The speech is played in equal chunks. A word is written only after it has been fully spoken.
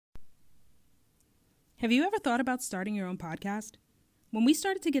Have you ever thought about starting your own podcast? When we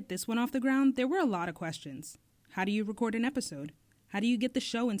started to get this one off the ground, there were a lot of questions. How do you record an episode? How do you get the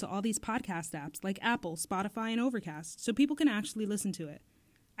show into all these podcast apps like Apple, Spotify, and Overcast so people can actually listen to it?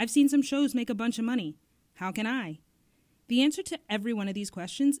 I've seen some shows make a bunch of money. How can I? The answer to every one of these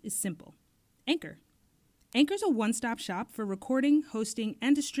questions is simple. Anchor. Anchor's a one-stop shop for recording, hosting,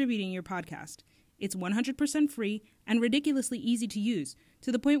 and distributing your podcast. It's 100% free and ridiculously easy to use,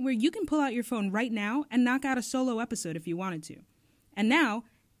 to the point where you can pull out your phone right now and knock out a solo episode if you wanted to. And now,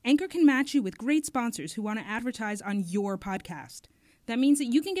 Anchor can match you with great sponsors who want to advertise on your podcast. That means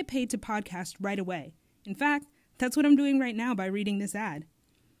that you can get paid to podcast right away. In fact, that's what I'm doing right now by reading this ad.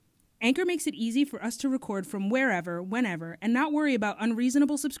 Anchor makes it easy for us to record from wherever, whenever, and not worry about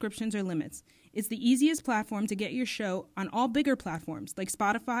unreasonable subscriptions or limits. It's the easiest platform to get your show on all bigger platforms like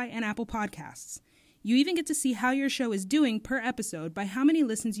Spotify and Apple Podcasts. You even get to see how your show is doing per episode by how many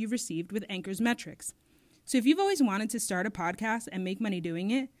listens you've received with Anchor's metrics. So if you've always wanted to start a podcast and make money doing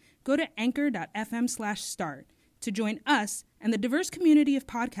it, go to anchor.fm/start to join us and the diverse community of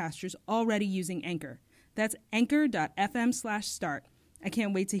podcasters already using Anchor. That's anchor.fm/start. I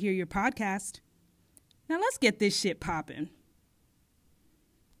can't wait to hear your podcast. Now let's get this shit poppin'.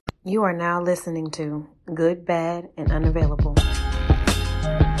 You are now listening to Good, Bad, and Unavailable.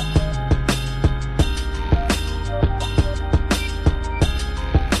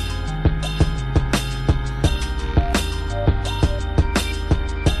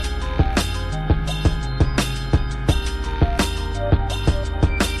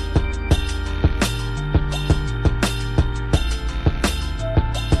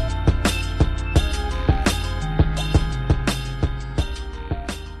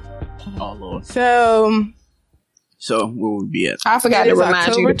 So where would we be at? I forgot to remind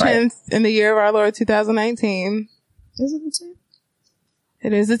October you. October 10th in the year of our Lord 2019. Is it the 10th?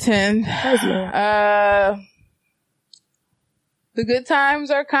 It is the 10th. The good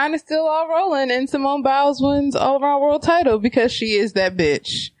times are kind of still all rolling, and Simone Biles wins all-around world title because she is that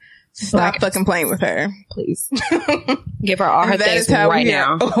bitch. Stop fucking playing with her, please. Give her all her things right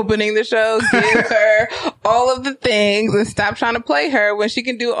now. Opening the show, give her all of the things, and stop trying to play her when she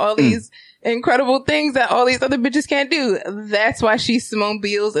can do all these incredible things that all these other bitches can't do. That's why she's Simone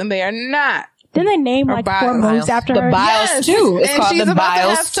Biles, and they are not. Didn't they name like 4 moves after her? The Biles too. It's called the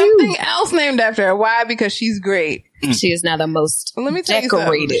Biles too. Something else named after her. Why? Because she's great. She is now the most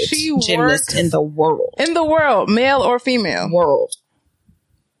decorated gymnast in the world. In the world, male or female. World.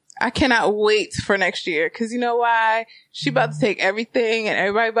 I cannot wait for next year because you know why? She about to take everything and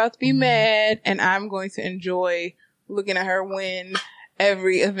everybody about to be mad, and I'm going to enjoy looking at her win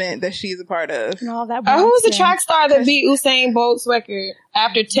every event that she's a part of. Who was the track star that beat Usain Bolt's record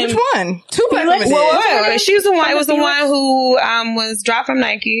after 10? Which one? 2 black women did. Well, she was the one. It was the one who was dropped from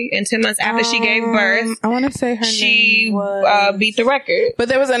Nike, and 10 months after she gave birth, I want to say her name was... beat the record. But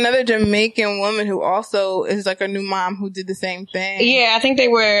there was another Jamaican woman who also is like a new mom who did the same thing. Yeah, I think they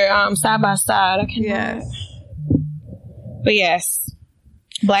were side by side. I can't remember. But yes.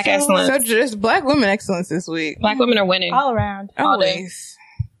 Black excellence. So just black women excellence this week. Black women are winning. All around. Always.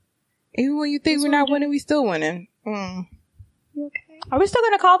 Even when you think we're not winning, we still winning. You okay? Are we still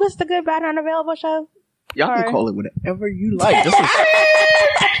going to call this the Good, Bad, and Unavailable show? Y'all can call it whatever you like.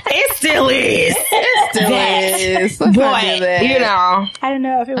 It still is. It still is. Let's not do that. You know. I don't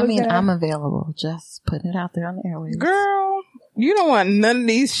know if it was I'm available. Just putting it out there on the airwaves. Girl, you don't want none of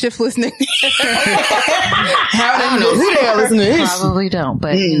these shiftless niggas. I don't know who the hell is this. Probably don't,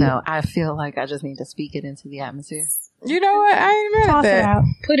 but you know, I feel like I just need to speak it into the atmosphere. You know what? I ain't mad at that.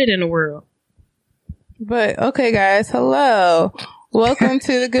 Put it in the world. But okay, guys, hello. Welcome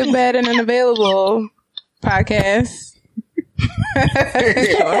to the Good, Bad, and Unavailable podcast.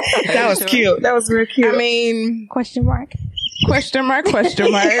 That was cute. That was real cute. I mean, question mark. Girls' Corner.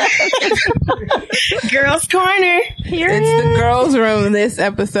 It's the girls' room this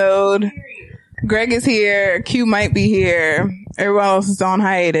episode. Greg is here. Q might be here. Everyone else is on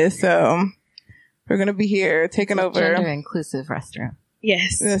hiatus, so we're going to be here taking over. Gender inclusive restaurant.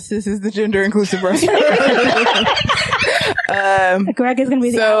 Yes. This is the gender inclusive restaurant. Greg is going to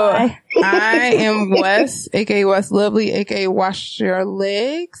be the ally. I am Wes, aka Wes Lovely, aka Wash Your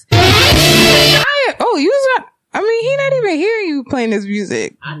Legs. He not even hear you playing this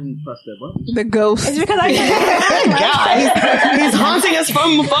music. I didn't press that button. The ghost. It's because I He's haunting us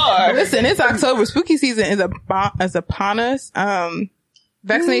from afar. Listen, it's October. Spooky season is upon us.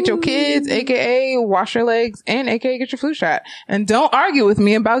 Vaccinate your kids, aka wash your legs, and aka get your flu shot. And don't argue with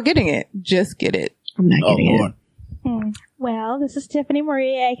me about getting it. Just get it. I'm not getting it. Well, this is Tiffany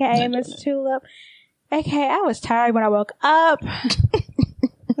Marie, aka Miss Tulip. Okay, I was tired when I woke up.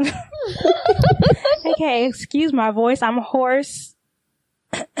 Okay, Okay, excuse my voice. I'm hoarse.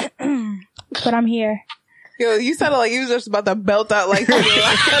 But I'm here. Yo, you sounded like you was just about to belt out like you know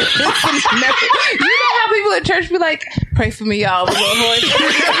how people at church be like, pray for me, y'all. Like,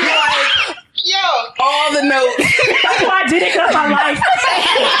 yo, all the notes. That's why I did it because I like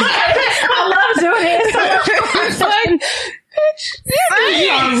I love doing it. So much.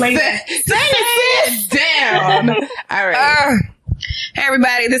 Sit down. All right. Hey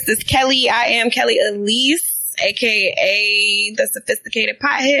everybody, this is Kelly. I am Kelly Elise, aka the sophisticated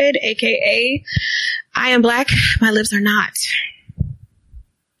pothead, aka I am black. My lips are not.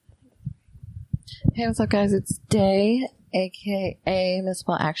 Hey, what's up, guys? It's Day, aka Miss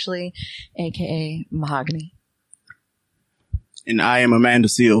Well, actually, aka Mahogany. And I am Amanda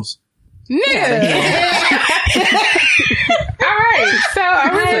Seals. Nigga. All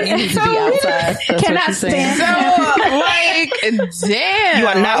right, Cannot stand. So, like, damn, You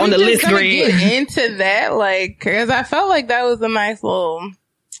are not on the list, Greg. Get into that, like, because I felt like that was a nice little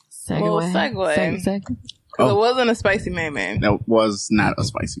segue. Because it wasn't a spicy man. That was not a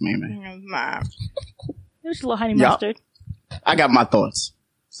spicy man. It was not. It was a little honey mustard. I got my thoughts.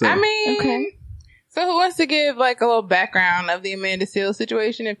 So. I mean, so who wants to give like a little background of the Amanda Seales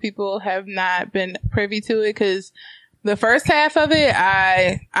situation if people have not been privy to it? Because the first half of it,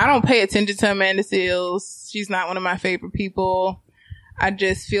 I don't pay attention to Amanda Seales. She's not one of my favorite people. I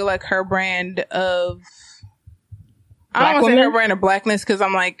just feel like her brand of I don't want to say her brand of blackness because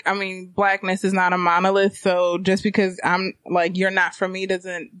I'm like, I mean, blackness is not a monolith. So just because I'm like, you're not for me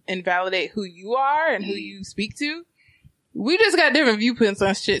doesn't invalidate who you are and who you speak to. We just got different viewpoints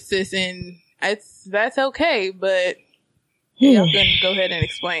on shit, sis, and that's okay, but y'all can go ahead and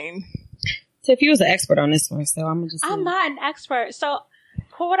explain. Tiff, you was an expert on this one, so I'm just... I'm not an expert. So,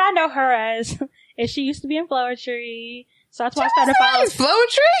 for what I know her as, is she used to be in Flowetry. So that's why I started following.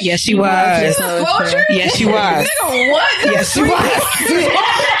 Flowetry? Yes, she was. Flowetry? Yes, she was. Nigga, what? Yes, she was.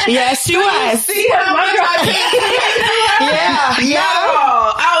 Yes, she was. See how much I Yeah.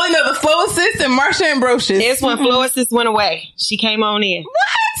 No. I only know the Flow Assist and Marsha Ambrosius. It's when Flow Assist went away. She came on in.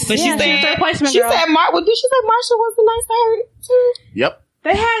 What? But Yeah, she was the replacement girl. She said Marsha wasn't nice to her too? Yep.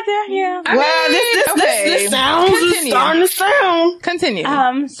 They had their, yeah. This sounds is starting to sound. Continue.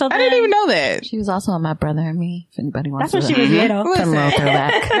 So I didn't even know that. She was also on My Brother and Me, if anybody wants that's to. when she was little. Come on,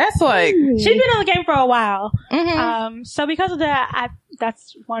 throwback. That's like... She's been in the game for a while. Mm-hmm. So because of that,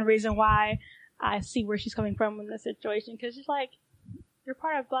 that's one reason why I see where she's coming from in this situation. Cause she's like, you're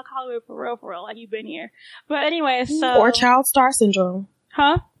part of Black Hollywood for real. Like, you've been here. But anyway, so. Or child star syndrome.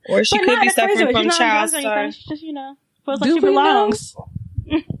 Huh? Or she could be suffering from child star. She just, feels like she belongs.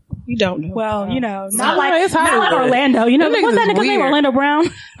 You don't know. Well, not like Orlando. What's that nigga's name? Orlando Brown?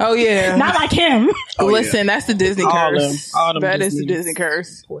 Oh, yeah. Not like him. Listen, that's the Disney curse. All them that is the Disney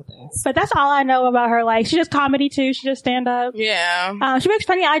curse. But that's all I know about her. Like, she does comedy too. She does stand up. Yeah. She makes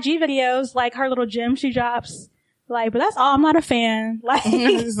funny IG videos, like her little gym she drops. Like, but that's all. I'm not a fan. Like,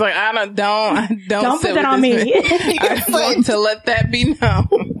 it's like, don't put that on me. I want to let that be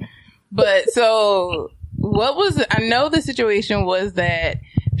known. But so I know the situation was that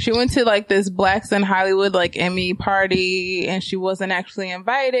she went to like this Blacks in Hollywood like Emmy party and she wasn't actually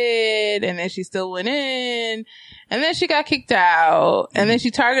invited, and then she still went in, and then she got kicked out, and then she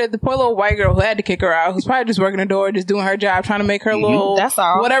targeted the poor little white girl who had to kick her out, who's probably just working the door, just doing her job, trying to make her little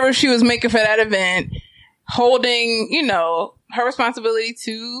whatever she was making for that event, holding, her responsibility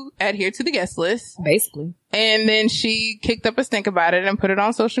to adhere to the guest list. Basically. And then she kicked up a stink about it and put it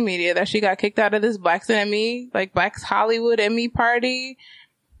on social media that she got kicked out of this Blacks Hollywood Emmy party.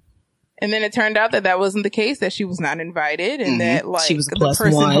 And then it turned out that wasn't the case, that she was not invited, and that she was the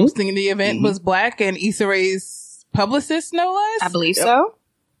person hosting the event was Black and Issa Rae's publicist, no less. I believe so.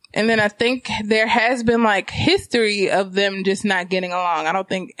 And then I think there has been like history of them just not getting along. I don't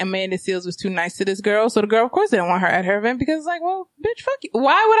think Amanda Seales was too nice to this girl. So the girl, of course, didn't want her at her event because it's like, well, bitch, fuck you.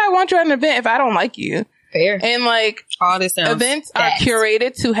 Why would I want you at an event if I don't like you? Fair. And like, all this events are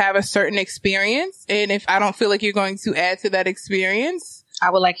curated to have a certain experience. And if I don't feel like you're going to add to that experience, I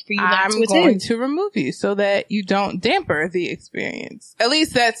would like for you not to attend. I'm going to remove you so that you don't damper the experience. At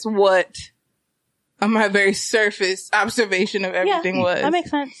least that's what my very surface observation of everything was. That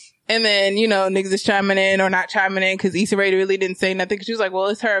makes sense. And then, niggas is chiming in or not chiming in because Issa Rae really didn't say nothing. She was like, well,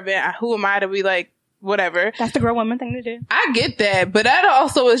 it's her event. Who am I to be like, whatever. That's the girl woman thing to do. I get that. But that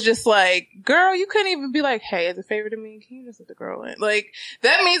also is just like, girl, you couldn't even be like, hey, as a favor to me, can you just let the girl in? Like,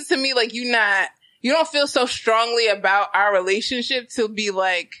 that means to me, like, you don't feel so strongly about our relationship to be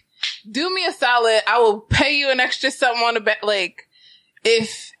like, do me a solid. I will pay you an extra something on the back. Like,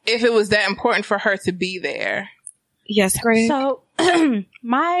 if it was that important for her to be there. Yes, Greg. So,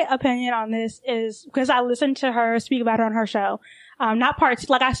 my opinion on this is because I listened to her speak about it on her show. Not parts,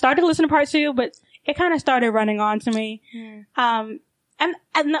 like I started listening to part 2, but it kind of started running on to me. And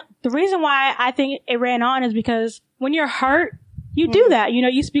the reason why I think it ran on is because when you're hurt, you do that. You know,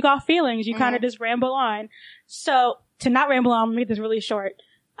 you speak off feelings. You kind of just ramble on. So to not ramble on, I'm gonna make this really short.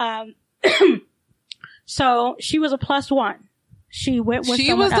 So she was a +1. She went with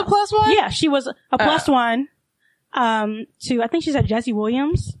She was else. the +1? Yeah, she was a +1. To I think she's at Jesse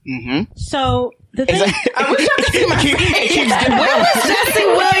Williams. Mm-hmm. So the thing, I wish I could see my Where was Jesse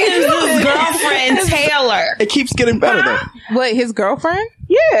Williams' girlfriend Taylor? It keeps getting better though. Wait, his girlfriend?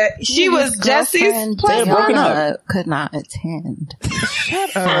 Yeah, she was Jesse's. They had broken up. Could not attend. Shut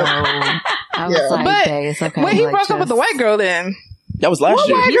So up. I was like, But "Day, it's okay." Wait, he like, broke up with the white girl then. That was last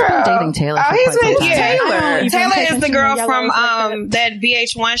year. He's been dating Taylor. Oh, for he's quite been some time. Taylor. You've been Taylor taking is the too girl many from yellows that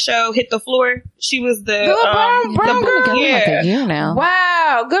VH1 show, Hit the Floor. She was the brown They've been girl? together like Yeah. a year now.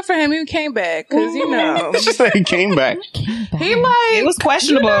 Wow, good for him. He came back because you know She said he came back. he like It was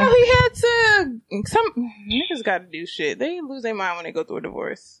questionable. You know, he had to. Some niggas got to do shit. They lose their mind when they go through a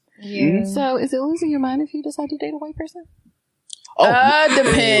divorce. Yeah. So, is it losing your mind if you decide to date a white person?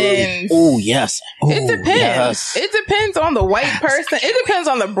 Depends. Oh yes. It depends. Yes. It depends on the white person. It depends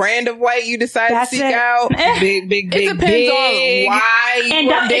on the brand of white you decide That's to seek it. out. Big. It depends on why you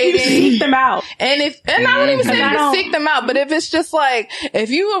and are if you dating. seek them out. And I wouldn't even say I to don't- seek them out, but if it's just like, if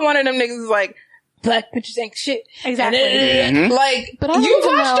you were one of them niggas who's like, black bitches ain't shit. Exactly. Mhm. Like, But I don't you've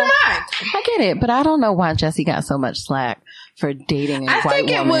even lost know- your mind. I get it, but I don't know why Jesse got so much slack for dating a I white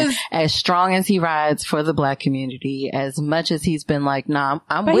think it woman. was- As strong as he rides for the black community, as much as he's been like, "Nah,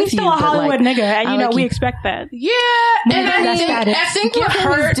 I'm But with he's you." still a but Hollywood like, nigga, and I you know like we you. expect that. Yeah. And That's I think what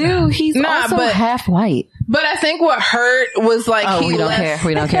hurt, He's Nah, also but- half white. but I think what hurt was like, Oh, he we don't left. care.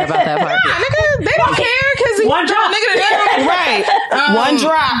 We don't care about that part. Nah, nigga, they don't care because he One drop. nigga. They Right. One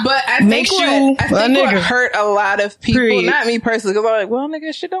drop. But I Make think sure what, I think a what nigga. hurt a lot of people, Period. not me personally, because I'm like, well,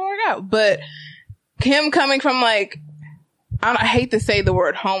 nigga, shit don't work out. But him coming from like, I hate to say the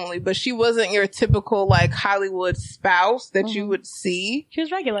word homely, but she wasn't your typical like Hollywood spouse that you would see. She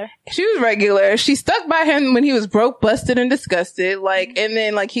was regular. She was regular. She stuck by him when he was broke, busted, and disgusted. Like, and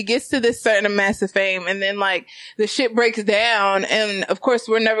then like he gets to this certain amass of fame, and then like the shit breaks down. And of course,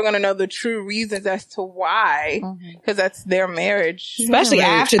 we're never gonna know the true reasons as to why, because that's their marriage. Especially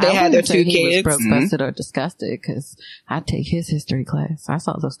after they I had their wouldn't say two he was kids. broke, busted, or disgusted, because I take his history class. I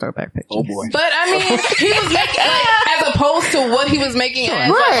saw those throwback pictures. Oh boy. But I mean, he was making like, as opposed to what he was making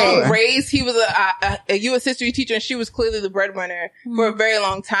as Right. like, raised. He was a U.S. history teacher, and she was clearly the breadwinner for a very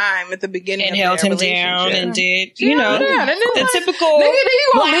long time at the beginning. And of held their him down relationship. and did, She you know, held him down. And then the like, typical nigga, then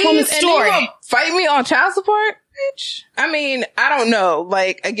you gonna black leave woman and then you story. gonna fight me on child support, bitch. I mean, I don't know.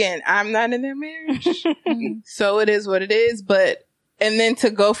 Like, again, I'm not in their marriage, so it is what it is. But and then to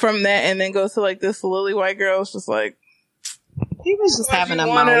go from that and then go to like this lily white girl, it's just like. He was just having a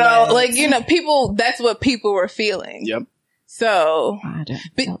moment. moment. Like, you know, people, that's what people were feeling. Yep. So, I didn't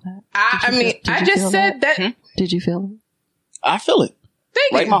But- feel that. I Did you mean, feel- did I you just feel said that. Did you feel it? I feel it.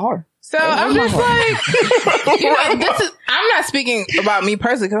 Thank Right you. in my heart. So I'm just like, you know, this is, I'm not speaking about me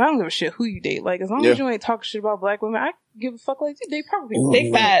personally because I don't give a shit who you date. Like, as long as you ain't talking shit about black women, I give a fuck like you date purple people.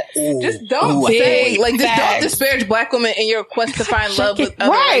 Big fat. Just don't say, like, just don't disparage black women in your quest to find love with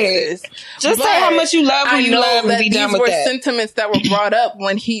other races. Just say how much you love who I you know love and that be these done were with that. sentiments that were brought up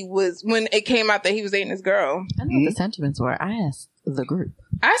when it came out that he was dating this girl. I know what the sentiments were. I asked the group.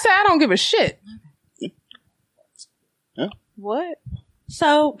 I said, I don't give a shit. Yeah. What?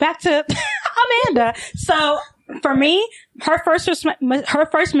 So back to Amanda. So for me, her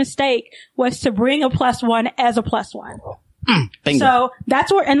first mistake was to bring a +1 as a +1. Bingo. So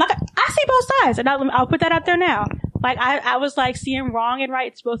that's where, and like, I see both sides, and I'll put that out there now. Like, I was like seeing wrong and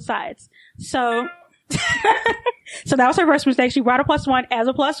right to both sides. So, so that was her first mistake. She brought a +1 as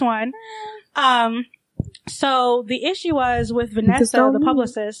a +1. So the issue was with Vanessa, the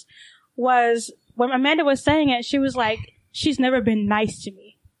publicist, was when Amanda was saying it, she was like, she's never been nice to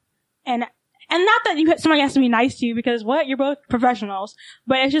me. And not that somebody has to be nice to you because you're both professionals,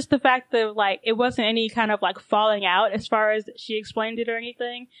 but it's just the fact that like, it wasn't any kind of like falling out as far as she explained it or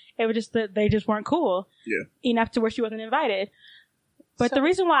anything. It was just that they just weren't cool enough to where she wasn't invited. But the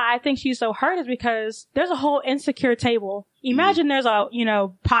reason why I think she's so hurt is because there's a whole insecure table. Imagine there's a,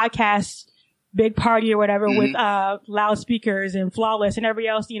 podcast, big party or whatever with, loudspeakers and Flawless and everybody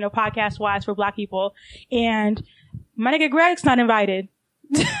else, podcast wise for black people. And my nigga Greg's not invited.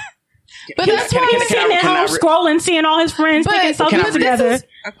 But that's why he's sitting at home scrolling, seeing all his friends taking selfies together.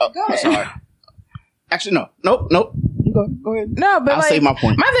 Sorry. Actually, no. Nope. Go ahead. No, but I'll save my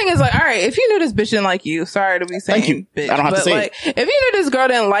point. My thing is like, all right, if you knew this bitch didn't like you, sorry to be saying, Thank you. bitch, I don't have to but say like, if you knew this girl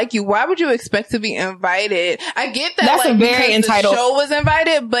didn't like you, why would you expect to be invited? I get that. That's like, a very because entitled. the show was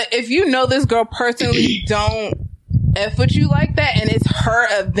invited, but if you know this girl personally don't F with you like that, and it's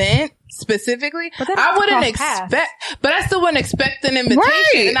her event specifically, I wouldn't expect. But I still wouldn't expect an invitation,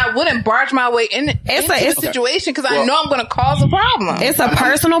 Right. and I wouldn't barge my way into the situation because I know I'm going to cause a problem. It's a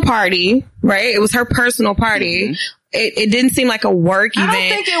personal party, right? It was her personal party. Mm-hmm. It didn't seem like a work I don't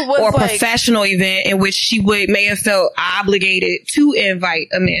event think it was or a like- professional event in which she may have felt obligated to invite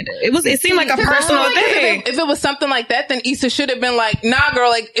Amanda. It seemed like a personal thing. If it was something like that, then Issa should have been like, nah, girl,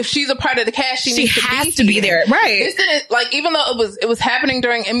 like, if she's a part of the cast, she needs has to be there. Right. This didn't, like, even though it was happening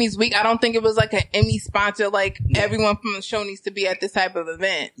during Emmys week, I don't think it was like an Emmy sponsor, like, everyone from the show needs to be at this type of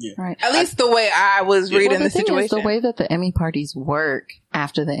event. Yeah. Right. At least the way I was reading the thing situation. is, the way that the Emmy parties work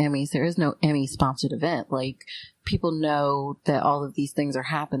after the Emmys, there is no Emmy sponsored event. Like, people know that all of these things are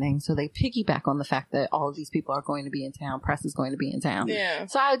happening, so they piggyback on the fact that all of these people are going to be in town, press is going to be in town. Yeah.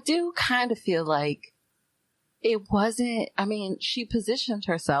 So I do kind of feel like it wasn't, I mean, she positioned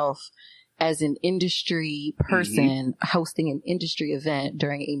herself as an industry person hosting an industry event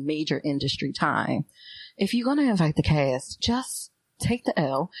during a major industry time. If you're going to invite the cast, just take the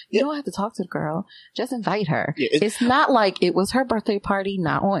L. You don't have to talk to the girl. Just invite her. Yeah, it's not like it was her birthday party,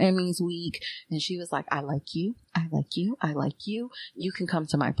 not on Emmys week, and she was like, I like you. I like you. I like you. You can come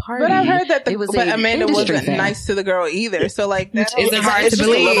to my party. But I've heard that but Amanda wasn't nice to the girl either. So like, that Isn't hard it's to just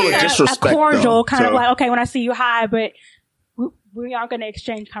a level believe. of disrespect, a cordial though, kind of so- like, okay, when I see you, hi, but we aren't going to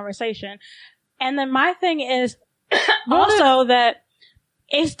exchange conversation. And then my thing is also that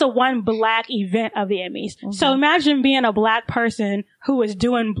it's the one black event of the Emmys. Mm-hmm. So imagine being a black person who is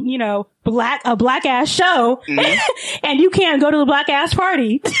doing, a black ass show, and you can't go to the black ass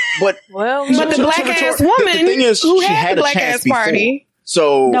party. But the black ass woman the thing is, who she had the black a chance ass party. before.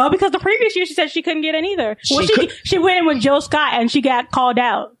 So No, because the previous year she said she couldn't get in either. She went in with Jill Scott and she got called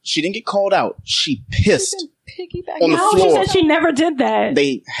out. she didn't get called out. She pissed Piggyback. on the No, floor. she said she never did that.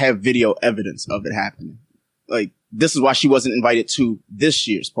 They have video evidence of it happening. Like, this is why she wasn't invited to this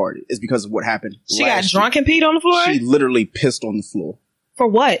year's party. It's because of what happened. She got drunk and peed on the floor? She literally pissed on the floor. For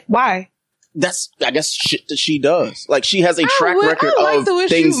what? Why? That's, I guess, shit that she does. Like, she has a track record I like of the wish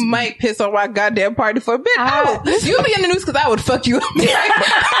things. you might piss on my goddamn party for a bit. You'll be in the news because I would fuck you up.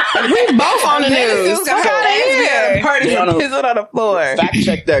 We both on the news. Fuck out of here. Party for pissing on the floor. Fact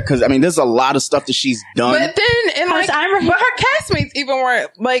check that, because, I mean, there's a lot of stuff that she's done. But then, and like, but her castmates even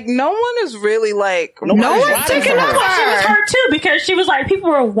weren't, like, no one is really like, No one's taking up She was her. hurt too because she was like, people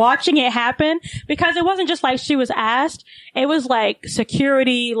were watching it happen because it wasn't just like she was asked. It was like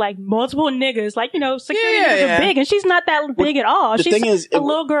security, like multiple niggas, like, security niggas are big and she's not that big at all. The She's thing is, a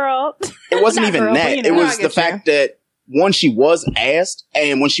little girl. It wasn't Not even girl, that. but, It I was get the fact that, one, she was asked,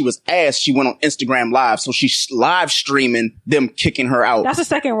 and when she was asked, she went on Instagram Live, so she's live streaming them kicking her out. That's the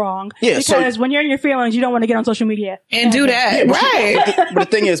second wrong. Yeah, because when you're in your feelings, you don't want to get on social media and do that. Right. But the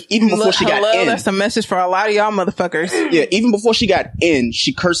thing is, even before she got in, that's a message for a lot of y'all motherfuckers. Yeah, even before she got in,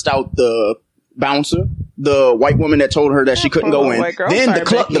 she cursed out the bouncer, the white woman that told her that she couldn't go in. Then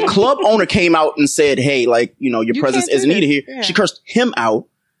the club owner came out and said, hey, like, your presence isn't needed here. Yeah. She cursed him out,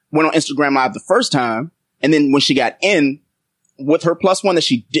 went on Instagram Live the first time, and then when she got in with her +1 that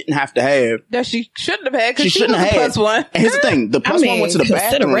she didn't have to have, that she shouldn't have had, she because she shouldn't was have a had. +1. And here's the thing, the +1 went to the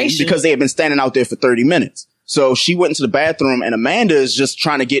bathroom because they had been standing out there for 30 minutes. So she went into the bathroom, and Amanda is just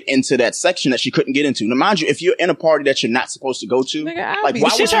trying to get into that section that she couldn't get into. Now, mind you, if you're in a party that you're not supposed to go to, like, why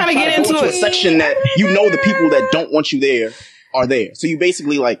would you try to get into a section that you know the people that don't want you there are there? So you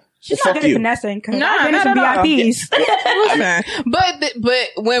basically like, She's well, not fuck good at you. finessing because Nah, I've been not in some at all. VIPs. Listen, but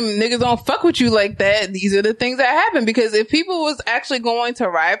when niggas don't fuck with you like that, these are the things that happen. Because if people was actually going to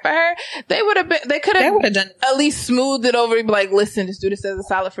ride for her, they could have done at least smoothed it over and be like, listen, just do this as a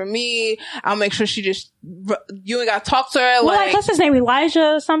solid for me. I'll make sure you ain't got to talk to her. Well, like, what's his name?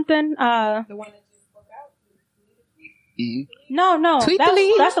 Elijah something? The one that just spoke out? No,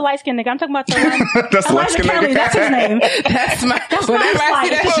 that's the light skinned nigga. I'm talking about the one. That's the light-skinned Elijah Kelly, nigga. that's his name. That's my, That's whenever my I see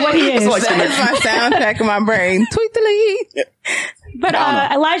that that's shit, what he is. that's my soundtrack in my brain. Tweet the lead. But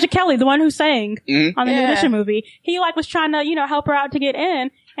Elijah Kelly, the one who sang on the New Yeah. Edition movie, he like was trying to, help her out to get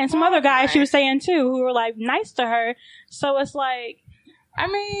in. And some other guys she was saying too, who were like nice to her. So it's like, I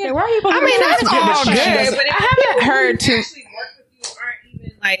mean, there were people. I mean, that's all good, but I haven't heard too. Actually work with you aren't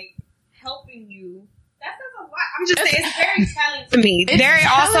even like helping you. That says a lot. I'm just saying, it's very telling to me. It's Very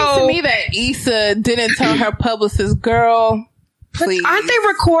telling also to me that Issa didn't tell her publicist, girl, please. Aren't they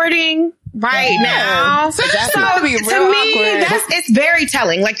recording right now. So to me, it's very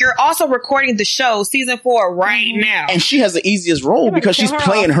telling. Like, you're also recording the show, season 4, right now. And she has the easiest role because she's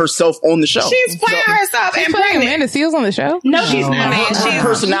playing herself on the show. She's playing herself and playing Amanda Seales on the show? No, she's not. Her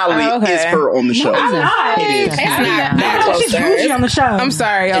personality is her on the show. I'm not. It's not that close. She's bougie on the show. I'm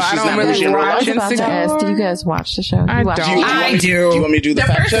sorry, y'all. I don't really watch Instagram. Do you guys watch the show? I don't. I do. Do you want me to do the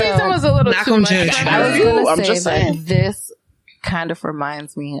fact check? The first season was a little too much. I was going I'm to just say saying. that this kind of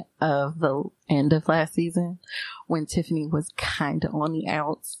reminds me of the end of last season when Tiffany was kind of on the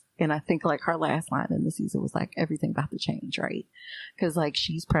outs. And I think like her last line in the season was like, everything about to change, right? Cause like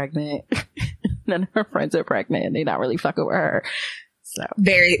she's pregnant. None of her friends are pregnant and they're not really fucking with her. So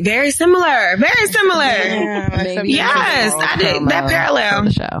very, very similar. Very similar. Yeah, yes, I did that parallel.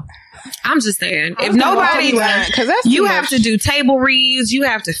 The show. I'm just saying, if nobody, you have to do table reads, you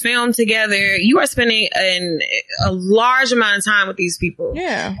have to film together. You are spending a large amount of time with these people.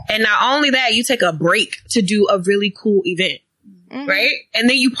 Yeah. And not only that, you take a break to do a really cool event. Mm-hmm. Right? And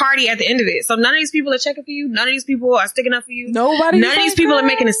then you party at the end of it. So none of these people are checking for you. None of these people are sticking up for you. None of these people are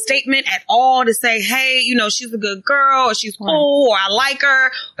making a statement at all to say, hey, you know, she's a good girl, or she's cool, or I like her,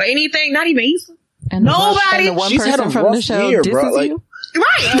 or anything. Not even Issa. And nobody. And the one person from the show disses you.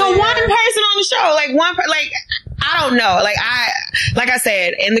 Right. The one person on the show, I don't know. Like I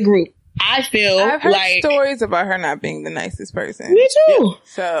said, in the group, I feel I've heard like stories about her not being the nicest person. Me too. Yeah.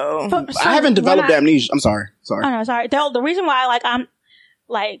 So I haven't developed amnesia. I'm sorry. Oh, no, sorry. The reason why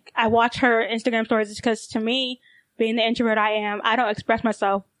I watch her Instagram stories is because to me, being the introvert I am, I don't express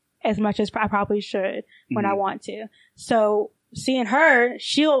myself as much as I probably should when I want to. So seeing her,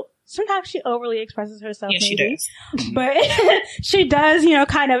 sometimes she overly expresses herself. Yes, maybe. she does. But she does,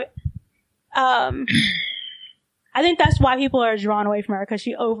 kind of, I think that's why people are drawn away from her, because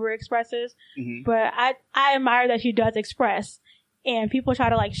she over expresses. Mm-hmm. But I admire that she does express, and people try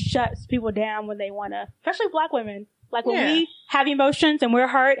to shut people down when they want to, especially Black women. Like when we have emotions and we're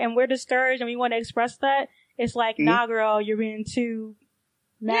hurt and we're discouraged and we want to express that, it's like, nah, girl, you're being too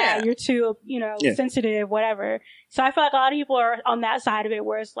mad. You're too, sensitive, whatever. So I feel like a lot of people are on that side of it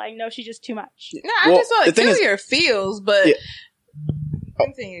where it's like, no, she's just too much. No, I just feel like Julia feels, but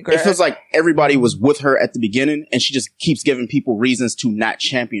continue, it feels like everybody was with her at the beginning and she just keeps giving people reasons to not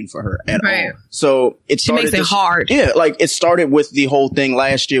champion for her at all. So she makes it hard. Yeah, it started with the whole thing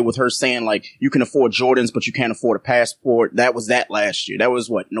last year with her saying you can afford Jordans, but you can't afford a passport. That was that last year. That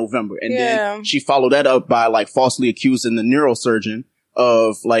was November. And then she followed that up by falsely accusing the neurosurgeon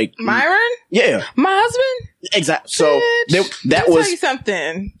of Myron? Yeah. My husband? Exactly. So that was tell you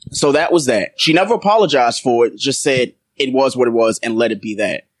something. So that was that. She never apologized for it, just said it was what it was and let it be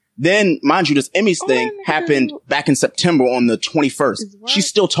that. Then, mind you, this Emmys thing happened back in September on the 21st. She's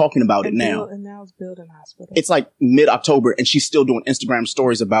still talking about it now. And now it's building hospital. It's mid-October and she's still doing Instagram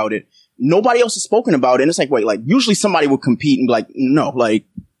stories about it. Nobody else has spoken about it. And it's wait, usually somebody would compete and be like, no,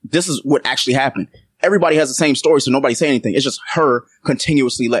 this is what actually happened. Everybody has the same story, so nobody say anything. It's just her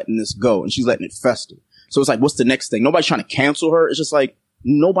continuously letting this go and she's letting it fester. So it's what's the next thing? Nobody's trying to cancel her. It's just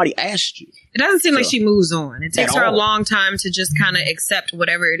nobody asked you. It doesn't seem like she moves on. It takes her a long time to just kind of accept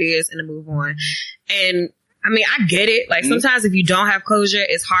whatever it is and to move on. And I mean, I get it. Sometimes if you don't have closure,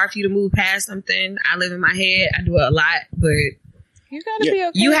 it's hard for you to move past something. I live in my head. I do it a lot, but you gotta be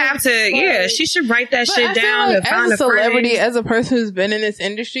okay. You have to, she should write that shit down. As a celebrity, as a person who's been in this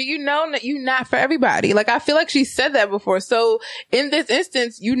industry, you know that you're not for everybody. I feel like she said that before. So in this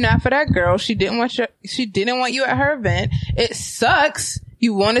instance, you're not for that girl. She didn't want you at her event. It sucks.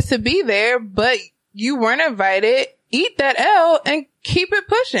 You wanted to be there, but you weren't invited. Eat that L and keep it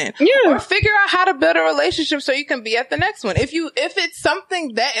pushing. Yeah. Or figure out how to build a relationship so you can be at the next one. If it's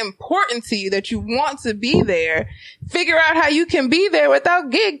something that important to you that you want to be there, figure out how you can be there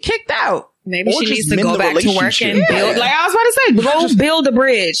without getting kicked out. Maybe she needs to go back to work and build, I was about to say, build a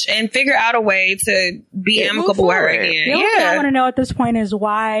bridge and figure out a way to be amicable with her again. The only thing I want to know at this point is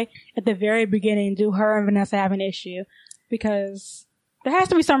why, at the very beginning, do her and Vanessa have an issue? Because there has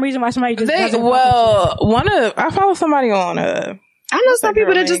to be some reason why somebody just doesn't. I follow somebody on I know some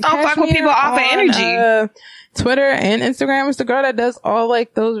people that just don't fuck with people off of energy. Twitter and Instagram is the girl that does all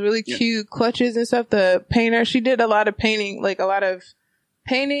those really cute clutches and stuff. The painter, she did a lot of painting, a lot of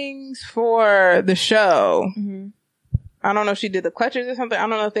paintings for the show. Mm-hmm. I don't know if she did the clutches or something. I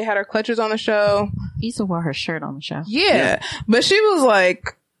don't know if they had her clutches on the show. Issa wore her shirt on the show. Yeah. But she was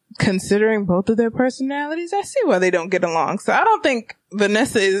considering both of their personalities, I see why they don't get along. So I don't think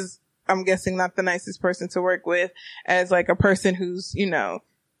Vanessa is, I'm guessing, not the nicest person to work with as a person who's,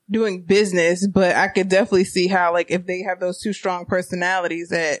 doing business. But I could definitely see how if they have those two strong personalities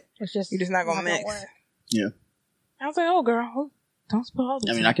that you're just not going to mix. Yeah. I was like, oh girl, Don't spoil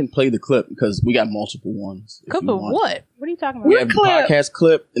this. I mean, I can play the clip because we got multiple ones. Clip of what? What are you talking about? We have the podcast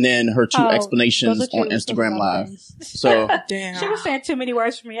clip and then her two explanations those are on Instagram Live. things. So, Damn. She was saying too many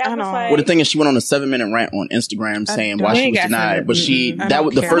words for me. I was know. like, well, the thing is, she went on a 7-minute rant on Instagram saying why she was denied. But she, I that don't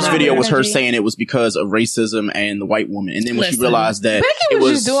was the care. first video was her Energy. saying it was because of racism and the white woman. And then when she Listen. realized that Becky it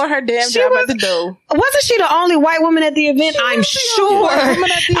was was just doing her damn She job was- at the door. Wasn't she the only white woman at the event? I'm sure. white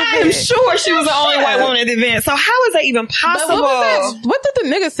woman at the I am event. sure she was the only white woman at the event. So how is that even But possible? what did the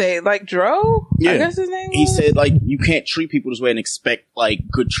nigga say? Like Dro? Yeah. I guess his name was? he said, like, you can't treat people this way and expect, like,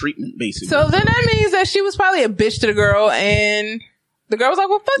 good treatment, basically. So then that means that she was probably a bitch to the girl, and the girl was like,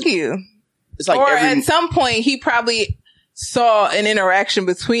 well, fuck you. it's like Or every, at some point, he probably saw an interaction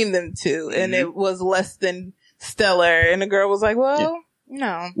between them two, and Mm-hmm. it was less than stellar, and the girl was like, well,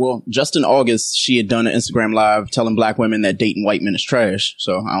 no. well, just in August, she had done an Instagram Live telling black women that dating white men is trash.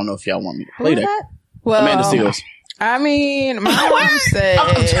 So I don't know if y'all want me to play that. Well, Amanda Seals. I mean, my mom said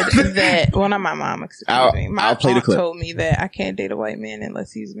that, well, not my mom, excuse me. My I'll play the aunt clip. told me that I can't date a white man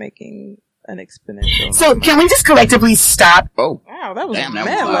unless he's making an exponential. So can we just collectively stop? Oh, Wow, that was Damn, that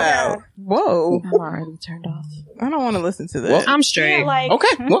mad was loud. loud. Whoa. I'm already turned off. I don't want to listen to that. Well, I'm straight. yeah, like, okay.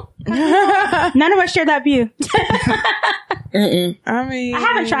 Well, none of us share that view. I mean, I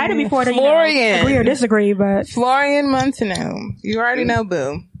haven't tried it before to Florian. agree or disagree, but Florian Montenot. You already know,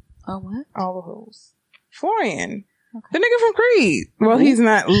 boo. Oh, what? All the hoes. Florian. The nigga from Creed. Well, he's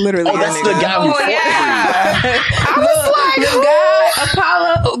not literally. oh, that's the guy who fought the guy,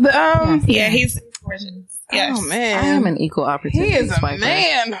 Apollo. Yeah, he's. Yes. Oh man, I am an equal opportunity he is a swiper.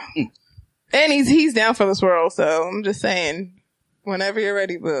 man, and he's down for this world. So I'm just saying, whenever you're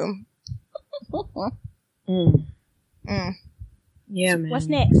ready, boo. Yeah, man. what's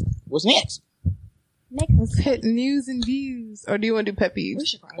next? What's next? Let's hit news and views, or do you want to do pet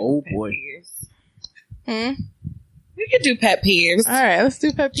peeves? Oh boy. We could do pet peeves. All right, let's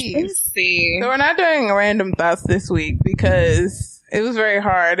do pet peeves. Let's see. So we're not doing random thoughts this week because it was very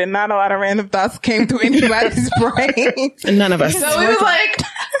hard and not a lot of random thoughts came to anybody's brain. None of us. So we was like,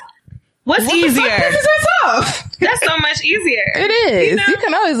 What's what easier? the fuck pisses us off? That's so much easier. It is. You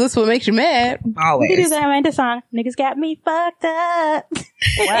can always list what makes you mad. We could do Always. the Amanda song. Niggas got me fucked up.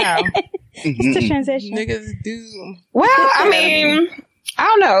 Wow. It's the transition. Niggas do. Well, I mean, I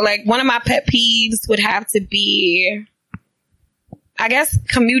don't know. Like, one of my pet peeves would have to be, I guess,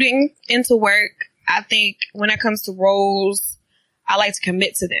 commuting into work. I think when it comes to roles, I like to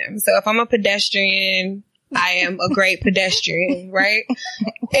commit to them. So if I'm a pedestrian, I am a great pedestrian, right?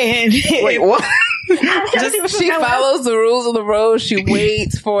 And Wait, what? She follows the rules of the road. She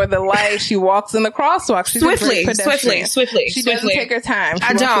waits for the light. She walks in the crosswalk. She's a great pedestrian. swiftly. She doesn't take her time. She I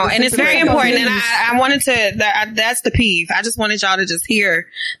walks don't, with a and it's sense of very urgency. important. And I wanted to. That's the peeve. I just wanted y'all to just hear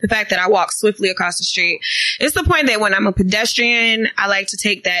the fact that I walk swiftly across the street. It's the point that when I'm a pedestrian, I like to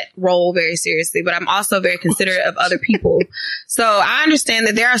take that role very seriously, but I'm also very considerate of other people. So I understand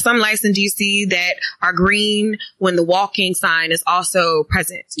that there are some lights in DC that are green when the walking sign is also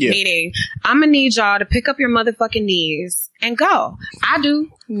present. Yeah. Meaning, I'm gonna need y'all to pick up your motherfucking knees and go. I do.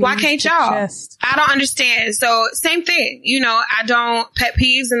 Why can't y'all? chest. I don't understand. So same thing. You know, I don't pet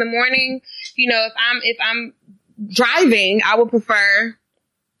peeves in the morning. You know, if I'm driving, I would prefer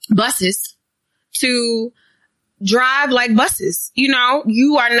buses to drive like buses. You know,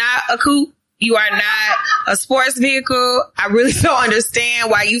 you are not a coupe. You are not a sports vehicle. I really don't understand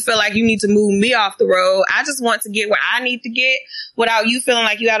why you feel like you need to move me off the road. I just want to get where I need to get without you feeling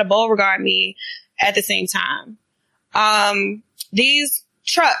like you got to Beauregard me at the same time. These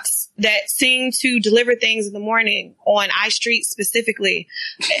trucks that seem to deliver things in the morning on I Street specifically.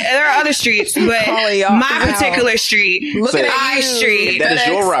 There are other streets, but Calling y'all my out. particular street, Looking at I you. Street, That is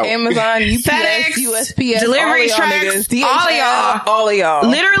your route. Amazon, UPS, FedEx, USPS, delivery all of y'all trucks, niggas, DHL, all of y'all. all of y'all.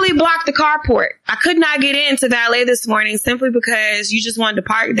 literally blocked the carport. I could not get into valet this morning simply because you just wanted to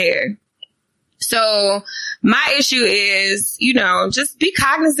park there. So my issue is, you know, just be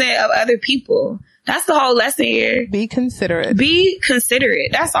cognizant of other people. That's the whole lesson here. Be considerate. Be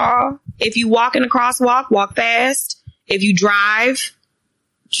considerate. That's all. If you walk in a crosswalk, walk fast. If you drive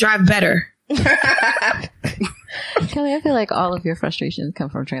better. Kelly, I feel like all of your frustrations come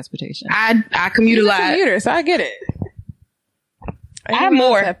from transportation. I commute a You're lot. a commuter, so I get it. I have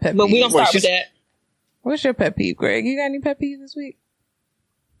more, Pet but we peeve. don't start with that. What's your pet peeve, Greg? You got any pet peeves this week?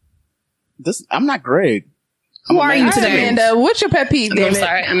 I'm not Greg. Who are you All right, today? Amanda, what's your pet peeve, damn I'm it?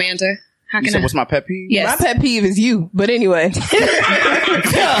 sorry, Amanda. How You can said, I? what's my pet peeve? Yes. My pet peeve is you, but anyway. I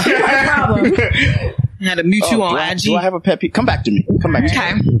had to mute you on IG. Do I have a pet peeve? Come back to me. Come back to me.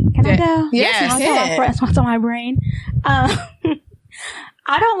 Okay. Can I go? Yes, you can. That's what's on my brain. I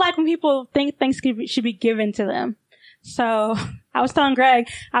don't like when people think things should be given to them. So I was telling Greg,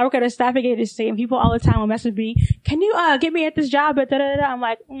 I work at a staffing agency and people all the time will message me, can you get me at this job? But I'm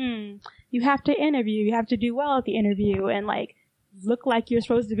like, you have to interview. You have to do well at the interview and like look like you're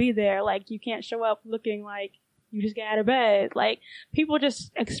supposed to be there. Like you can't show up looking like you just get out of bed. Like people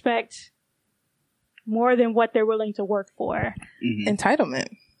just expect more than what they're willing to work for. Entitlement.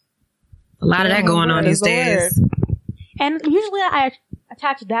 A lot of that going on these days. And usually I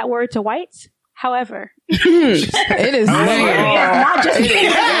attach that word to whites. However, it is not just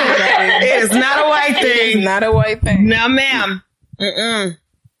it is not a white thing. It is not a white thing. No, ma'am.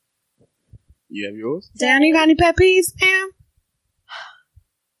 You have yours? Dan, you got any pet peeves, ma'am?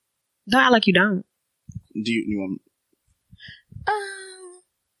 Don't act like you don't. Do you want?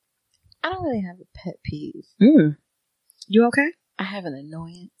 I don't really have a pet peeve. You okay? I have an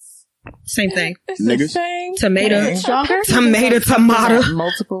annoyance. Same thing. Niggas? Tomato. Stronger? Tomato.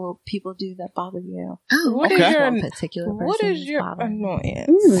 Multiple people do that bother you. Oh, what Okay. is your One particular person what is your annoyance?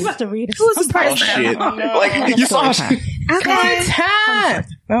 I'm about to read it. Who's the Oh person? shit! Oh, no. Like you saw. Okay. Time.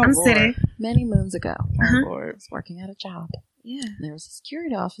 Oh, I'm Lord. sitting. Many moons ago, Oh, Lord. I was working at a job. Yeah. There was a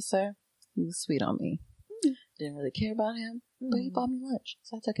security officer who was sweet on me. Didn't really care about him, but he bought me lunch,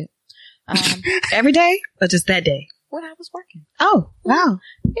 so I took it. Every day or just that day? When I was working. Oh, wow.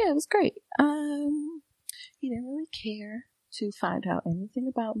 Yeah, it was great. He didn't really care to find out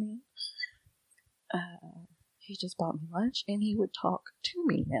anything about me. He just bought me lunch and he would talk to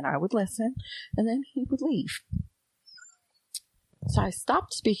me and I would listen and then he would leave. So I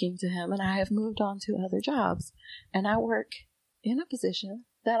stopped speaking to him and I have moved on to other jobs and I work in a position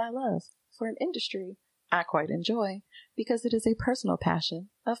that I love for an industry I quite enjoy because it is a personal passion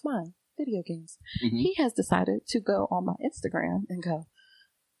of mine, video games. He has decided to go on my Instagram and go,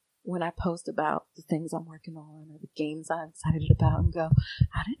 when I post about the things I'm working on or the games I'm excited about and go,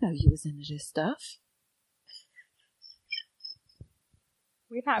 I didn't know you was into this stuff.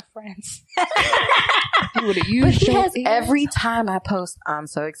 We're not friends. But he has every time I post, I'm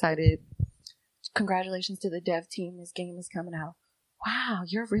so excited. Congratulations to the dev team. This game is coming out. Wow,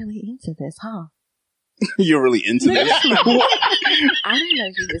 you're really into this, huh? You're really into this. I didn't know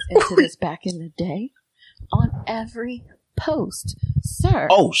you was into this back in the day. On every post, sir.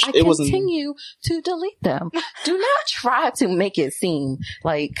 Oh, I it wasn't. continue to delete them. Do not try to make it seem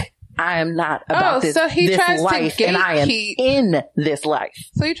like I am not about this, so he this tries to life, and I am gatekeep. in this life.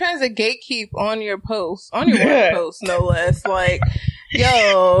 So he tries to gatekeep on your posts, on your work posts, no less. Like,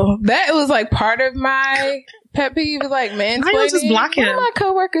 yo, that was like part of my pet peeve, was like mansplaining. I was just blocking One him. of my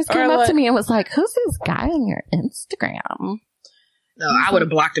coworkers came Or up like- to me and was like, "Who's this guy on your Instagram?" No, I would have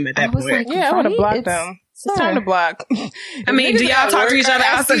blocked him at I that was point. like, Yeah, I would have blocked It's- them. It's time to block. I mean, do y'all talk to each other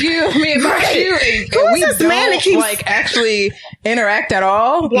outside? Me and Right. you, and Who is we this don't man that keeps- like actually interact at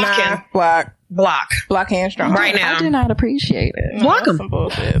all. Block Nah, him. block hand strong. Right now. I do not appreciate it. No, Block that's him. some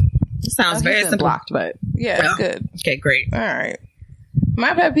bullshit. Sounds I've very just been simple. blocked, but Yeah, Well. it's good. Okay, great. All right.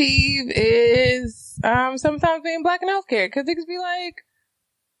 My pet peeve is sometimes being black in healthcare, because it could be like,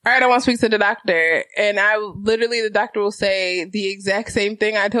 all right, I want to speak to the doctor, and the doctor will say the exact same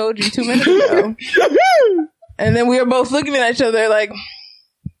thing I told you 2 minutes ago. And then we are both looking at each other like,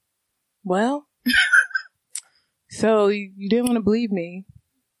 well, so you didn't want to believe me.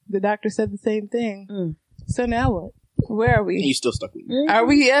 The doctor said the same thing. So now what? Where are we? You still stuck with me. Are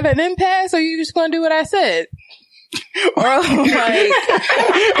we at an impasse, or are you just going to do what I said? Or like,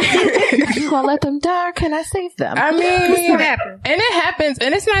 you gonna let them die or can I save them? I mean, what happened? and it happens,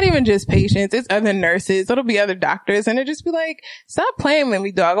 and it's not even just patients, it's other nurses, it'll be other doctors, and it just be like, stop playing with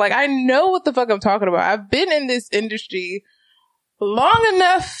me, dog. Like, I know what the fuck I'm talking about. I've been in this industry long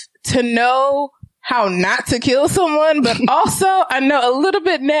enough to know how not to kill someone, but also I know a little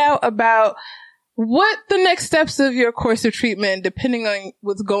bit now about what the next steps of your course of treatment, depending on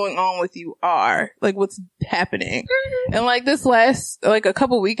what's going on with you, are. Like, what's happening. And like this like a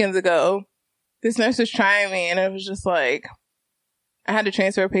couple weekends ago, this nurse was trying me, and it was just like, I had to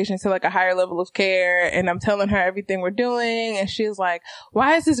transfer a patient to like a higher level of care, and I'm telling her everything we're doing, and she's like,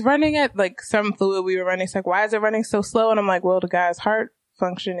 why is this running at like some fluid we were running? It's like, why is it running so slow? And I'm like, well, the guy's heart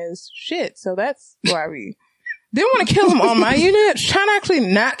function is shit, so that's why we didn't want to kill him on my unit, trying to actually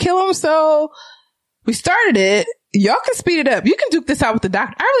not kill him. So we started it. Y'all can speed it up. You can duke this out with the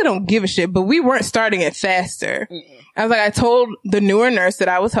doctor. I really don't give a shit, but we weren't starting it faster. I was like, I told the newer nurse that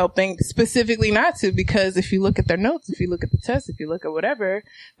I was helping specifically not to, because if you look at their notes, if you look at the test, if you look at whatever,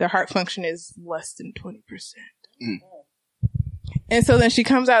 their heart function is less than 20%. And so then she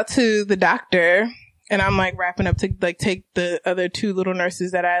comes out to the doctor, and I'm like wrapping up to like take the other two little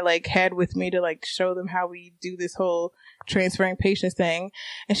nurses that I like had with me to like show them how we do this whole transferring patients thing.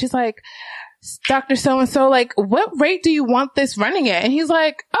 And she's like, Dr. So-and-so, like, what rate do you want this running at? And he's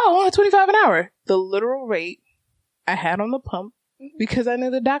like, oh, I want $25 an hour. The literal rate I had on the pump because I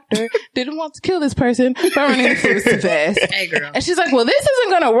knew the doctor didn't want to kill this person by running the foods too fast. Hey, girl. And she's like, well, this isn't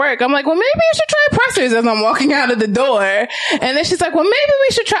going to work. I'm like, well, maybe you should try pressors as I'm walking out of the door. And then she's like, well, maybe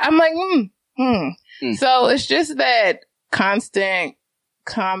we should try. I'm like, So it's just that constant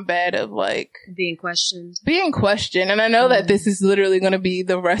combat of like being questioned. And I know that this is literally going to be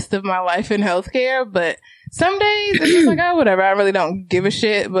the rest of my life in healthcare, but some days it's just like, oh, whatever. I really don't give a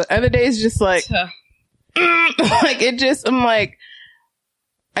shit. But other days just like, like it just, I'm like,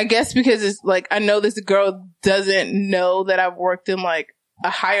 I guess because it's like, I know this girl doesn't know that I've worked in like a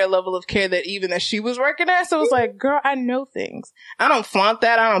higher level of care that even that she was working at. So it's like, girl, I know things. I don't flaunt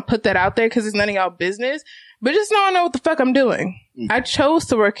that. I don't put that out there because it's none of y'all business. But just know I know what the fuck I'm doing. I chose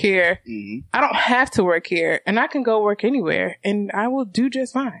to work here. I don't have to work here. And I can go work anywhere. And I will do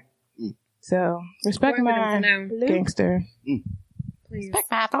just fine. So, respect my gangster.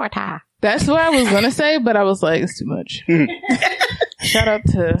 Respect my authority. That's what I was going to say, but I was like, it's too much. Shout out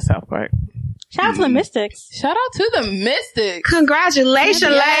to South Park. Shout out to the Mystics. Shout out to the Mystics. Congratulations,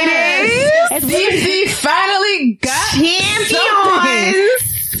 ladies. DZ finally got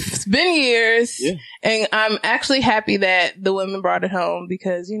champions. It's been years. Yeah. And I'm actually happy that the women brought it home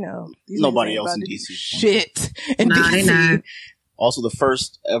because, you know, nobody else in DC. Shit. In DC. Also, the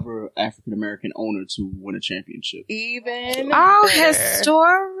first ever African American owner to win a championship. Even better.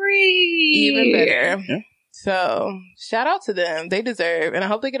 History. Even better. Yeah. So, shout out to them. They deserve, and I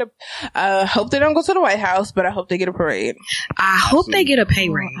hope they get I hope they don't go to the White House, but I hope they get a parade. I hope they get a pay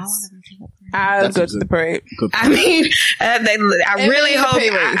raise. I'll go to the parade. I mean, I really hope.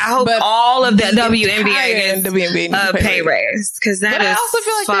 I hope all of the WNBA gets a pay raise because that is. I also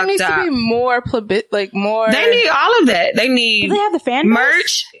feel like there needs to be more more. They need all of that. They need. Do they have the fan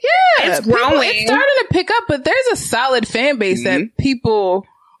merch? Yeah, it's growing. It's starting to pick up, but there's a solid fan base that people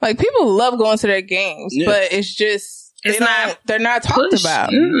love going to their games, but it's just they're not talked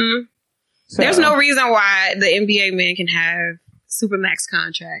about. So. There's no reason why the NBA men can have supermax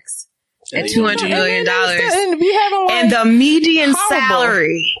contracts at $200 million. And the median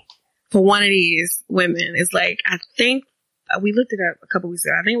salary for one of these women is like, I think we looked it up a couple weeks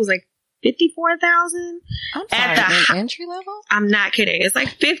ago. I think it was like 54,000 at the entry level. I'm not kidding. It's like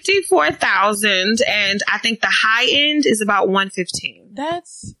 54,000, and I think the high end is about 115.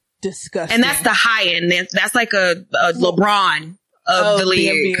 That's disgusting. And that's the high end. That's like a LeBron of the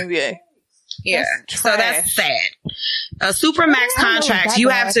league. The NBA. Yeah. So that's sad. Supermax contracts, you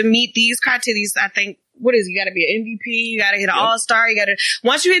have to meet these criteria. I think, what is it? You got to be an MVP. You got to hit an all-star.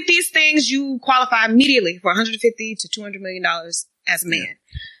 Once you hit these things, you qualify immediately for $150 to $200 million as a man.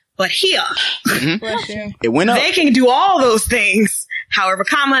 But here, it went up. They can do all those things. However,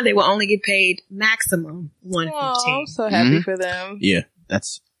 they will only get paid maximum $115. I'm so happy for them. Yeah,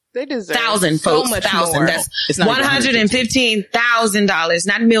 they deserve 1,000 folks. So much 1,000. more. That's $115,000,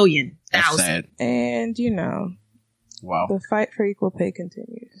 not $1,000,000. Sad. And wow, the fight for equal pay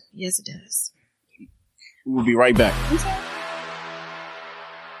continues. Yes, it does. We'll be right back.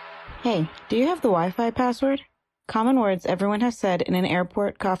 Hey, do you have the Wi-Fi password? Common words everyone has said in an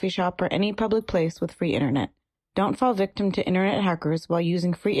airport, coffee shop, or any public place with free internet. Don't fall victim to internet hackers while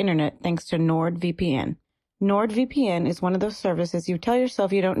using free internet thanks to NordVPN. NordVPN is one of those services you tell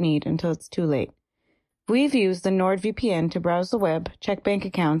yourself you don't need until it's too late. We've used the NordVPN to browse the web, check bank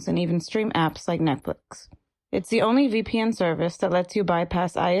accounts, and even stream apps like Netflix. It's the only VPN service that lets you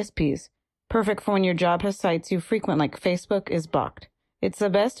bypass ISPs, perfect for when your job has sites you frequent like Facebook is blocked. It's the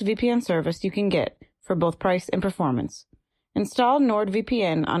best VPN service you can get for both price and performance. Install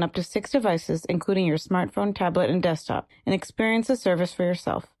NordVPN on up to 6 devices, including your smartphone, tablet, and desktop, and experience the service for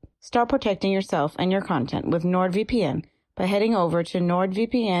yourself. Start protecting yourself and your content with NordVPN by heading over to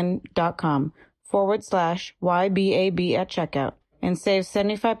nordvpn.com/YBAB at checkout and save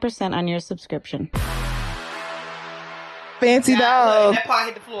 75% on your subscription. Fancy dog. That part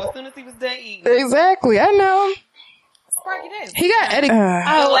hit the floor as soon as he was done eating. Exactly, I know. Sparky did. He got Eddie.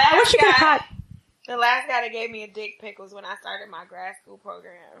 I wish you could have caught. The last guy that gave me a dick pic was when I started my grad school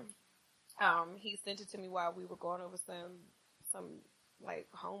program. He sent it to me while we were going over some like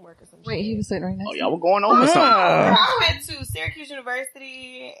homework or some shit. Wait, he was sitting right next to you? Oh, y'all were going over something. I went to Syracuse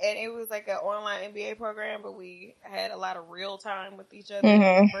University, and it was like an online MBA program, but we had a lot of real time with each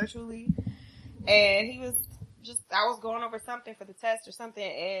other virtually. And he was I was going over something for the test or something,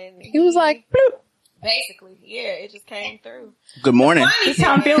 and he was like, bloop. Basically, yeah, it just came through. Good morning. That's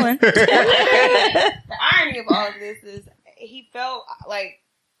how I'm feeling. The irony of all of this is he felt like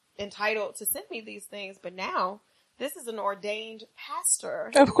entitled to send me these things, but now this is an ordained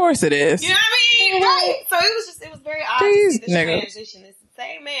pastor. Of course it is. You know what I mean? Right. So it was very odd to see this transition. It's the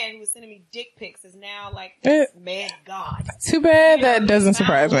same man who was sending me dick pics is now like this man God. Too bad that doesn't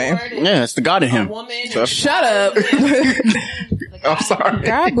surprise me. Yeah, it's the God in him. So shut up. I'm sorry.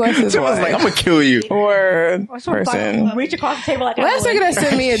 God bless his wife. Like, I'm gonna kill you. Or person. Reach across the table like last nigga that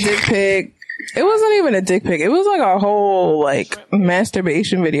sent me a dick pic. It wasn't even a dick pic. It was like a whole like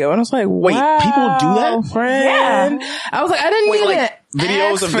masturbation video, and I was like, "Wait, wow, people do that, friend?" Yeah. I was like, "I didn't even like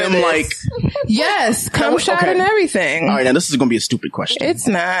videos of them this. Like yes, cum shot and everything." All right, now this is gonna be a stupid question. It's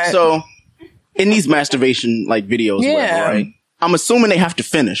not. So, in these masturbation like videos, whatever, right? I'm assuming they have to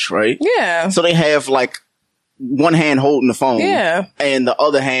finish, right? Yeah. So they have like one hand holding the phone, and the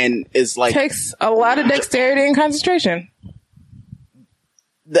other hand is like takes a lot of dexterity and concentration.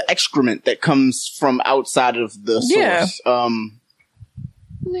 The excrement that comes from outside of the source.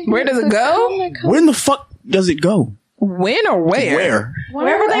 Where does it go? Where in the fuck does it go? When or where?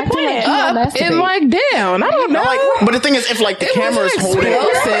 Wherever they put it. Up and like down. I don't know. Like, but the thing is, if like the camera's holding it,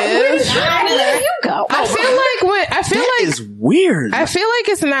 I feel like is weird. I feel like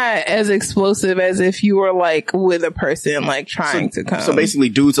it's not as explosive as if you were like with a person like trying to come. So basically,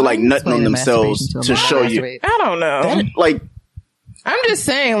 dudes are like nutting on themselves to show you. I don't know. Like. I'm just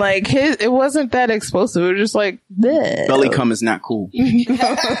saying, like, it wasn't that explosive. It was just like, bleh. Belly cum is not cool. I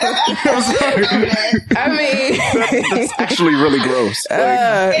mean, that's actually really gross.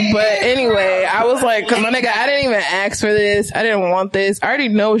 But anyway, I was like, cause my nigga, I didn't even ask for this. I didn't want this. I already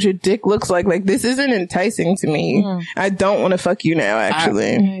know what your dick looks like. Like, this isn't enticing to me. I don't want to fuck you now,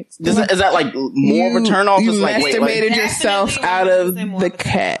 actually. Is that like more of a turn off? You masturbated yourself out of the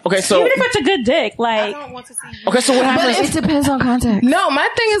cat. Okay, so. Even if it's a good dick, like. I don't want to see you. Okay, so what happens? But it depends on context. No, my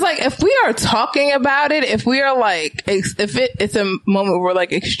thing is like, if we are talking about it, if we are like, if it's a moment where we're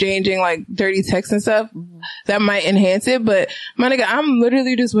like exchanging like dirty texts and stuff, that might enhance it. But my nigga, I'm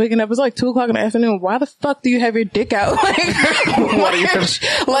literally just waking up. It's like 2:00 in the afternoon. Why the fuck do you have your dick out? Like, I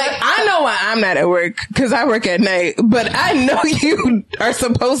know why I'm not at work because I work at night, but I know you are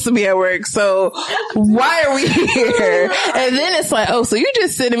supposed to be at work. So why are we here? And then it's like, oh, so you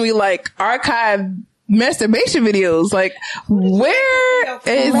just sending me like archived masturbation videos, like where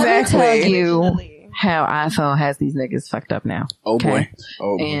exactly? Let me tell you how iPhone has these niggas fucked up now. Oh boy.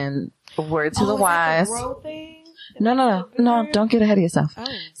 And word to the wise. No, don't get ahead of yourself.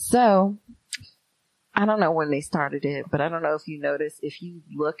 So I don't know when they started it, but I don't know if you notice, if you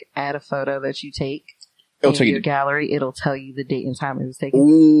look at a photo that you take in your gallery, it'll tell you the date and time it was taken.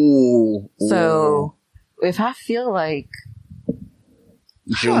 Ooh. So if I feel like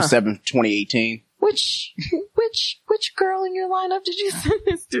June 7th, 2018. Which girl in your lineup did you send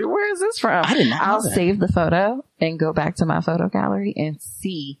this to? Where is this from? I didn't know. I'll save the photo and go back to my photo gallery and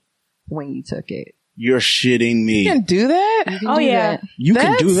see when you took it. You're shitting me. You can do that? You can do that. You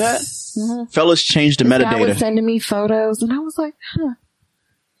can do that? Mm-hmm. Fellas, change the metadata. Guy was sending me photos and I was like,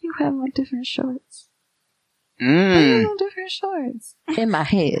 you have like different shorts. Different shorts. In my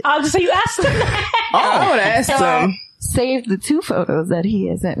head. I'll just say you asked him that. I would have asked him. Saved the 2 photos that he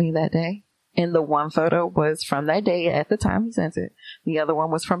had sent me that day. And the one photo was from that day at the time he sent it. The other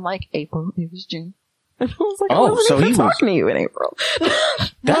one was from like April. It was June. And I was like, I wasn't even talking to you in April.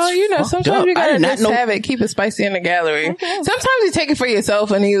 Well, you know, sometimes you gotta just have it, keep it spicy in the gallery. Okay. Sometimes you take it for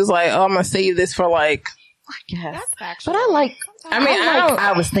yourself and he was like, oh, I'm gonna save this for like, I guess. But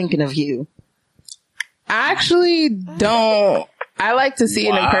I was thinking of you. I actually don't. I like to see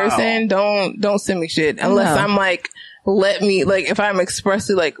it in person. Don't send me shit unless I'm like, let me, like, if I'm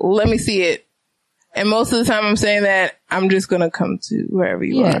expressly like, let me see it. And most of the time I'm saying that I'm just going to come to wherever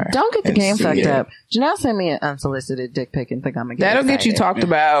you are. Don't get the game fucked up. Janelle sent me an unsolicited dick pic and think I'm going to get That'll get you talked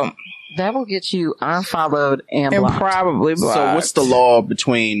about. That will get you unfollowed and blocked. Probably blocked. So what's the law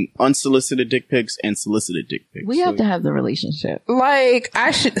between unsolicited dick pics and solicited dick pics? We have to have the relationship. Like,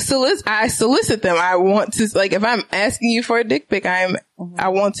 I solicit them. I want to, like, if I'm asking you for a dick pic, I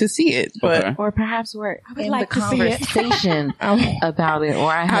want to see it. But or perhaps we're in the conversation about it,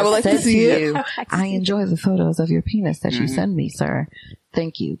 or I would like said to see you, I enjoy the photos of your penis that you send me, sir.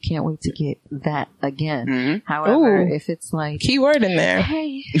 Thank you. Can't wait to get that again. Mm-hmm. However, if it's like keyword in there,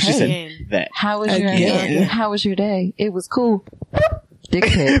 hey, said that. How was your day? It was cool. Dick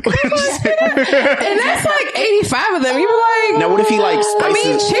pic. And that's like 85 of them. You were like, now what if he like spices? I'm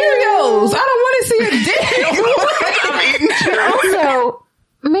eating Cheerios. I don't want to see a dick. I'm eating Cheerios. Also,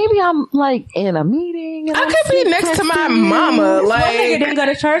 maybe I'm like in a meeting. And I could be next to my mama. Like, my nigga didn't go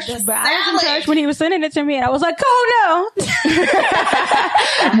to church, but I was in church when he was sending it to me, and I was like, "Oh no!"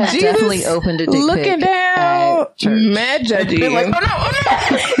 have definitely opened a dick looking pic down, at church. mad judgy. Like, oh no.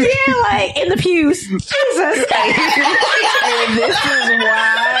 Yeah, like in the pews. Jesus. And this is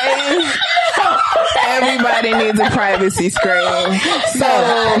why everybody needs a privacy screen. So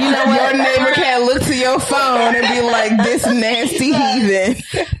you know what? Your neighbor can't look to your phone and be like, this nasty heathen.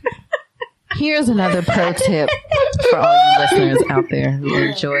 Here's another pro tip for all you listeners out there who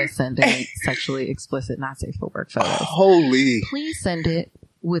enjoy sending sexually explicit, not safe for work photos. Holy. Please send it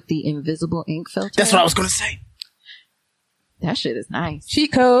with the invisible ink filter. That's what I was going to say. That shit is nice.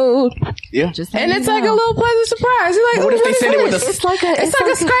 Cheat code. Yeah. Just And it's like a little pleasant surprise. You're like, But what if they send it with a... It's like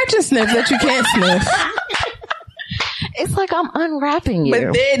a scratch and sniff that you can't sniff. It's like I'm unwrapping you.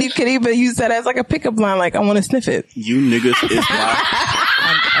 But then you could even use that as like a pickup line, like, I want to sniff it. You niggas is my...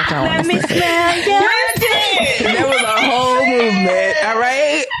 I don't want to sniff it. There was a whole movement, all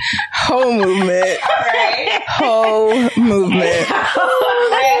right? Whole movement. Whole movement.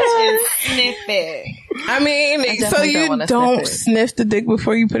 Sniff it. I mean, I so you don't sniff the dick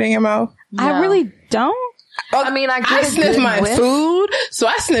before you put it in your mouth? No. I really don't. Oh, I mean, I sniff my food, so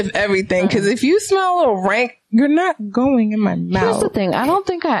I sniff everything. Because if you smell a little rank, you're not going in my mouth. Here's the thing. I don't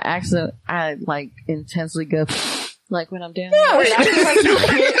think I like intensely go like when I'm down. No, there. I feel like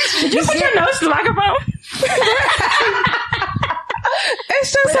Did you put your nose to the microphone?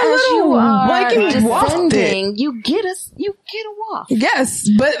 It's just but a as little, you are like you waft it. you get a waft. Yes,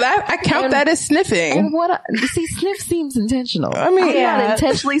 but I count that as sniffing. And sniff seems intentional. I mean, I'm not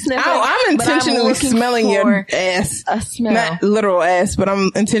intentionally sniffing. I'm intentionally smelling your ass. A smell. Not literal ass, but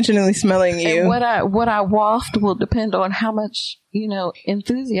I'm intentionally smelling you. And what I waft will depend on how much,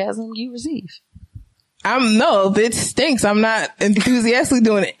 enthusiasm you receive. If it stinks, I'm not enthusiastically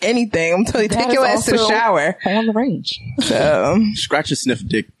doing anything. I'm telling you, take your ass to the shower. On the range. So, Scratch and sniff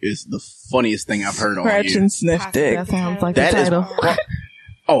dick is the funniest thing I've heard on here. Scratch and sniff dick. That sounds like That the is... title.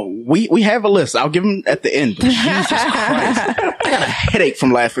 Oh, we have a list. I'll give them at the end. But Jesus Christ. I got a headache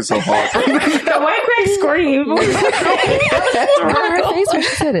from laughing so hard. The way Greg screamed. Her face when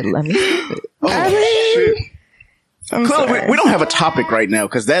she said it. Let me sniff it. Clearly, we don't have a topic right now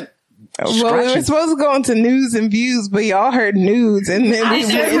because that... Well, we were supposed to go into news and views, but y'all heard nudes, and then we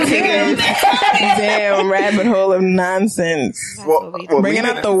went into this damn rabbit hole of nonsense. Well, bringing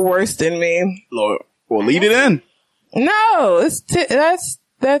out the worst in me. Lord, well, lead it in. No,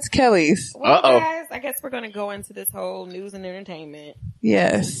 that's Kelly's. Well, guys, I guess we're going to go into this whole news and entertainment.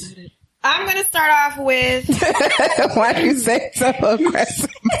 Yes. I'm going to start off with... Why do you say it so aggressive?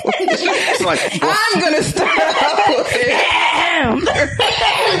 I'm going to start off with... Damn!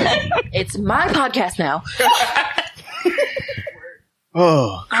 It's my podcast now.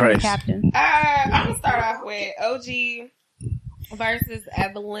 Oh, Christ. Captain. I'm going to start off with OG versus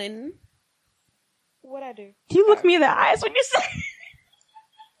Evelyn. What'd I do? You look me in the eyes when you say...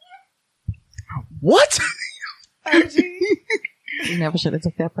 What? OG. You never should have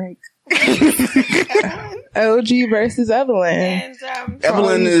took that break. OG versus Evelyn. And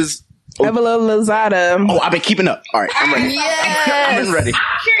Evelyn is... Evelyn Lozada. Oh, I've been keeping up. All right, I'm ready. Yes. I've been ready.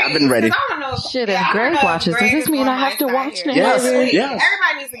 I've been ready. I don't know Shit, if Greg watches, does this mean I have to watch it? Yes.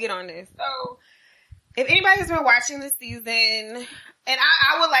 Everybody needs to get on this. So, if anybody's been watching this season, and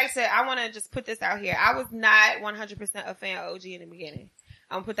I would like to, I want to just put this out here. I was not 100% a fan of OG in the beginning.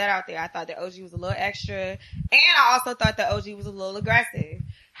 I'm going to put that out there. I thought that OG was a little extra, and I also thought that OG was a little aggressive.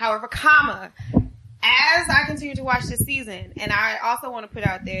 However, as I continue to watch this season, and I also want to put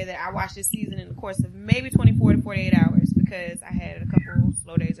out there that I watched this season in the course of maybe 24 to 48 hours because I had a couple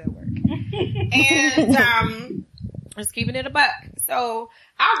slow days at work. And just keeping it a buck. So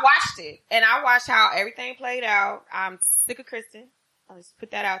I watched it, and I watched how everything played out. I'm sick of Kristen. I'll just put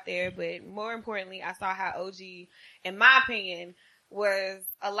that out there. But more importantly, I saw how OG, in my opinion, was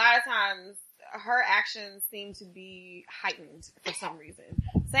a lot of times her actions seemed to be heightened for some reason.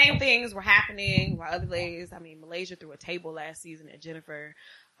 Same things were happening while other ladies, Malaysia threw a table last season at Jennifer.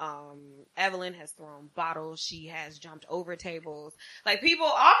 Evelyn has thrown bottles. She has jumped over tables. Like people,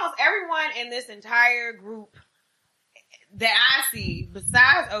 almost everyone in this entire group that I see,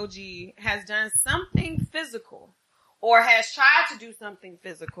 besides OG, has done something physical or has tried to do something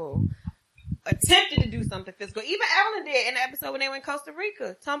physical, attempted to do something physical. Even Evelyn did in the episode when they went to Costa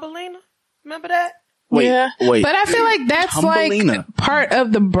Rica. Tumbelina. Remember that? Wait. But I feel like that's Tumbelina. like part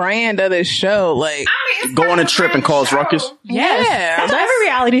of the brand of this show. Like, it's go on a trip and cause ruckus. Yeah. That's every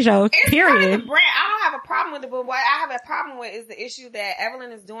reality show. It's Period. part of the brand. I don't have a problem with it, but what I have a problem with is the issue that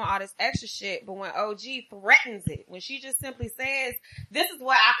Evelyn is doing all this extra shit, but when OG threatens it, when she just simply says, this is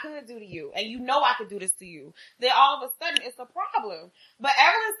what I could do to you, and you know I could do this to you, then all of a sudden it's a problem. But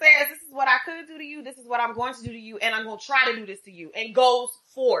Evelyn says, this is what I could do to you, this is what I'm going to do to you, and I'm going to try to do this to you, and goes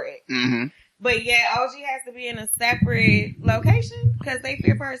for it. Mm-hmm. But yeah, OG has to be in a separate location because they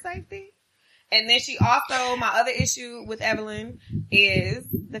fear for her safety. And then she also, my other issue with Evelyn is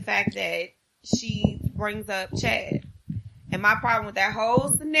the fact that she brings up Chad. And my problem with that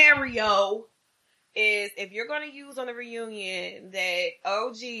whole scenario is if you're going to use on the reunion that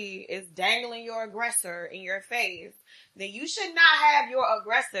OG is dangling your aggressor in your face, then you should not have your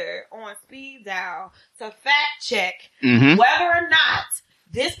aggressor on speed dial to fact check whether or not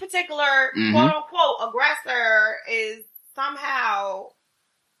this particular quote unquote aggressor is somehow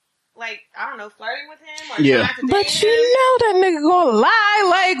like, I don't know, flirting with him or trying to but date you him. know that nigga gonna lie.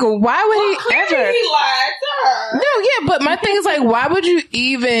 Like, why would he ever? He lied to her. No, yeah, but my thing is like, why would you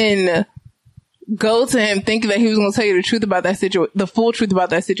even go to him thinking that he was gonna tell you the truth about that the full truth about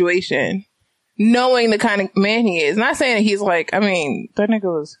that situation, knowing the kind of man he is? Not saying that he's like, I mean, that nigga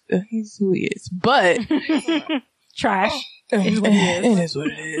was, he's who he is, but trash. It is what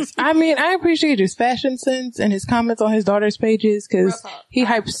it is. I mean, I appreciate his fashion sense and his comments on his daughter's pages because he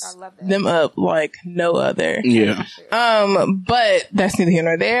hypes them up like no other. Yeah. But that's neither here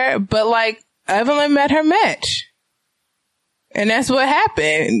nor there. But like, Evelyn met her match. And that's what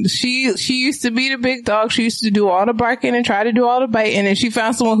happened. She used to be the big dog. She used to do all the barking and try to do all the biting. And she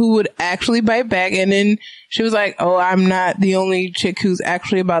found someone who would actually bite back. And then she was like, oh, I'm not the only chick who's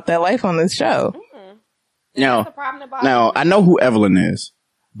actually about that life on this show. Now, I know who Evelyn is,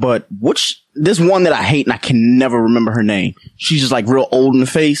 but this one that I hate and I can never remember her name. She's just like real old in the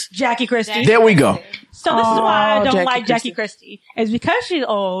face. Jackie Christie. There we go. So this is why I don't like Jackie Christie. It's because she's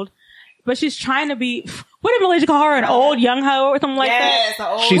old, but she's trying to be, what did Malaysia call her? An old young hoe or something like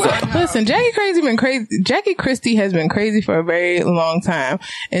that? She's listen, Jackie Christie has been crazy for a very long time.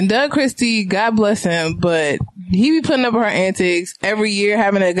 And Doug Christie, God bless him, but he be putting up her antics every year,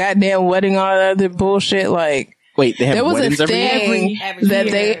 having a goddamn wedding, all that other bullshit. Like, wait, they have there was weddings a thing every that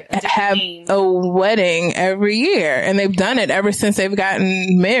they have a wedding every year, and they've done it ever since they've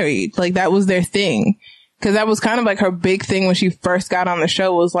gotten married. Like, that was their thing. Cause that was kind of like her big thing when she first got on the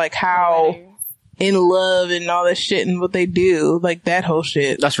show, was like how in love and all this shit and what they do, like that whole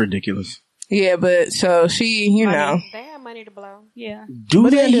shit. That's ridiculous. Yeah, but so she, you know. They have money to blow. Yeah.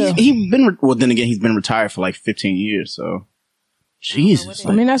 Do they? Well, then again, he's been retired for like 15 years, so. Jesus.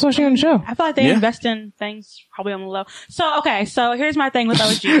 I mean, that's what she on the show. I feel like they invest in things probably on the low. So, okay, so here's my thing with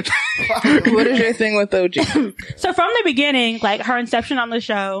OG. What is your thing with OG? So from the beginning, like her inception on the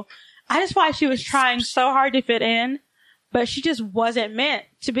show, I just feel like she was trying so hard to fit in, but she just wasn't meant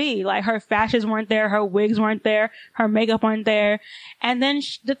to be. Like, her fashions weren't there, her wigs weren't there, her makeup weren't there. And then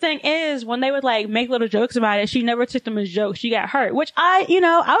the thing is, when they would like make little jokes about it, she never took them as jokes. She got hurt, which I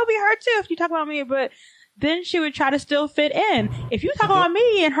would be hurt too if you talk about me, but then she would try to still fit in. If you talk about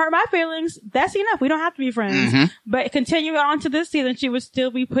me and hurt my feelings, that's enough. We don't have to be friends. Mm-hmm. But continuing on to this season, she would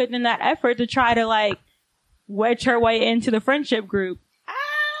still be putting in that effort to try to like wedge her way into the friendship group.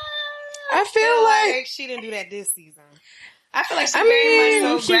 I feel like she didn't do that this season. I feel like she very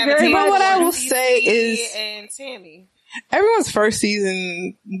much so gravitated. But what I will say is, and Tammy, everyone's first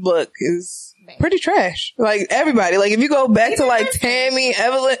season look is pretty trash. Like, everybody. Like, if you go back to like Tammy,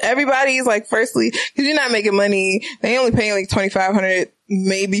 Evelyn, everybody's like, firstly, cause you're not making money. They only paying like $2,500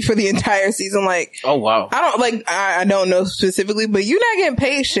 maybe for the entire season. Like, oh wow. I don't know specifically, but you're not getting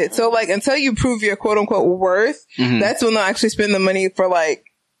paid shit. So like, until you prove your quote unquote worth, that's when they'll actually spend the money for like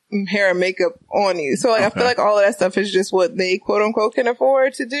hair and makeup on you. So like, I feel like all of that stuff is just what they quote unquote can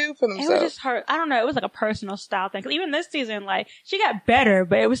afford to do for themselves. It was just her. I don't know. It was like a personal style thing. Even this season, like, she got better,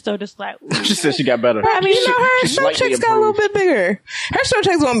 but it was still just like, she said she got better. I mean, her show checks got a little bit bigger. Her show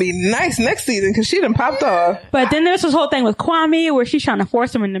check's gonna be nice next season because she done popped off. But then there's this whole thing with Kwame where she's trying to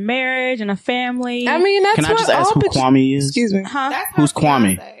force him into marriage and a family. I mean, that's Can I just ask who Kwame is? Excuse me. Huh? Who's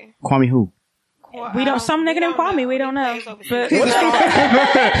Kwame? Kwame who? We don't. Some nigga named Kwame. We don't know. But he's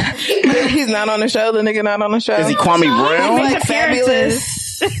not on the show. The nigga not on the show. Is he Kwame Brown? He's like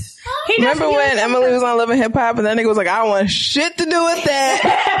fabulous. Remember when Emily was on Love and Hip Hop and that nigga was like, I don't want shit to do with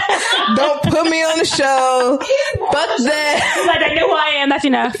that. Don't put me on the show. Fuck that. Like, they know who I am. That's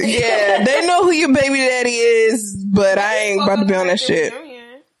enough. Yeah, they know who your baby daddy is, but I ain't about to be on that shit.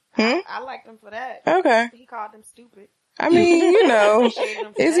 I liked him for that. Okay. He called them stupid. I mean, you know,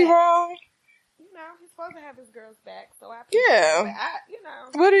 is he wrong? He's supposed to have his girls back, so I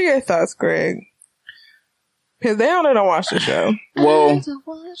What are your thoughts, Greg? Because they don't watch the show. Well,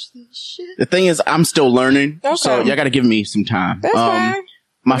 the thing is, I'm still learning. Okay. So y'all got to give me some time. That's fine.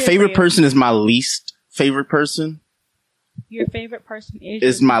 My favorite person is my least favorite person. Your favorite person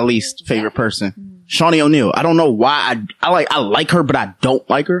is my least favorite person. Shawnee O'Neal. I don't know why I like her, but I don't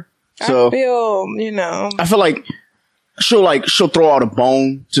like her. So I feel, I feel like she'll throw out a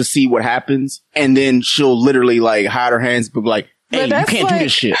bone to see what happens, and then she'll literally like hide her hands, but be like, hey, you can't do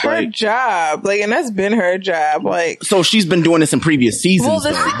this shit. Her job, and that's been her job. So she's been doing this in previous seasons.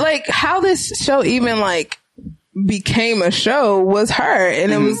 Well, how this show even became a show was her,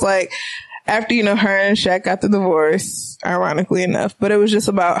 and it was after her and Shaq got the divorce, ironically enough, but it was just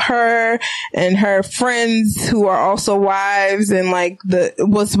about her and her friends who are also wives, and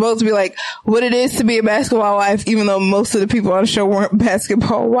was supposed to be what it is to be a basketball wife, even though most of the people on the show weren't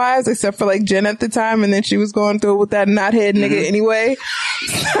basketball wives except for Jen at the time, and then she was going through it with that knothead nigga anyway.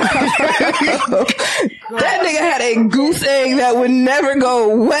 That nigga had a goose egg that would never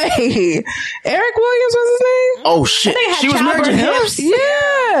go away. Eric Williams was his name? Oh shit, she was married to him?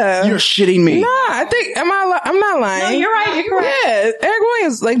 Yeah. You're shitting me. Nah, I think I'm not lying. No, you're right. You're correct. Yeah, Eric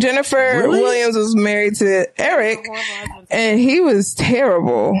Williams, Jennifer Williams was married to Eric, and he was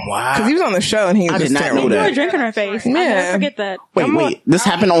terrible. Wow. Because he was on the show and he was terrible. Know that. You were drinking her face. Yeah. I never forget that. Wait. This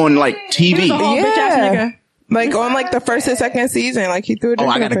happened on TV. He was a whole bitch ass nigga. On the first and second season, he threw a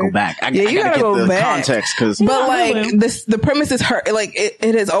drink. Oh, I gotta go back. You gotta go get the back. Context, because the premise is her.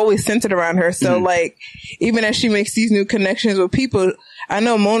 It has always centered around her. So even as she makes these new connections with people, I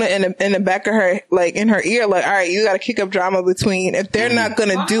know Mona in the back of her, in her ear, all right, you gotta kick up drama between. If they're not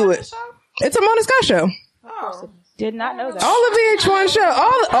gonna do it, it's a Mona Scott show. Oh, did not know that. All the VH1 show,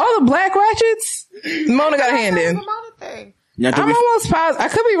 all the Black Ratchets, Mona got a hand in. I'm almost positive. I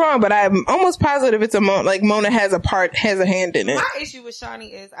could be wrong, but I'm almost positive it's a Mona has a hand in it. My issue with Shawnee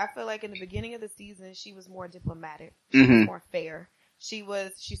is I feel like in the beginning of the season she was more diplomatic. She was more fair. She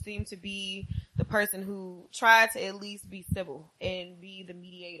seemed to be the person who tried to at least be civil and be the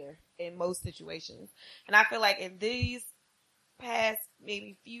mediator in most situations. And I feel like in these past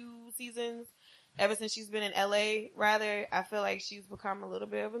maybe few seasons, ever since she's been in LA, I feel like she's become a little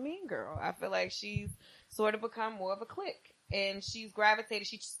bit of a mean girl. I feel like she's sort of become more of a clique. And she's gravitated.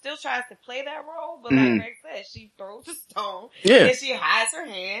 She still tries to play that role, but like Greg said, she throws a stone. Yeah. And she hides her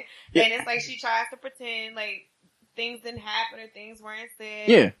hand. Yeah. And it's she tries to pretend things didn't happen or things weren't said.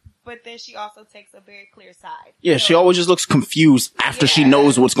 Yeah. But then she also takes a very clear side. Yeah, she always just looks confused after she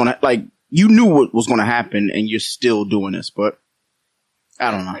knows what's gonna, you knew what was gonna happen and you're still doing this, but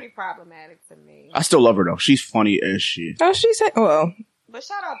I don't know. It's pretty problematic to me. I still love her though. She's funny as shit. Oh, she said, well. But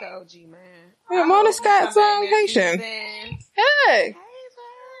shout out to OG, man. Yeah, Mona Scott's Haitian. Hey.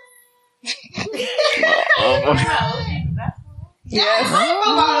 Yes.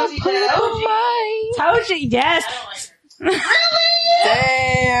 Told you. Yes. Really?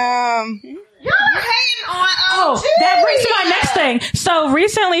 Damn. You're hating on OG. That brings me to my next thing. So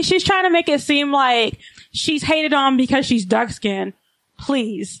recently she's trying to make it seem like she's hated on because she's dark skinned.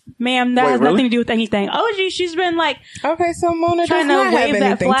 Please, ma'am, that has nothing to do with anything. OG, she's been okay, so Mona does not have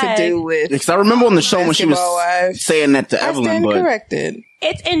anything to do with. Because I remember on the show when she was saying that to Evelyn, stand corrected.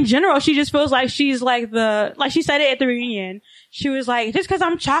 It's in general. She just feels like she's like she said it at the reunion. She was like, just because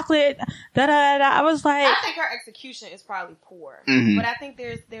I'm chocolate, da da da. I was like, I think her execution is probably poor, but I think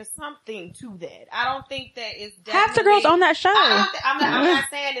there's something to that. I don't think that it's half the girls on that show. I'm not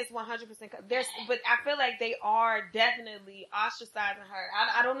saying it's 100%. But I feel like they are definitely ostracizing her.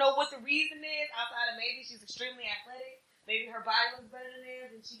 I don't know what the reason is outside of maybe she's extremely athletic. Maybe her body looks better than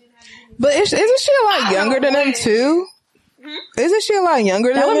theirs, and she didn't have to. But isn't she a lot younger than them too? Isn't she a lot younger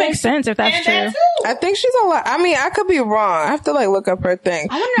than that? Would make sense if that's true. I think she's a lot. I mean, I could be wrong. I have to look up her thing.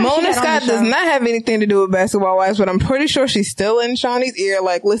 Mona Scott does not have anything to do with Basketball Wives, but I'm pretty sure she's still in Shawnee's ear.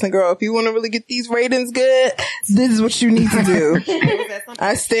 Listen, girl, if you want to really get these ratings good, this is what you need to do.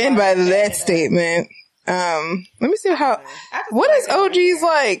 I stand by that statement. Let me see what is OG's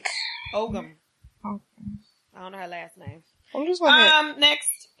like? Ogum. I don't know her last name. I'm just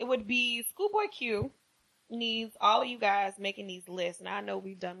next it would be Schoolboy Q. Needs all of you guys making these lists, and I know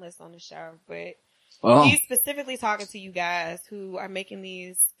we've done lists on the show, but he's specifically talking to you guys who are making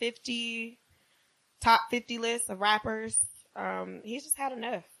these top 50 lists of rappers. He's just had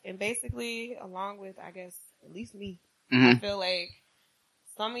enough, and basically, along with I guess at least me, I feel like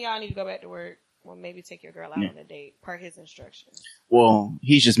some of y'all need to go back to work. Well, maybe take your girl out on a date per his instructions. Well,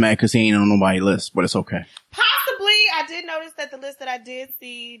 he's just mad because he ain't on nobody's list, but it's okay. Possibly. I did notice that the list that I did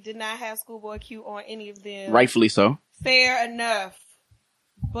see did not have Schoolboy Q on any of them. Rightfully so. Fair enough.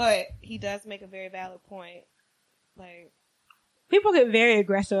 But he does make a very valid point. People get very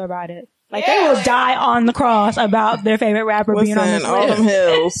aggressive about it. Like, they will die on the cross about their favorite rapper being on this all list. them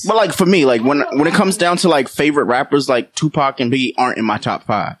hills. But like for me, like when it comes down to like favorite rappers, like Tupac and Biggie aren't in my top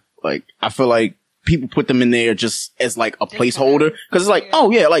 5. Like I feel like people put them in there just as like a placeholder because it's like,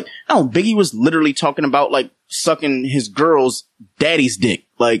 oh yeah, like no, Biggie was literally talking about like sucking his girl's daddy's dick.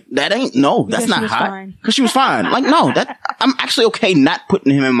 Like that ain't that's not hot because she was fine. Like no, that I'm actually okay not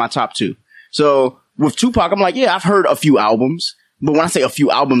putting him in my top 2. So with Tupac, I'm like, yeah, I've heard a few albums. But when I say a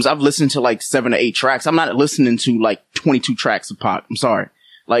few albums, I've listened to like 7 or 8 tracks. I'm not listening to like 22 tracks of Pac. I'm sorry.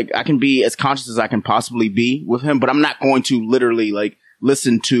 Like I can be as conscious as I can possibly be with him, but I'm not going to literally like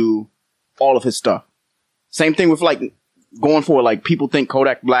listen to all of his stuff. Same thing with like going for like people think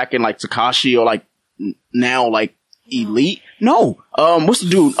Kodak Black and like Tekashi or like now like elite. No. What's the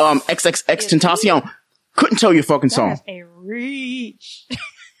dude? XXXTentacion. Couldn't tell you a fucking song. That's a reach.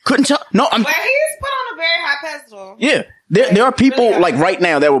 Couldn't tell. No, But he's put on a very high pedestal. Yeah. There are people like right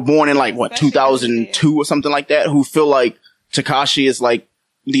now that were born in like what 2002 or something like that who feel like Tekashi is like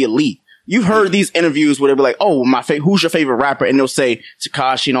the elite. You've heard these interviews where they'll be like, "Oh, who's your favorite rapper?" And they'll say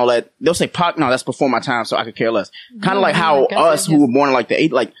Tekashi and all that. They'll say Pac. No, that's before my time, so I could care less. Kind of like how us who were born in like the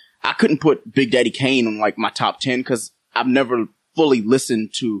 80s, like I couldn't put Big Daddy Kane on like my top 10 because I've never fully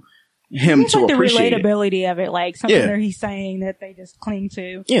listened to him to like appreciate the relatability of it, like something that he's saying that they just cling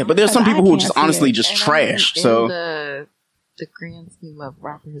to. Yeah, but there's some people who just honestly just trash. So the grand scheme of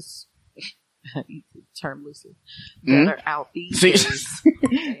rappers, term loosely, that are out these days,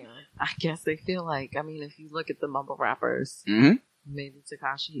 I guess they feel like, I mean, if you look at the mumble rappers, maybe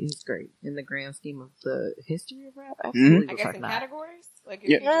Tekashi is great in the grand scheme of the history of rap. Absolutely, I guess in categories. Like,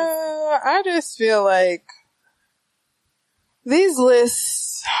 I just feel like these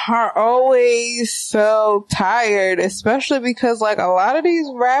lists are always so tired, especially because like a lot of these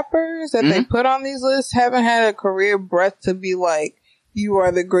rappers that they put on these lists haven't had a career breadth to be like, you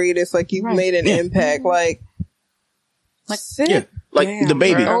are the greatest, like you've made an impact. Like the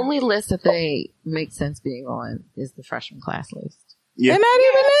baby. The only list that they make sense being on is the freshman class list. Yeah. And not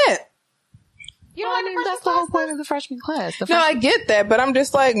even it. You know, I mean, that's the whole point of the freshman class. I get that, but I'm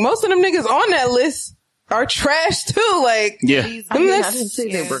just like, most of them niggas on that list are trash too. Like, I didn't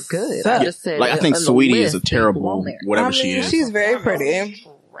say they were good. I just said, like, I think Saweetie is a terrible whatever she is. She's very pretty.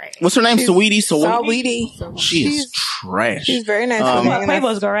 What's her name? Saweetie. Saweetie. She's trash. She's very nice.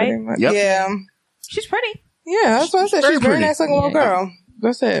 Quavo's girl, right? Yep. Yeah. She's pretty. Yeah, that's what I said. She's very nice looking little girl.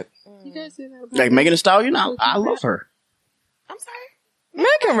 That's it. You guys say that like Megan Thee Stallion. I love her. I'm sorry.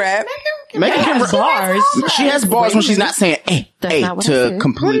 Megan rap. Megan can rap. Bars. She has bars when she's not saying to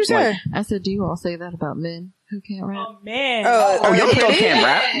complete. Like, I said, do you all say that about men who can't rap? Oh man. Young Thug can't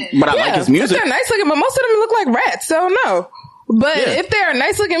rap, but I like his music. They're nice looking, but most of them look like rats. So no. But if they're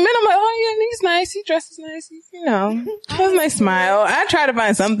nice looking men, I'm like, oh yeah, he's nice. He dresses nice. He, he has a nice smile. I try to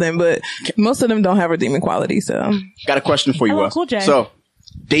find something, but most of them don't have redeeming quality. So, got a question for you, Wes. Cool J. So,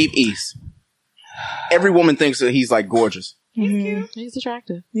 Dave East. Every woman thinks that he's like gorgeous. He's cute. He's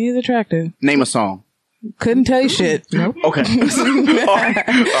attractive. He's attractive. Name a song. Couldn't tell you shit. Nope. Okay. All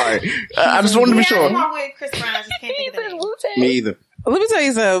right. I just wanted to be sure. Chris Brown, I just can't think of that. Me either. Let me tell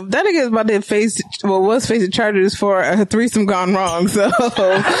you something. That nigga is about to was facing charges for a threesome gone wrong. So,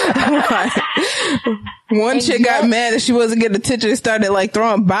 one chick got mad that she wasn't getting attention and started like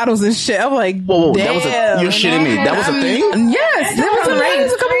throwing bottles and shit. I'm like, whoa, damn. You're shitting me. That was a thing? Yes, that was a thing a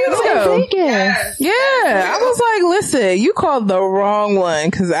couple years ago. Yes. Yeah, I was like, listen, you called the wrong one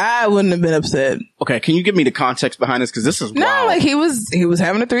because I wouldn't have been upset. Okay, can you give me the context behind this? Because this is wild. No, like he was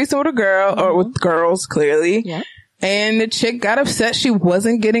having a threesome with a girl or with girls, clearly. Yeah. And the chick got upset she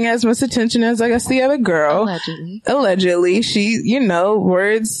wasn't getting as much attention as I guess the other girl. Allegedly. She,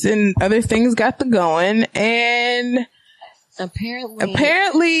 words and other things got the going. And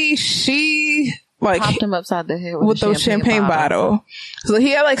apparently she like popped him upside the head with those champagne bottle. So he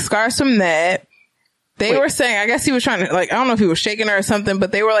had like scars from that. They were saying, I guess he was trying to, like, I don't know if he was shaking her or something,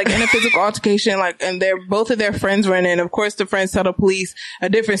 but they were like in a physical altercation, like, and both of their friends were in it. And of course, the friends tell the police a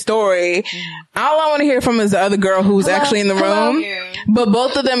different story. All I want to hear from is the other girl who was actually in the room. But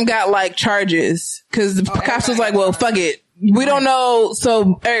both of them got like charges because the cops was like, well, fuck it. We don't know,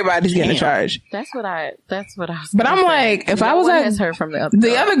 so everybody's getting a charge. That's what I was. But I'm like, if I was like, heard from the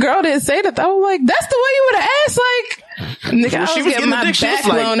other girl didn't say that. I was like, that's the way you would have asked. Like, nigga, I was getting my back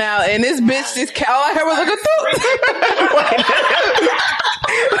blown out, and this bitch just all I heard was like a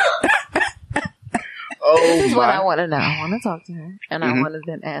this is what I want to know. I want to talk to her, and I want to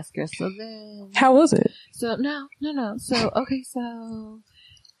then ask her. So then, how was it? So no. So okay, so.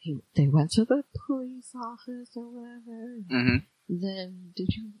 They went to the police office or whatever. then did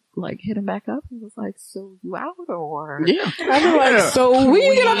you like hit him back up and was like, so you out or? Yeah. I'd be like, so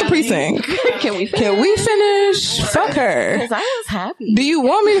we get out the precinct. Can we finish? Fuck her. Because I was happy. Do you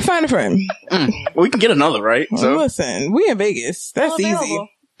want me to find a friend? Well, we can get another, right? So listen, we in Vegas. That's easy.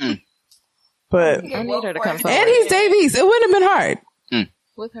 But I need her to come forward. And he's Davies. It wouldn't have been hard.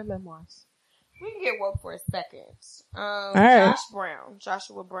 With her memoirs. We can get woke for a second. right.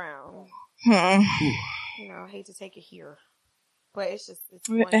 Joshua Brown. You know, I hate to take it here, but it's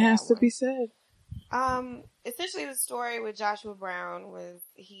it has to be said. Essentially, the story with Joshua Brown was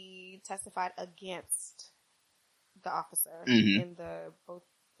he testified against the officer in the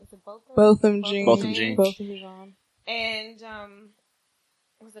Botham Jean. And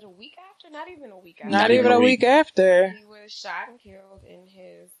was it a week after? Not even a week after. Not even a week after. He was shot and killed in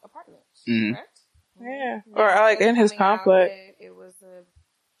his apartment. Correct? Yeah, or like in his complex. It was a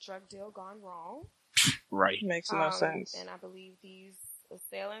drug deal gone wrong. Right. Makes no sense. And I believe these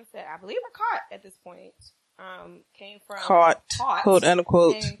assailants that I believe are caught at this point came from caught, quote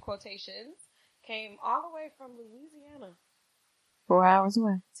unquote, in quotations, came all the way from Louisiana. 4 hours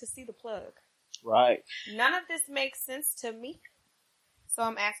away. To see the plug. Right. None of this makes sense to me. So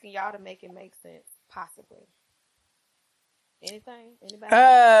I'm asking y'all to make it make sense, possibly. Anything?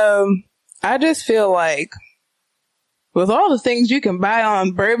 Anybody? I just feel like with all the things you can buy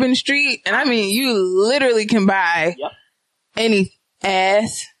on Bourbon Street, and I mean, you literally can buy any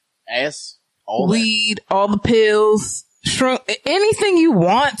ass, all weed, all the pills, anything you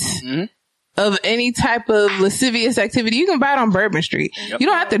want of any type of lascivious activity, you can buy it on Bourbon Street. You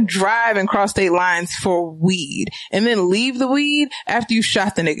don't have to drive and cross state lines for weed and then leave the weed after you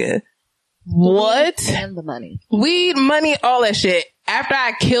shot the nigga. What? And the money. Weed, money, all that shit. After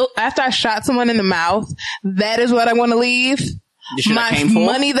I shot someone in the mouth, that is what I want to leave. My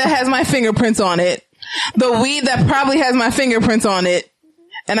money that has my fingerprints on it. The weed that probably has my fingerprints on it.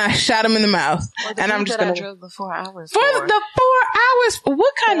 And I shot him in the mouth. And I'm just gonna. I drove the 4 hours. For the 4 hours?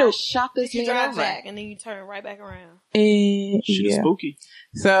 What kind of. Shot this you nigga drive over. back and then you turn right back around. Shit is spooky.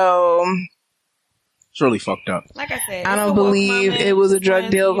 So. It's really fucked up. Like I said, I don't believe it was a drug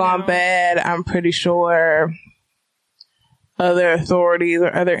deal gone bad. I'm pretty sure other authorities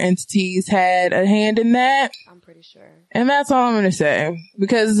or other entities had a hand in that. I'm pretty sure. And that's all I'm going to say.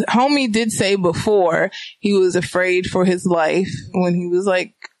 Because homie did say before he was afraid for his life when he was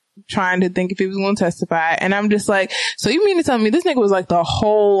like trying to think if he was going to testify. And I'm just like, so you mean to tell me this nigga was like the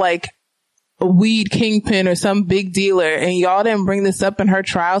whole like a weed kingpin or some big dealer and y'all didn't bring this up in her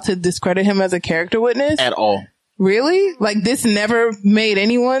trial to discredit him as a character witness? At all. Really? Like this never made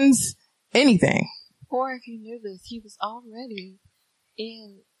anyone's anything. Or if you knew this, he was already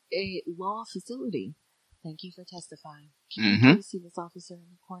in a law facility. Thank you for testifying. Can you see this officer in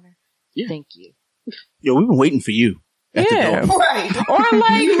the corner? Yeah. Thank you. Yo, we've been waiting for you. Yeah. Right. Or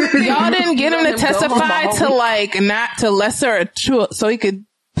like y'all didn't get him to testify to like not to lesser so he could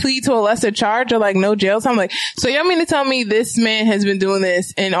plead to a lesser charge or like no jail time. Like, so y'all mean to tell me this man has been doing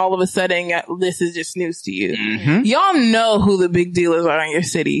this and all of a sudden this is just news to you? Y'all know who the big dealers are in your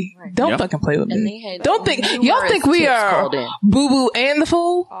city. Right. Don't fucking play with me. Don't think y'all think we are Boo Boo and the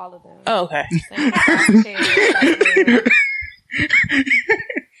Fool? All of them. Oh, okay.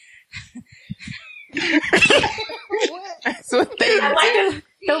 That's what they I like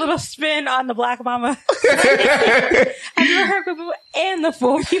the little spin on the Black Mama. I've never heard Boo Boo and the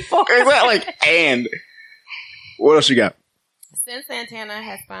Fool before. Is that like, and what else you got? Since Santana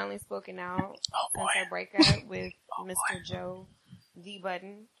has finally spoken out since her breakup with Mr. Joe the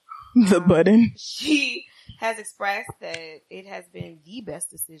Budden. The Budden? She has expressed that it has been the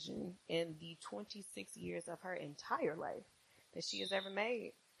best decision in the 26 years of her entire life that she has ever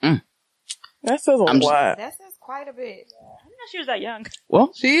made. That says a lot. That says quite a bit. I didn't know she was that young.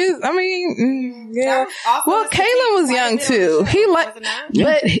 Well, she is. I mean, yeah. Well, Kaylin was young too. He but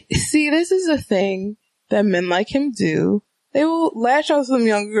see, this is a thing that men like him do. They will lash on some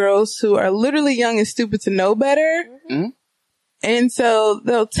young girls who are literally young and stupid to know better. And so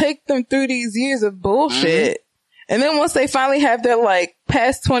they'll take them through these years of bullshit. And then once they finally have their like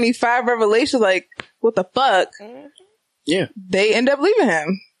past 25 revelations, like, what the fuck? Yeah. They end up leaving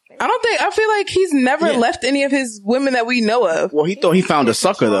him. I feel like he's never left any of his women that we know of. Well, he thought he found a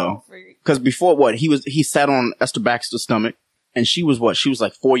sucker though. Cause before he sat on Esther Baxter's stomach and she was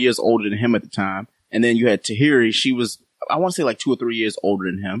like 4 years older than him at the time. And then you had Tahiri. She was, I want to say like 2 or 3 years older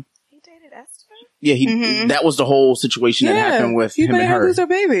than him. He dated Esther? Yeah, that was the whole situation that happened with him and her. He lose her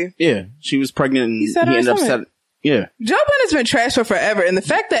baby. Yeah. She was pregnant and he ended up Yeah. Joe Budden's been trash for forever, and the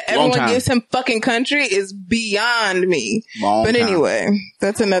fact that everyone gives him fucking country is beyond me. But anyway,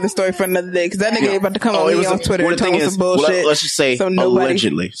 that's another story for another day, because that nigga about to come on me on Twitter and tell me some bullshit. Let's just say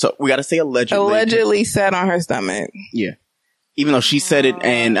allegedly. So we got to say allegedly. Allegedly sat on her stomach. Yeah. Even though she said it,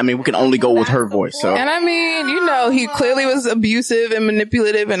 and I mean, we can only go with her voice. So, and I mean, you know, he clearly was abusive and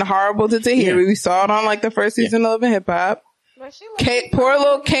manipulative and horrible to Tahiri. Yeah. We saw it on like the first season of Love and Hip Hop. Poor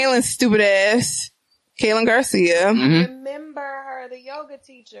little Kaylin, stupid ass. Kaylin Garcia. Mm-hmm. Remember her, the yoga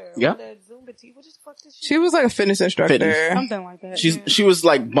teacher. Yeah. The Zumba teacher. What the fuck did she was like a fitness instructor. Something like that. She was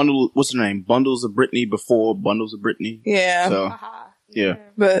like what's her name? Bundles of Brittany before Bundles of Brittany. Yeah. So, yeah.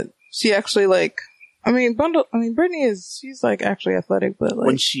 But she actually like, Brittany she's like actually athletic, but like.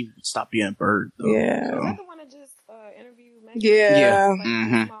 When she stopped being a bird, though. Yeah. So. Is that the one that just interviewed Megan? Yeah. Like,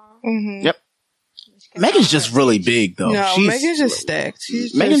 mm-hmm. Yep. Megan's just really big, though. No, Megan's just stacked.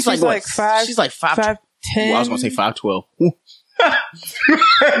 Megan's like what? 5'10". She's like 5'10". Well, I was gonna say 5'12". 5'12".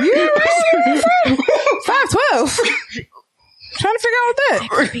 Trying to figure out what that.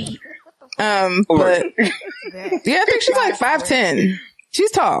 But yeah, I think she's like 5'10".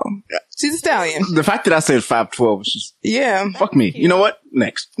 She's tall. She's a stallion. The fact that I said 5'12" is just fuck me. You know what?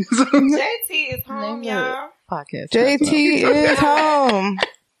 Next. JT is home, y'all. Podcast. JT is home.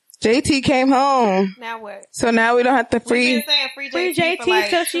 JT came home. Now what? So now we don't have to free JT like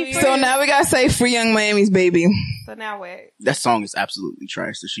So now we gotta say free Young Miami's baby. So now what? That song is absolutely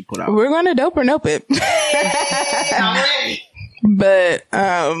trash that she put out. We're gonna dope or nope it. But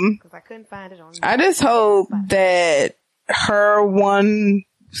because I couldn't find it on. I just hope that her one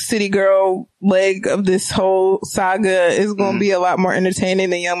city girl leg of this whole saga is gonna be a lot more entertaining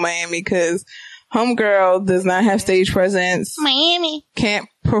than Young Miami, because homegirl does not have stage presence. Miami can't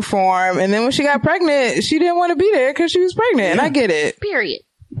perform, and then when she got pregnant, she didn't want to be there because she was pregnant, and I get it. Period.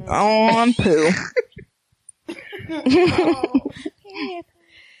 On poo.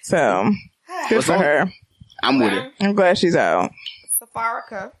 So good for her. I'm with it. I'm glad she's out.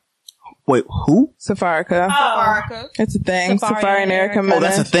 Safaricka. Wait, who? Safaricka. Safaricka. It's a thing. Safari and Erica. Oh,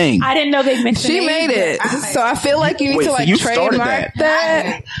 that's a thing. I didn't know they mixed. She made it. So I feel like you need to like trademark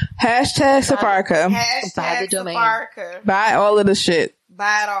that. Hashtag Safaricka. Buy the domain. Safaricka. Buy all of the shit.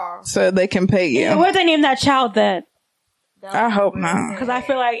 Buy it all. So they can pay you. Where would they name that child that? I hope not. Because I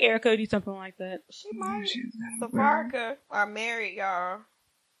feel like Erica would do something like that. She might. Safaricka are married, y'all.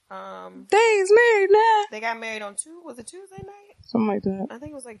 They's married now. They got married on was it Tuesday night? Something like that. I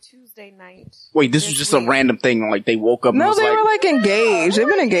think it was like Tuesday night. Wait, this was just a random thing. Like they woke up. No, they were like engaged. They've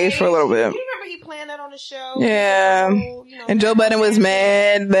been engaged for a little bit. You remember he planned that on the show? Yeah. And Joe Budden was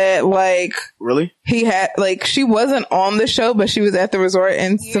mad that like really he had like she wasn't on the show, but she was at the resort,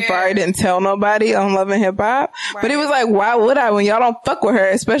 and Safari didn't tell nobody on Love and Hip Hop. Right. But he was like, why would I when y'all don't fuck with her?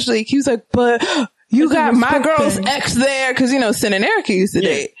 Especially he was like, but you got my girl's ex there, because Sin and Erica used to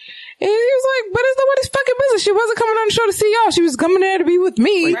date. And he was like, but it's nobody's fucking business. She wasn't coming on the show to see y'all. She was coming there to be with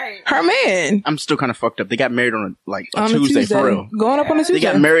me, her man. I'm still kind of fucked up. They got married on a Tuesday for real. Going up on a Tuesday. They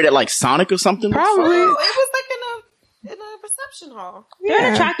got married at like Sonic or something? Probably. It was like in a reception hall. They're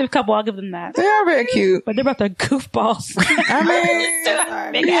an attractive couple, I'll give them that. They are very cute. But they're about the goofballs.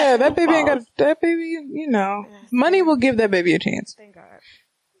 I mean, yeah, that baby ain't got, that baby, money will give that baby a chance. Thank God.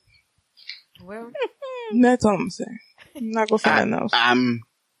 Well, that's all I'm saying. I'm not gonna say nothing else. I'm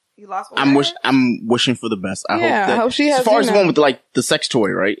wishing for the best. I hope she has. As far as the one with the sex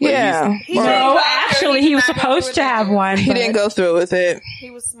toy, right? Like, yeah. Actually, he was supposed to have one. He didn't go through with it. He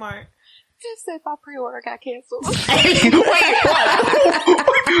was smart. Just said my pre-order got canceled. Wait,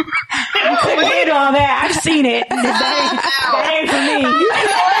 on that. I've seen it. That ain't for me.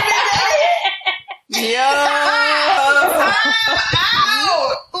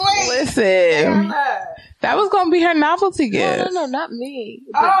 Listen. That was going to be her novelty gift. No, not me.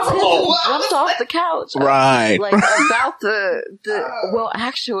 Jumped off the couch. Right. Like about well,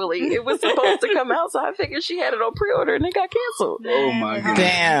 actually, it was supposed to come out, so I figured she had it on pre-order and it got canceled. Oh my God.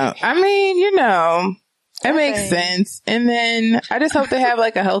 Damn. I mean, it makes sense. And then I just hope they have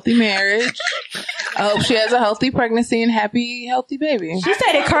like a healthy marriage. I hope she has a healthy pregnancy and healthy baby. She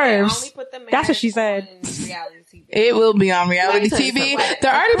said it curves. That's what she said. It will be on reality TV.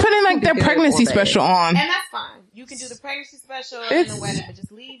 They're already putting like their pregnancy special on. And that's fine. You can do the pregnancy special and the wedding, but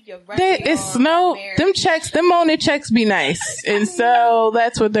just leave your marriage. Them money checks be nice. And so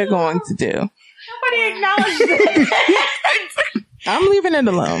that's what they're going to do. Nobody acknowledged it. I'm leaving it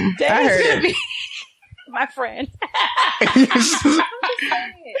alone. I heard it. My friend.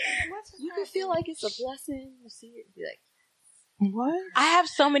 You can feel like it's a blessing. You see it, be like, what? I have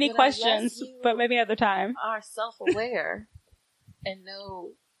so many questions, but maybe another time. Are self-aware and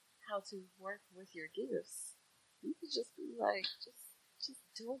know how to work with your gifts. You could just be like, just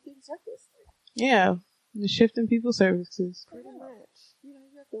doing things recklessly. Yeah. Just shifting people's services. Pretty much. You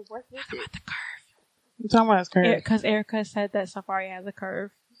have to work with it. About the curve. I'm talking about his curve. Because Erica said that Safari has a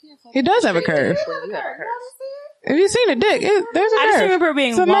curve. He does have a curve. Have you seen a dick? There's a curve. I just remember it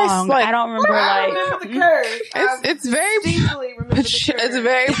being long. Nice, like, I don't remember I remember the curve. It's very. Deeply remember the curve. It's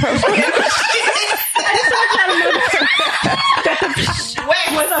very.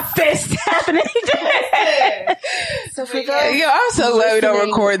 Was a fist happening. So for I'm so glad we don't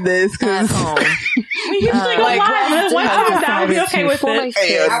record this because we usually go live. One time I would be okay with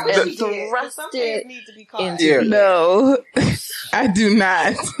it. No, I do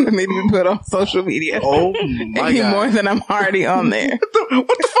not need to be put on social media. Oh my any God. more than I'm already on there.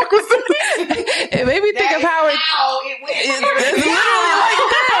 What the fuck was that? It made me think of how it's literally like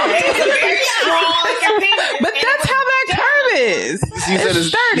that. But that's how that curve is. You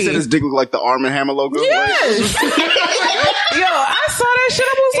said his dick looked like the Arm & Hammer logo? Yes. Yo, I saw that shit.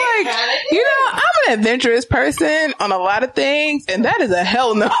 I was like, I'm an adventurous person on a lot of things, and that is a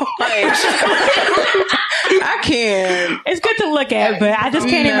hell no. Like, I can't. It's good to look at, but I just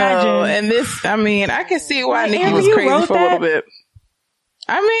can't imagine. And this, I can see why Nikki was crazy for a little bit.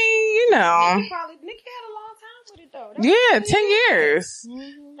 Nikki had a long time with it though. Yeah, 10 years.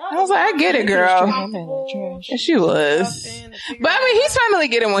 I was like, I get it, girl. And she was. But he's finally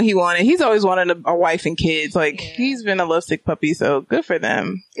getting what he wanted. He's always wanted a wife and kids. Like, he's been a lovesick puppy, so good for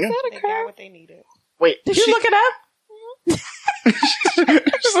them. They got what they needed. Wait, did you look it up?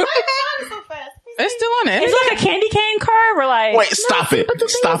 It's still on it. It's like a candy cane curve, or like. Wait, stop it. But the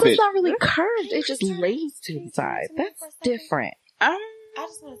Stop thing is, it. it's not really curved. It just lays to the side. That's different. I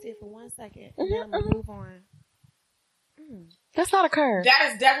just want to see it for 1 second, and then I'm gonna move on. That's not a curve.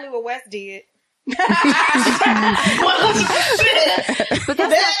 That is definitely what Wes did. But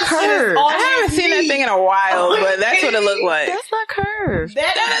that's not curve. I haven't seen that thing in a while, but that's what it looked like. That's not curve.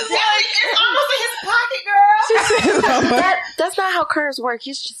 That is like, it's almost in his pocket, girl. That's not how curves work.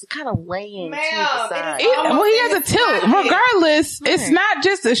 He's just kind of laying to the side. He has a tilt. Regardless, it's not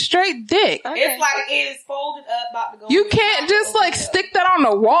just a straight dick. Okay. It's like it is folded up, about to go. You can't just like stick that on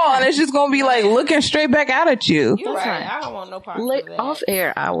the wall and it's just gonna be like looking straight back out at you. You're right. I don't want no part of that. Off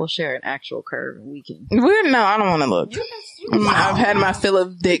air, I will share an actual curve and we can. No, I don't want to look. I've had my fill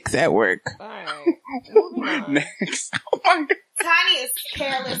of dicks at work. All right. Moving on. Next. Oh my God. Tiny is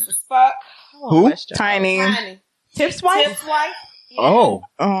careless as fuck. Who? Tiny. Tip's wife? Tip's wife. Yeah.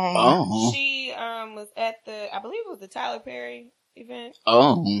 Oh. She was at I believe it was the Tyler Perry event.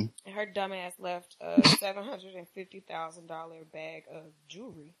 Oh. And her dumbass left a $750,000 bag of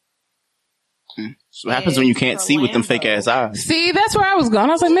jewelry. So what happens when you can't see with them fake ass eyes? See, that's where I was going.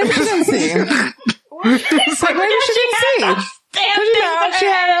 I was like, maybe she didn't see. It's like, maybe she didn't see. Because she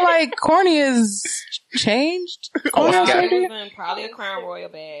had her like corneas changed. Oh, It God. was in probably a Crown Royal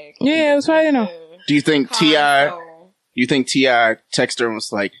bag. Yeah, it was probably, Do you think T.I. texted her and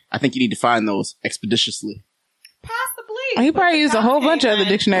was like, I think you need to find those expeditiously? Possibly. He probably used a whole bunch of other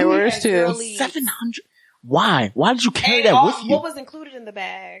dictionary words too. 700. Why? Why did you carry that with you? What was included in the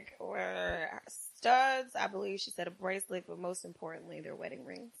bag were studs, I believe she said a bracelet, but most importantly, their wedding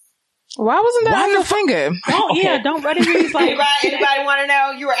rings. Why wasn't that on your finger? Oh yeah, don't wedding rings like. Anybody want to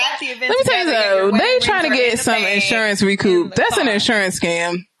know? You were at the event. Let me tell you though, they trying to get some insurance recoup. That's an insurance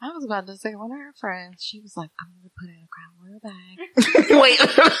scam. I was about to say, one of her friends, she was like, I'm going to put it in a Crown Royal bag. Wait.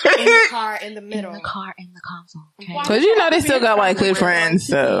 In the car, in the middle. In the car, in the console. Okay? Cause they still got like good friends,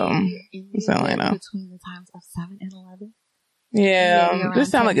 so. So I know. Between the times of 7 and 11. Yeah,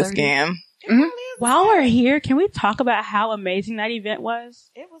 this sounds like a scam. While we're here, can we talk about how amazing that event was?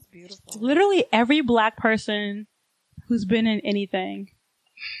 It was beautiful. Literally every black person who's been in anything.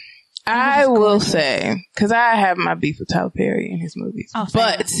 I will say, because I have my beef with Tyler Perry and his movies,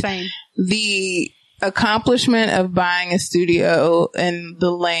 but the accomplishment of buying a studio and the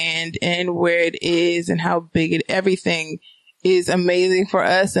land and where it is and how big everything is amazing for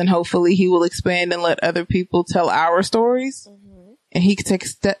us, and hopefully he will expand and let other people tell our stories, and he can take a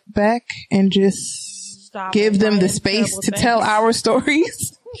step back and just give them the space to tell our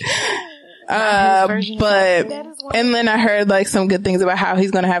stories. But and then I heard like some good things about how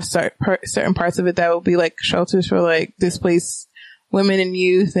he's going to have certain parts of it that will be like shelters for like displaced women and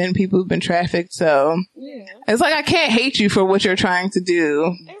youth and people who've been trafficked. So it's like I can't hate you for what you're trying to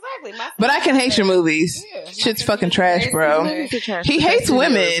do. Exactly. But I can hate your movies. Shit's fucking trash, bro. He hates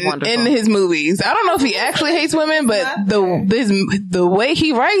women in his movies. I don't know if he actually hates women, but the way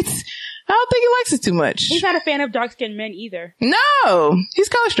he writes, I don't think he likes it too much. He's not a fan of dark-skinned men either. No, he's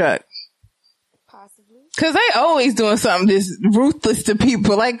color-struck. Possibly. Cause they always doing something this ruthless to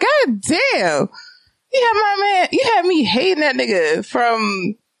people. Like, god damn. Yeah, my man. You had me hating that nigga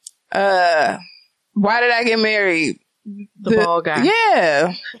from Why Did I Get Married? The bald guy. Yeah.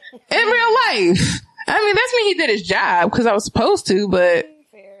 In real life. I mean, that's me. He did his job because I was supposed to, but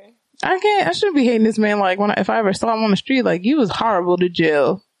I shouldn't be hating this man. Like, if I ever saw him on the street, like, you was horrible to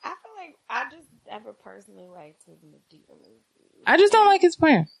jail. I feel like I just never personally liked his Madea movies. I just don't like his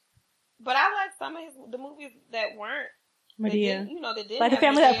plan. But I like some of the movies that weren't. Madea. That didn't like The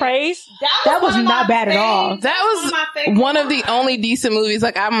Family Madea. That Prays? That was not bad at all. That was one of the only decent movies.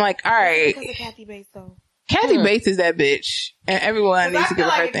 Like, I'm like, all right. Because of Kathy Bates, though. Kathy Bates is that bitch. And everyone needs to give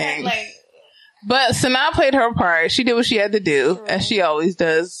her thing. But Sanaa played her part. She did what she had to do, as she always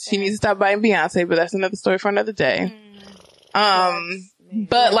does. She needs to stop biting Beyonce, but that's another story for another day.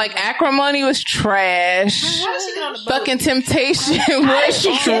 But like Acrimony was trash. How did she get on the boat? Fucking Temptation was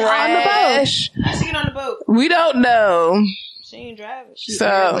trash. How did she get on the boat? We don't know. She ain't drive it.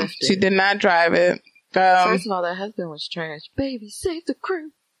 So she did not drive it. First of all, that husband was trash. Baby, save the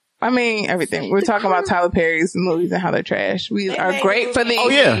crew. I mean, everything. We're talking about Tyler Perry's movies and how they're trash. We are great for the... Oh,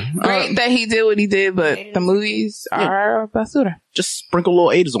 yeah. Great that he did what he did, but the movies are basura. Just sprinkle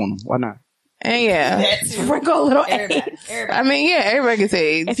little AIDS on them. Why not? And yeah. Sprinkle a little AIDS. I mean, yeah, everybody gets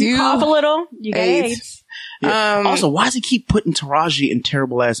AIDS. If you cough a little, you get AIDS. Yeah. Also, why does he keep putting Taraji in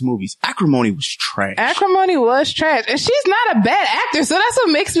terrible ass movies? Acrimony was trash. Acrimony was trash. And she's not a bad actor, so that's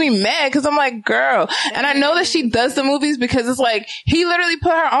what makes me mad, because I'm like, girl. And I know that she does the movies because it's like, he literally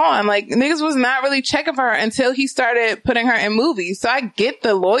put her on. Like, niggas was not really checking for her until he started putting her in movies. So I get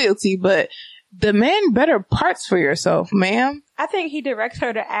the loyalty, but demand better parts for yourself, ma'am. I think he directs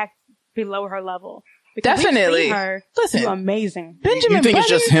her to act below her level. Definitely. Her Listen, amazing. Benjamin you think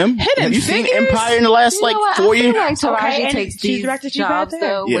Button, it's just him? Hidden Have you seen Figures? Empire in the last 4 years? I feel like Taraji Okay, takes she's these directed you jobs bad there.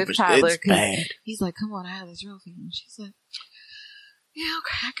 though Yeah, with but Tyler. it's 'Cause bad. he's like, "Come on, I have this role for you," and she's like, "Yeah,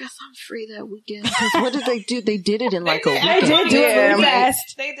 okay, I guess I'm free that weekend." Because what did they do? They did it in like a weekend. They did do it really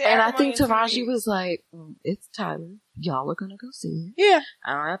fast. And I think Taraji was like, "It's Tyler. Y'all are gonna go see it. Yeah.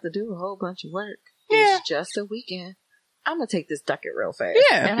 I don't have to do a whole bunch of work. Yeah. It's just a weekend. I'm gonna take this ducket real fast."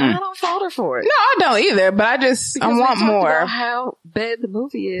 Yeah. And I don't fault her for it. No, I don't either, but I Because want we talked more. about how bad the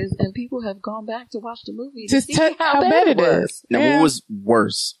movie is, and people have gone back to watch the movie to Just see tell how bad it was. Now, Yeah. what was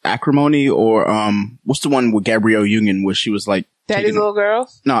worse? Acrimony or, what's the one with Gabrielle Union where she was like, Daddy's Little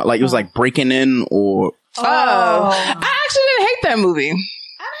Girls? No, like it was like Breaking In or... Oh. I actually didn't hate that movie.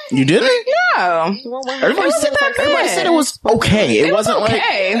 You didn't? No. Everybody said it was okay. It wasn't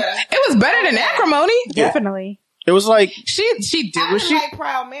okay. like... It was better than Acrimony. Yeah. Definitely. It was like... She did what she... like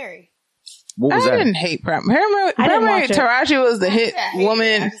Proud Mary. What was I that? didn't hate Proud Mary. Taraji was the hit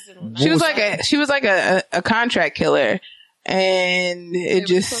woman. She was like a contract killer. And it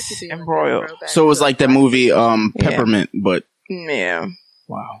just embroiled. So it was like that movie, Peppermint, but... Yeah.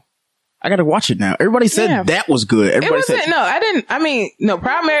 Wow. I gotta watch it now. Everybody said that was good. Everybody said...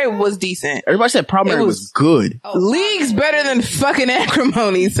 Proud Mary was decent. Everybody said Proud Mary was good. Leagues better than fucking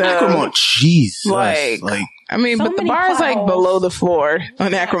Acrimony, so... Acrimony, jeez. Like, I mean, but the bar is like below the floor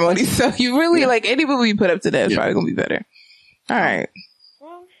on Acrimony, so you really, like, any movie you put up to that is probably gonna be better. Alright.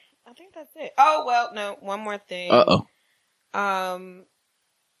 Well, I think that's it. Oh, well, no, one more thing. Uh-oh.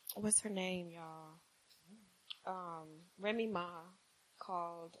 What's her name, y'all? Remy Ma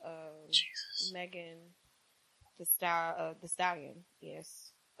called Megan the Stallion,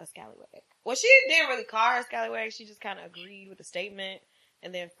 yes, a scallywag. Well, she didn't really call her a scallywag. She just kind of agreed with the statement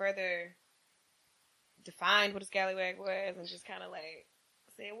and then further defined what a scallywag was and just kind of like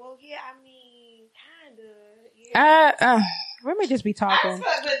said, well, yeah, I mean, kind of. Yeah. Remy just be talking.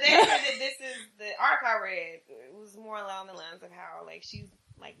 But they said that this is the article I read. It was more along the lines of how, like, she's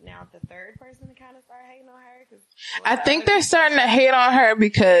like now the third person to kind of start hating on her. Cause, I think they're starting to hate on her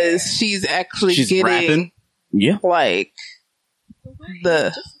because she's actually getting rapping. Yeah. Like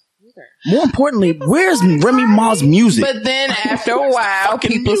the. More importantly, where's Remy Ma's music? But then after a while,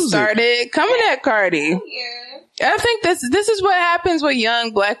 people started coming at Cardi. I think this is what happens with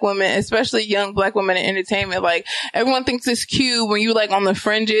young black women, especially young black women in entertainment. Like, everyone thinks it's cute when you like on the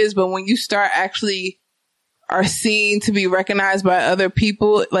fringes, but when you start actually are seen to be recognized by other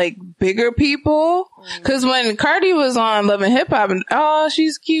people, like bigger people. Cause when Cardi was on Love and Hip Hop and, oh,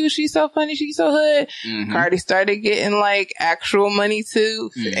 she's cute, she's so funny, she's so hood. Mm-hmm. Cardi started getting like actual money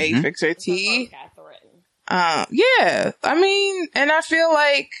too. Mm-hmm. Fix her teeth. Yeah. I mean, and I feel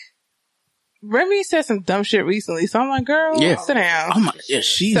like Remy said some dumb shit recently, so I'm like, girl, sit down. Oh my, yeah,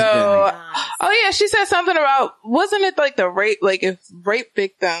 she's she said something about, wasn't it like the rape, like if rape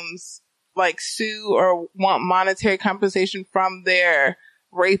victims like sue or want monetary compensation from their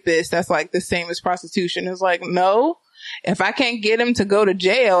rapist, that's like the same as prostitution. It's like, no, if I can't get him to go to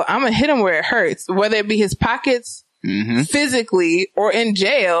jail, I'm gonna hit him where it hurts, whether it be his pockets physically or in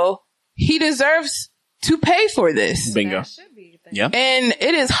jail. He deserves to pay for this. Bingo. Yeah. And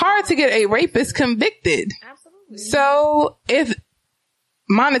it is hard to get a rapist convicted. Absolutely. So if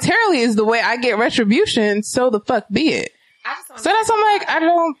monetarily is the way I get retribution, so the fuck be it. So that's why I'm like, I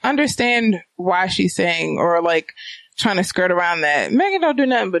don't understand why she's saying or like trying to skirt around that. Megan don't do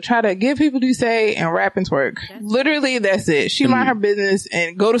nothing but try to give people to say and rap and twerk. Literally, that's it. She mind her business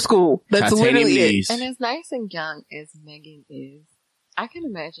and go to school. That's literally it. And as nice and young as Megan is, I can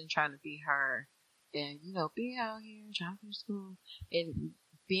imagine trying to be her and, you know, being out here trying to finish school and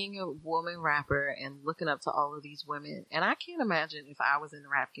being a woman rapper and looking up to all of these women. And I can't imagine if I was in the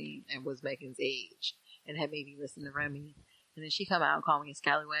rap game and was Megan's age and had maybe listened to Remy and then she come out and call me a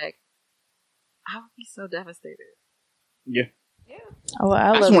scallywag. I would be so devastated. Yeah. Oh,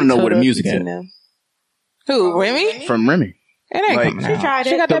 I just want to know where the music at. Who, Remy? From Remy. It ain't coming out. She tried it.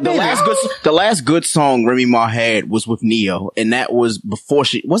 She got that baby. The last good song Remy Ma had was with Neo, and that was before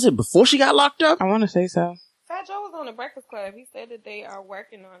she got locked up? I want to say so. Fat Joe was on the Breakfast Club. He said that they are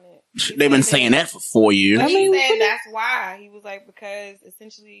working on it. They've been saying that for 4 years. He said that's why. He was like, because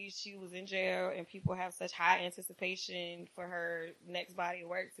essentially she was in jail and people have such high anticipation for her next body of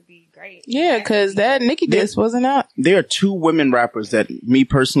work to be great. Yeah, because that Nicki disc wasn't out. There are 2 women rappers that, me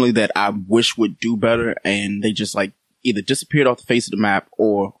personally, that I wish would do better, and they just like either disappeared off the face of the map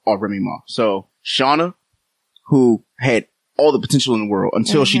or Remy Ma. So Shauna, who had all the potential in the world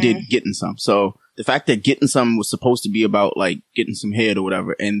until she did Getting Some. So the fact that Getting Some was supposed to be about like getting some head or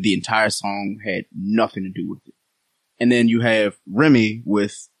whatever, and the entire song had nothing to do with it. And then you have Remy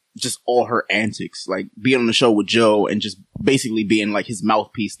with just all her antics, like being on the show with Joe and just basically being like his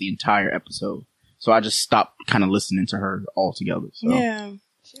mouthpiece the entire episode. So I just stopped kind of listening to her altogether. So. Yeah.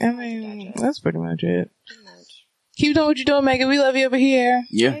 I mean, that's pretty much it. Keep doing what you're doing, Megan. We love you over here.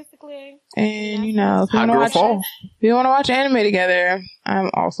 Yeah. Basically. And, you know, if you want to watch anime together, I'm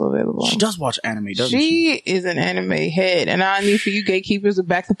also available. She does watch anime, doesn't she? She is an anime head, and I need for you gatekeepers to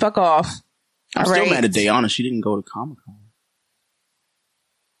back the fuck off. I'm still mad at Dayana. She didn't go to Comic-Con.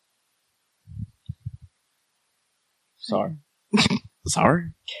 Sorry.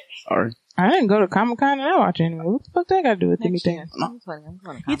 Sorry. I didn't go to Comic-Con and I watch anime. What the fuck that got to do with anything?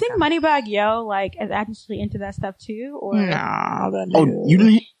 You think Moneybagg Yo like is actually into that stuff too, or nah? You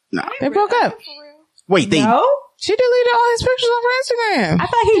didn't? Nah. They broke up. Wait, no? She deleted all his pictures off her Instagram. I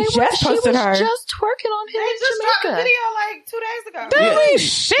thought he just posted her. Just twerking on him. They just dropped a video like 2 days ago. That ain't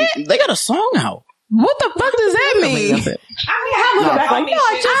shit. They got a song out. What the fuck does that mean? I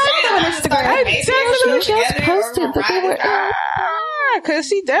just posted that they were. Because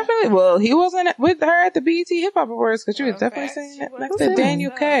she definitely, well, he wasn't with her at the BET Hip Hop Awards because she was definitely saying that next to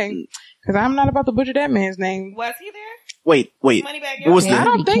Daniel K. Because I'm not about to butcher that man's name. Was he there? Wait. Moneybagg What was I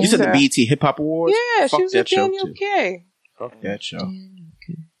don't think you said so. the BET Hip Hop Awards? Yeah, Fuck she was that with show Daniel too. K. Fuck that show.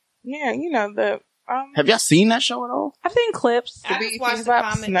 Yeah, you know, the... Have y'all seen that show at all? I've seen clips. I just watched the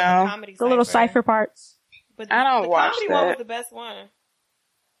comedy the little cipher parts. But I don't watch the comedy one was the best one.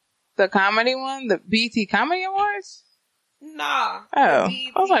 The comedy one? The BET Comedy Awards? Nah. Oh.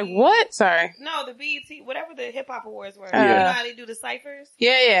 I was like, what? Sorry. No, the BET, whatever the hip hop awards were. Yeah. You know how they do the ciphers?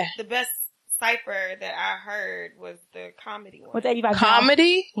 Yeah. The best cipher that I heard was the comedy one. With 85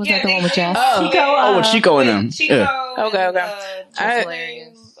 Comedy? Was that the one with Jazz? Oh. Chico, with Chico and them. Chico. Yeah. Okay.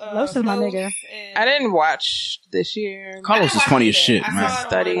 Los is my nigga. I didn't watch this year. Carlos is funny as shit, man.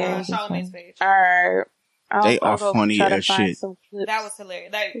 Studying. Page. Alright. They are funny as shit. That was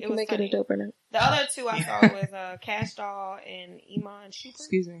hilarious. It was make funny. it a doper note. The other 2 I saw was Cash Doll and Iman Shumpert.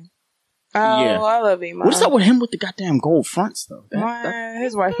 Excuse me. Oh, yeah. I love Iman. What's up with him with the goddamn gold fronts though?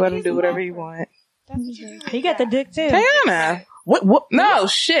 His wife let him do whatever he want. He got the dick too. Tayana. What? No,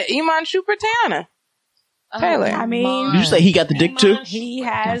 shit. Iman Shumpert, Tayana. Taylor. I mean, did you say he got the dick too? He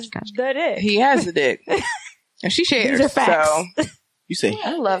has the dick. He has the dick. And she shares. These are facts. So. You say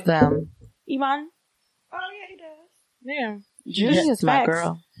I love them. Iman? Oh, yeah, he does. Yeah. Junie is my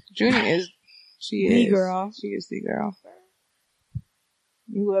girl. Junie is. She is. The girl. She is the girl.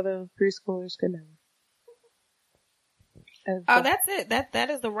 You other preschoolers could never. Oh, that's it. That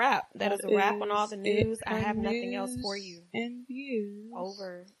is the wrap. That is a wrap on all the news. I have nothing else for you. And views.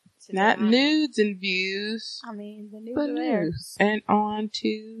 Over. Not nudes and views. I mean, the news But are there. news. And on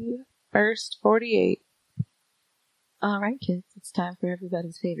to First 48. All right, kids. It's time for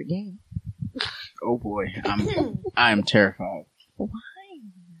everybody's favorite game. oh boy, I am terrified. Why?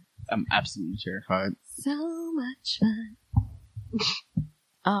 I'm absolutely terrified. So much fun.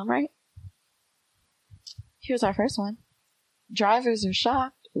 All right. Here's our first one. Drivers are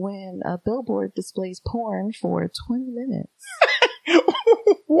shocked when a billboard displays porn for 20 minutes.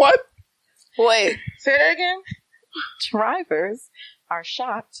 What? Wait, say that again? Drivers are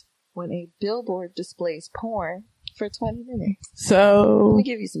shocked when a billboard displays porn for 20 minutes. Let So, me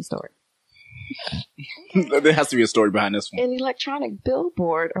give you some story. There has to be a story behind this one. An electronic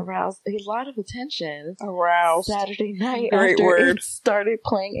billboard aroused a lot of attention aroused. Saturday night Great after word. it started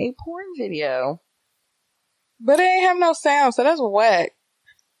playing a porn video. But it ain't have no sound, so that's whack.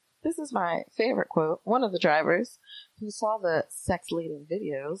 This is my favorite quote. One of the drivers who saw the sex-laden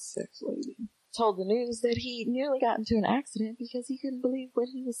videos told the news that he nearly got into an accident because he couldn't believe what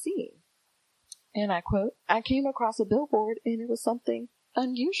he was seeing. And I quote, "I came across a billboard and it was something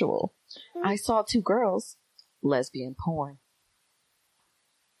unusual. I saw two girls, lesbian porn."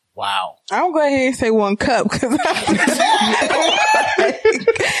 Wow. I'm going to go ahead and say 1 cup because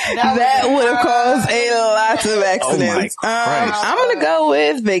that would have caused a lot of accidents. Oh my Christ. I'm going to go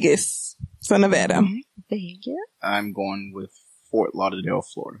with Vegas, so Nevada. Vegas? I'm going with Fort Lauderdale,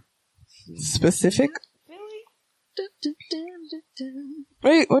 Florida. Specific? Philly?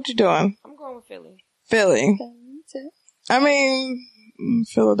 Wait, what you doing? I'm going with Philly. Philly. I mean,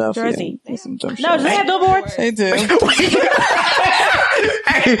 Philadelphia. Jersey. There's some dumb No, shit. do they have billboards? They do.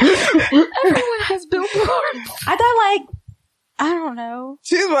 Everyone has billboards. I thought I don't know.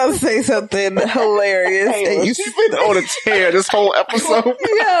 She's about to say something hilarious. And you She's been on a tear this whole episode.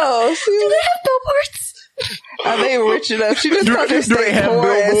 Yo, she Do they have billboards? are they rich enough? She just called her Do they state have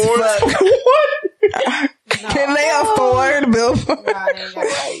poor as billboards? fuck. What? Can they afford billboards?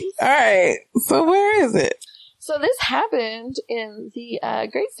 All right. So where is it? So this happened in the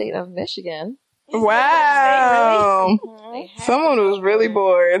great state of Michigan. Wow. They had Someone was really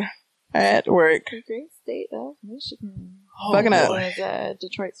bored at work. the great state of Michigan. Fucking up. It was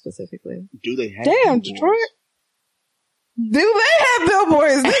Detroit specifically. Do they have Damn, billboards? Detroit. Do they have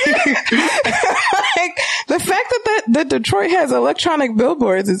billboards? Like, the fact that Detroit has electronic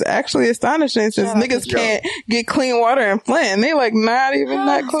billboards is actually astonishing since niggas can't get clean water in Flint. They like not even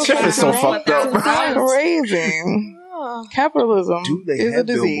that close. Shit is so fucked up. Crazy. Capitalism Do they is a have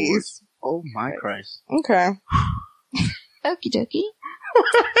disease. billboards? Oh my Christ. Okay. Okie dokie.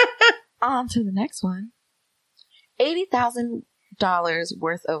 On to the next one. $80,000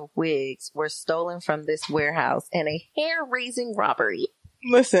 worth of wigs were stolen from this warehouse in a hair-raising robbery.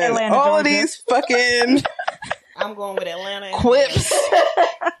 Listen, Atlanta, all of Georgia. these fucking I'm going with Atlanta. and quips.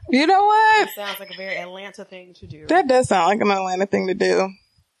 You know what? It sounds like a very Atlanta thing to do. That does sound like an Atlanta thing to do.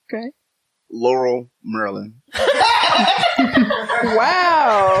 Okay. Laurel, Maryland.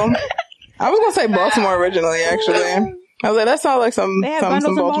 Wow. I was gonna say Baltimore originally, actually. I was like, that sounds like some They have some bundles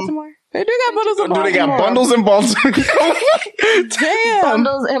in Baltimore. Baltimore? They do got bundles in Do Baltimore. they got bundles in Baltimore? Damn.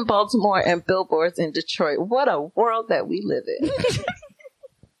 Bundles in Baltimore and billboards in Detroit. What a world that we live in.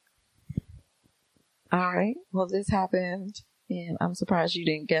 All right. Well, this happened, and I'm surprised you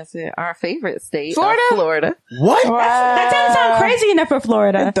didn't guess it. Our favorite state, Florida? Florida. What? Wow. That doesn't sound crazy enough for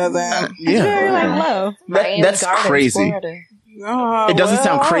Florida. It doesn't. It's very low. Miami That's Gardens, crazy. Florida. Oh, It doesn't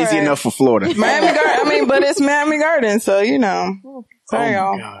sound well, crazy all right. enough for Florida. Miami Garden. I mean, but it's Miami Garden, so you know. Sorry, Oh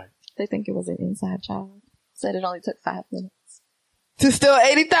y'all. my God. They think it was an inside job. Said it only took 5 minutes. To steal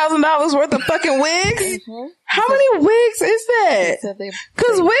 $80,000 worth of fucking wigs? Mm-hmm. How many wigs is that? Said they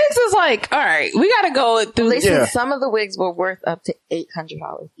Because wigs is like, all right, we got to go through. They said Yeah. some of the wigs were worth up to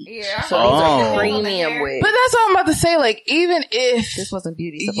 $800 each. Yeah. So these are Oh. premium wigs. But that's what I'm about to say. Like, even if This wasn't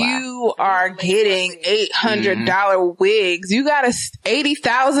beauty supply. you are getting $800 wigs, you got to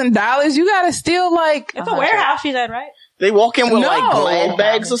 $80,000. You got to steal like It's a warehouse, she said, right? They walk in with like No. Glad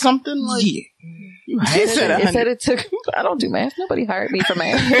bags or something? Like, She said It 100. said it took. I don't do math. Nobody hired me for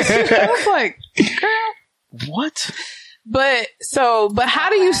math. I was like, girl. what? But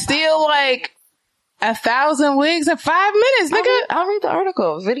how do you steal like 1,000 wigs in 5 minutes, nigga? I'll read the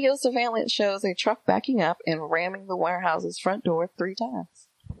article. Video surveillance shows a truck backing up and ramming the warehouse's front door 3 times.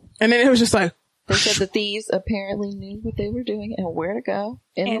 And then it was just like, They said the thieves apparently knew what they were doing and where to go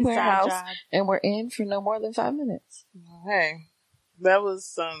in the Inside warehouse job. and were in for no more than 5 minutes. hey, that was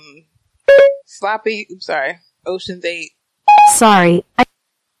some sloppy, Ocean's 8. Sorry.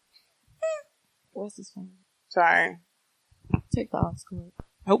 What's this one? Sorry. Take the aux cord.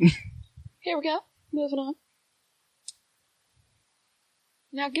 Nope. Here we go. Moving on.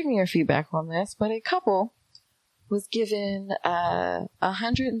 Now, give me your feedback on this, but a couple was given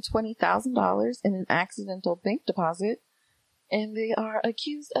 $120,000 in an accidental bank deposit, and they are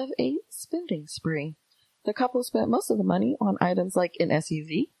accused of a spending spree. The couple spent most of the money on items like an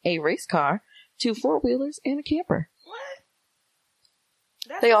SUV, a race car, 2 4-wheelers, and a camper.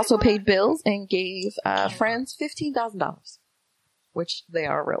 They also paid bills and gave friends $15,000. which they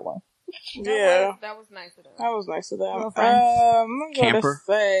are a real one. That was nice of them. That was nice of them. Real friends. I'm going to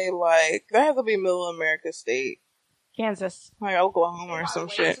say, like, that has to be Middle America State. Kansas. Like Oklahoma or some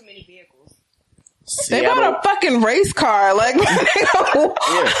shit. Too many vehicles. They bought a fucking race car. Like,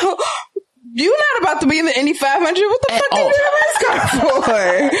 you're not about to be in the Indy 500. What the fuck are you in a race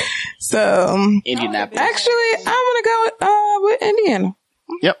car for? So, Indianapolis. actually, I'm going to go with Indiana.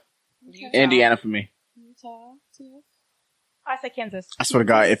 Yep. Indiana for me. I say Kansas. I swear to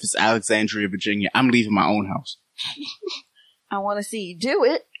God, if it's Alexandria, Virginia, I'm leaving my own house. I want to see you do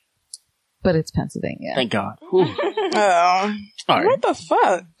it, but it's Pennsylvania. Thank God. Oh. All right. What the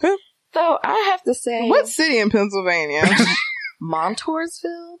fuck? So I have to say, What city in Pennsylvania?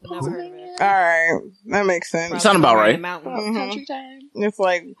 Montoursville, Pennsylvania. All right. That makes sense. Sound about right. Country time. It's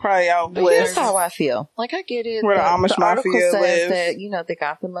like probably out But here's west. how I feel. Like, I get it. Where the Amish article mafia says lives. that, they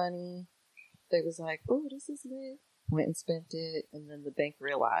got the money. They was like, oh, this is lit. Went and spent it. And then the bank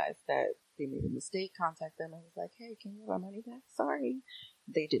realized that they made a mistake. Contact them and was like, hey, can you have our money back? Sorry.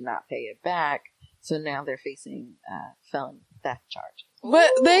 They did not pay it back. So now they're facing felony theft charges. But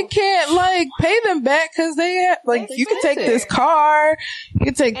they can't, like, pay them back because they have, like, you can take this car, you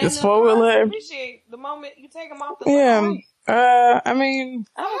can take this four-wheeler. Appreciate the moment you take them off the Yeah. I mean,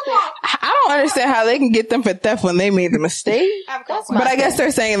 I don't understand how they can get them for theft when they made the mistake. But I guess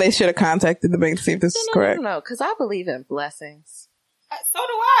they're saying they should have contacted the bank to see if this is correct. No, because I believe in blessings. So do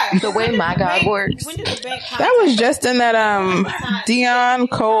I. The way my God works. When did the bank That was just in that Dion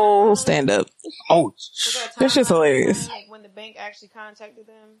Cole stand-up. Oh, that's just hilarious. Like when the bank actually contacted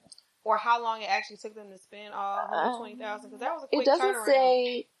them, or how long it actually took them to spend all $120,000? Because that was a quick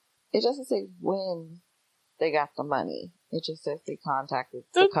turnaround. It doesn't say when they got the money. It just says they contacted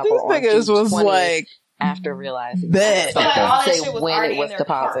the These couple on niggas June was 20th like after realizing that. So it all that doesn't shit say was when already it was in their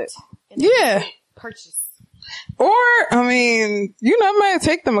deposited. Yeah. Purchase. Or, I mean, it might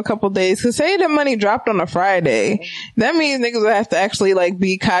take them a couple days. Cause say the money dropped on a Friday. That means niggas would have to actually like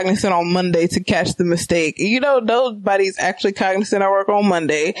be cognizant on Monday to catch the mistake. Nobody's actually cognizant at work on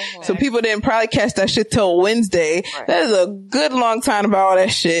Monday. Mm-hmm. So people didn't probably catch that shit till Wednesday. Right. That is a good long time about all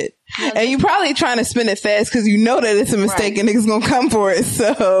that shit. Yeah, and you probably trying to spend it fast cause you know that it's a mistake and niggas gonna come for it.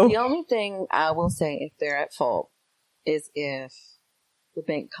 So the only thing I will say if they're at fault is if the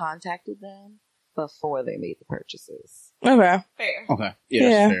bank contacted them before they made the purchases. Okay. Fair. Okay. Yeah,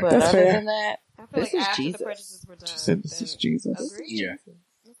 that's fair. But that's other fair. than that, I feel this like is after Jesus. the purchases were done. She said this is Jesus. Agreed. Yeah.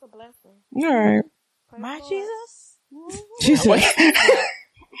 It's a blessing. All right. My Jesus? Jesus.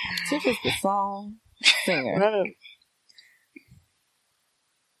 Tiff is the song singer.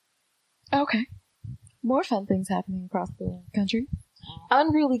 Okay. More fun things happening across the country.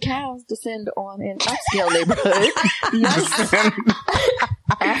 Unruly cows descend on an upscale neighborhood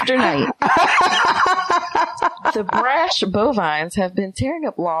after night. The brash bovines have been tearing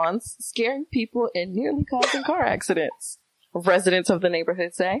up lawns, scaring people, and nearly causing car accidents. Residents of the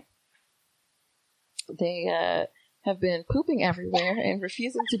neighborhood say they have been pooping everywhere and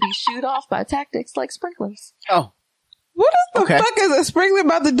refusing to be shooed off by tactics like sprinklers. Oh. What the fuck is a sprinkler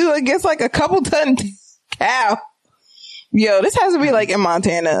about to do against like a couple ton cow? Yo, this has to be like in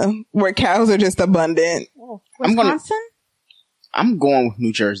Montana where cows are just abundant. Wisconsin? I'm going with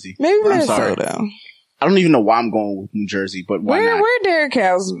New Jersey. Maybe I'm sorry. Minnesota. I don't even know why I'm going with New Jersey, but why not? Where dairy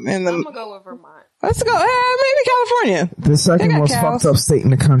cows in the? I'm gonna go with Vermont. Let's go. Maybe California. The second most fucked up state in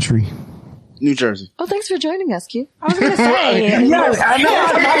the country. New Jersey. Oh, thanks for joining us, Q. I was gonna say. Yes, I know.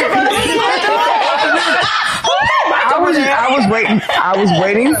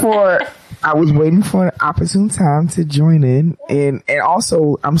 I was waiting for an opportune time to join in, and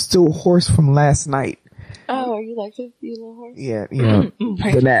also I'm still hoarse from last night. Oh, are you like to be a little horse? Yeah,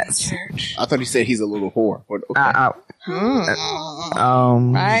 the Nats. I thought he said he's a little whore, but okay. I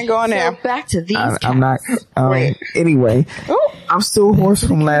ain't going there. So back to these. I'm not. Anyway, I'm still hoarse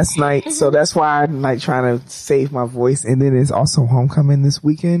from last night, so that's why I'm like trying to save my voice. And then it's also homecoming this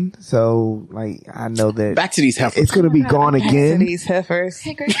weekend, so like I know that back to these heifers. It's gonna be gone again. These heifers.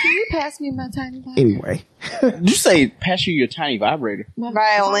 Hey, Grace, can you pass me my tiny vibrator? Anyway, did you say pass you your tiny vibrator? My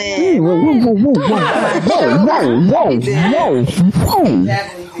violin. Whoa.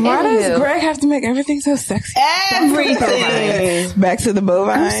 Why does Greg have to make everything so sexy? Everything. Back to the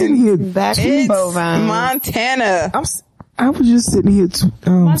bovine. I'm sitting here. Back to the bovine. Montana. I was just sitting here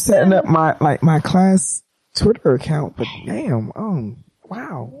setting up my class Twitter account, but damn,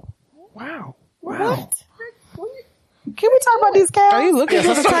 wow. What? Can we talk about these cows? Are you looking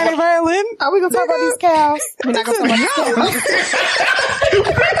for the tiny violin? Are we gonna talk about these cows? We're not gonna talk about these cows.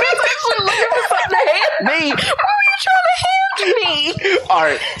 Looking for something to hand me. What were you trying to hand me? All All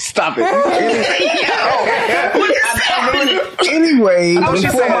right, stop it. Anyway,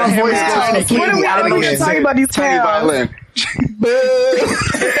 before my voice goes completely out of here, talking about these cows.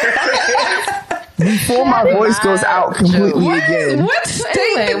 Before my voice goes out completely again. What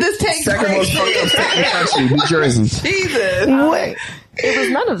state did this take Second place? most fucked up state in the country, New Jersey. Jesus. What? It was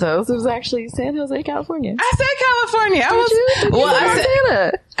none of those. It was actually San Jose, California. I said California.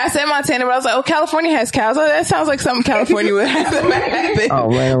 I said Montana, but I was like, oh, California has cows. Oh, that sounds like something California would have happen. Oh,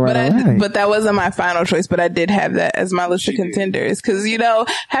 right. But that wasn't my final choice, but I did have that as my list of contenders. Cause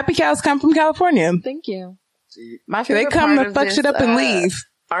happy cows come from California. Thank you. My They favorite come part to of fuck this, shit up and leave.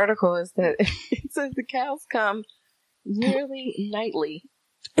 Article is that it says the cows come nearly nightly.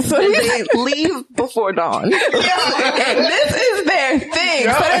 So they leave before dawn. This is their thing.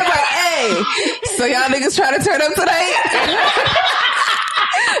 So they're like, hey, so y'all niggas trying to turn up tonight?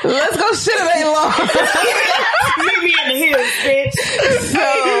 Let's go shit it ain't long. Meet me in the hills, bitch. So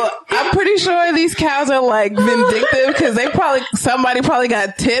I'm pretty sure these cows are like vindictive because somebody probably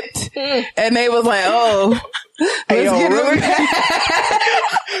got tipped and they was like, oh, let's get them back.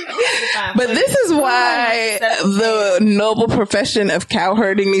 But this is why the noble profession of cow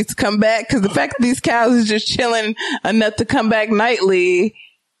herding needs to come back, because the fact that these cows is just chilling enough to come back nightly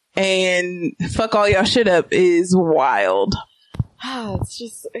and fuck all y'all shit up is wild. Oh, it's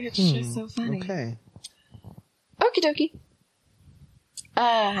just so funny. Okay. Okie dokie.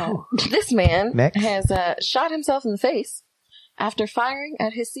 This man has shot himself in the face after firing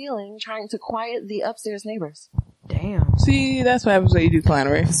at his ceiling trying to quiet the upstairs neighbors. Damn. See, that's what happens when you do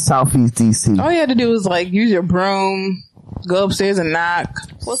clownery. Southeast DC. All you had to do was use your broom, go upstairs and knock.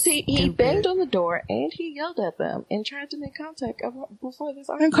 Well, see, he banged on the door and he yelled at them and tried to make contact before this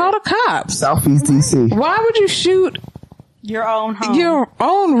argument. And call the cops. Southeast DC. Why would you shoot your own home, your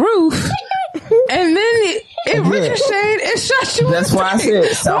own roof, and then it ricocheted and shot you? That's why I said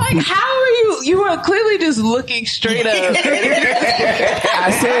Southeast. How are you? You were clearly just looking straight up. I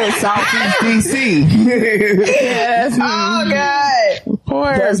said Southeast DC. Yes. Oh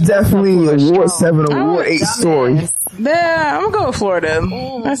God. That's definitely a Ward 7 or Ward 8 story. Yeah, I'm gonna go with Florida.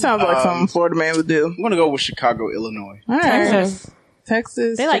 That sounds like something Florida man would do. I'm gonna go with Chicago, Illinois. All right.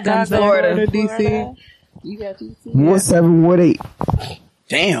 Texas. They like Chicago, Florida, DC. You got DC. Ward 7, Ward 8.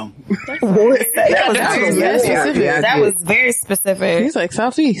 Damn. That was very specific. He's like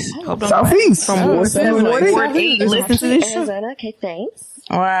Southeast. Southeast. From Ward 7, Ward 8. Listen to this show. Arizona. Okay, thanks.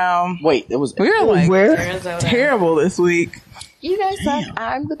 Wow. Wait, it was. We were Where? terrible this week. You guys suck.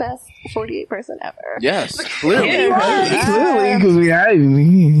 I'm the best 48 person ever. Yes, clearly. Clearly, because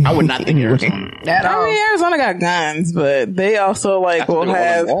I would not think Arizona. Arizona got guns, but they also will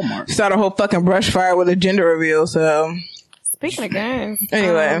have start a whole fucking brush fire with a gender reveal. So speaking of guns,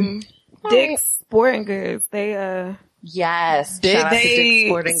 anyway, Dick's Sporting Goods. They yes, shout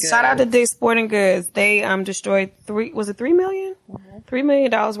out to Dick's Sporting Goods. They destroyed $3 million? $3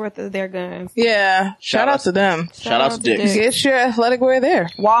 million worth of their guns. Yeah, shout out to them. Shout out to Dick's. Get your athletic wear there.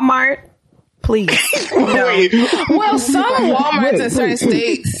 Walmart, please. Well, some Walmarts in certain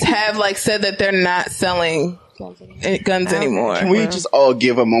states have said that they're not selling guns anymore. Can we just all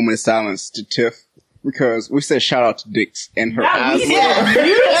give a moment of silence to Tiff? Because we said shout out to Dick's and her eyes. Shout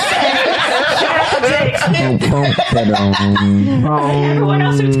out to Dick's. Everyone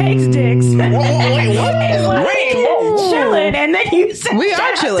else who takes Dick's. Chilling, and then you said we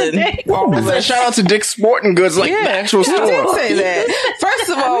are chilling. I said shout out to Dick's Sporting Goods, the actual store. You did say that. First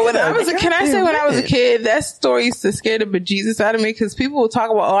of all, when I was a kid, that store used to scare the bejesus out of me because people would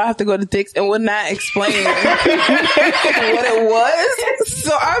talk about, I have to go to Dick's and would not explain what it was.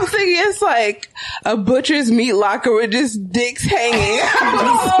 So I'm thinking it's like a butcher's meat locker with just dicks hanging. I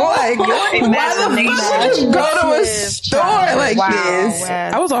was like, why the fuck would you go to a store like this?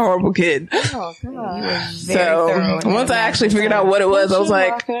 I was a horrible kid. Oh, God. So once I actually figured out what it was, I was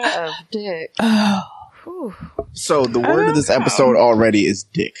like, dick. So the word of this episode already is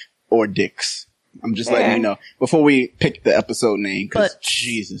dick or dicks. I'm just letting you know before we pick the episode name, because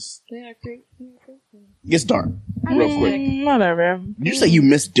Jesus, it gets dark real quick. Whatever. Did you say you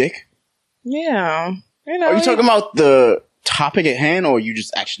miss dick? Yeah. Are you talking about the topic at hand, or you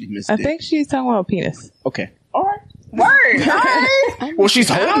just actually miss dick? I think she's talking about penis. Okay. All right. Word. All right. Well, she's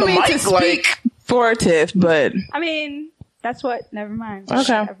holding the mic for Tiff, but I mean, that's what. Never mind.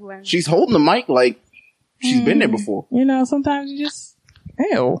 Okay. She's holding the mic like she's been there before. Sometimes you just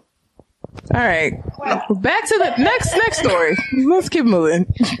ew. All right. Back to the next story. Let's keep moving.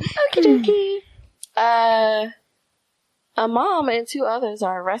 Okie dokie. A mom and 2 others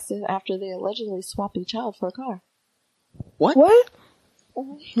are arrested after they allegedly swapped a child for a car. What?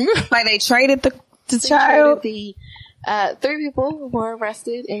 Like they traded the child? Traded 3 people were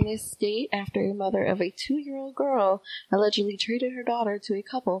arrested in this state after a mother of a 2-year-old girl allegedly traded her daughter to a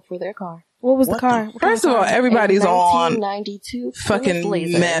couple for their car. What was the car? First of all, everybody's on 1992 fucking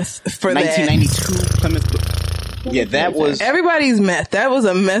meth for 1992 Plymouth. Yeah, that was... Everybody's meth. That was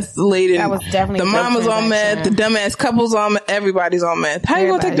a meth-laden... That was definitely... The mom was on meth. The dumbass couple's on meth. Everybody's on meth. How you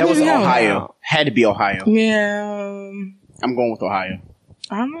gonna take that the was baby home? Ohio. Had to be Ohio. Yeah. I'm going with Ohio.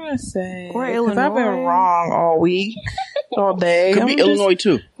 I'm gonna say... Or Because I've been wrong all week. All day. Could be Illinois,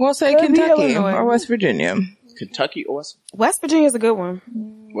 too. We'll say Kentucky or West Virginia. Kentucky or West Virginia's a good one.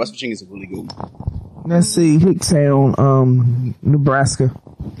 West Virginia's a really good one. Let's see. Hicktown, Nebraska.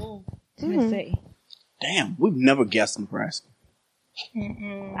 Let's see. Damn, we've never guessed Nebraska.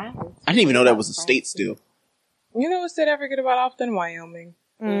 I didn't even know that was a state still. You know what state I forget about often? Wyoming.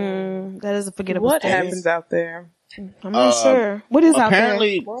 That is a forgettable What state. happens out there? I'm not sure. What is out there?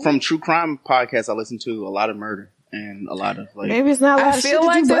 Apparently, from true crime podcasts I listen to, a lot of murder and a lot of like... Maybe it's not a lot I of feel shit to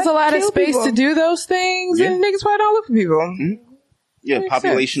like do there's but a lot of kill space people. to do those things, and niggas probably don't look for people. Yeah, Makes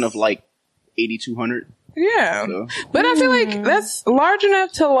population sense. of like 8,200. Yeah. So. But I feel like that's large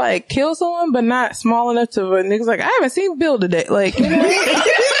enough to like kill someone, but not small enough to niggas like, I haven't seen Bill today. Like, you know?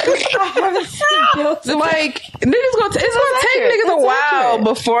 I haven't seen Bill today. Like, niggas it's gonna take niggas a while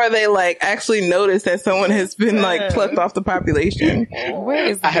before they like actually notice that someone has been like plucked off the population. Where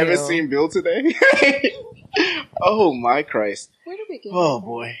is I haven't seen Bill today. Oh my Christ. Where did we get? Oh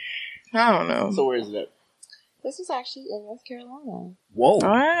boy. I don't know. So where is that? This was actually in North Carolina. Whoa.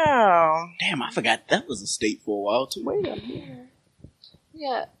 Wow. Damn, I forgot that was a state for a while too. Wait a minute.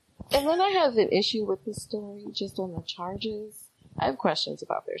 Yeah. And then I have an issue with this story just on the charges. I have questions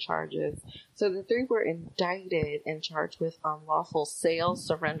about their charges. So the 3 were indicted and charged with unlawful sale,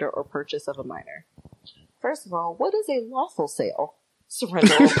 surrender, or purchase of a minor. First of all, what is a lawful sale,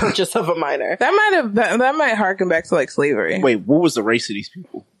 surrender, or purchase of a minor? That might harken back to like slavery. Wait, what was the race of these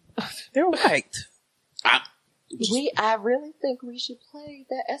people? They're white. I really think we should play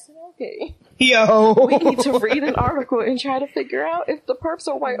that SNL game. Yo. We need to read an article and try to figure out if the perps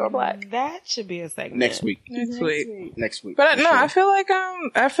are white or black. That should be a segment. Next week. Next week. But no, I feel like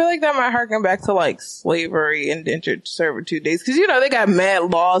that might harken back to like slavery, indentured servitude days. Cause you know, they got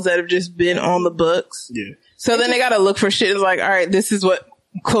mad laws that have just been on the books. Yeah. So then they gotta look for shit. It's like, all right, this is what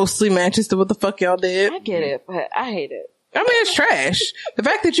closely matches to what the fuck y'all did. I get it, but I hate it. I mean, it's trash. The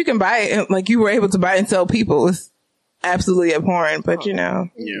fact that you can buy it, like you were able to buy and sell people is absolutely abhorrent, but you know.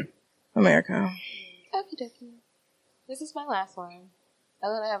 Yeah. America. Okie dokie. This is my last one.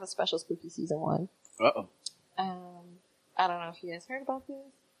 And then I have a special spooky season 1. Uh-oh. I don't know if you guys heard about this,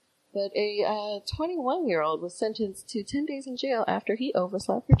 but a 21-year-old was sentenced to 10 days in jail after he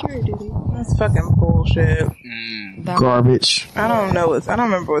overslept for jury duty. That's fucking bullshit. Garbage. I don't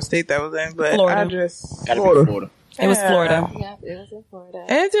remember what state that was in, but Florida. I just... Gotta be Florida. It was Florida. Yeah, it was in Florida.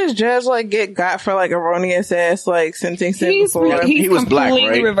 And this judge like get got for like erroneous ass like sentencing before. He was black,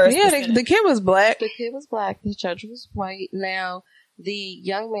 right? Reversed Yeah, the kid was black. The kid was black. The judge was white. Now, the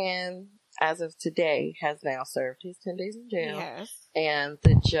young man, as of today, has now served his 10 days in jail. Yes. And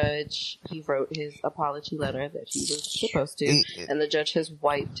the judge, he wrote his apology letter that he was supposed to. And the judge has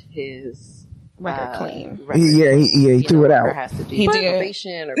wiped his record clean. He threw it out. Or has to do He did.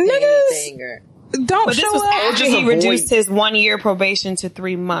 probation or pay anything or... Don't But this was after he reduced his 1-year probation to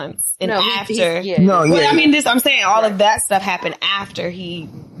 3 months. And after. I'm saying all of that stuff happened after he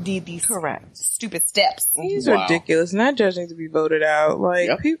did these stupid steps. He's ridiculous. Not judging to be voted out.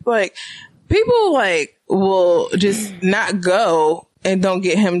 Like, people will just not go and don't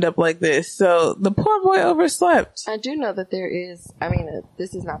get hemmed up like this. So the poor boy overslept. I do know that there is,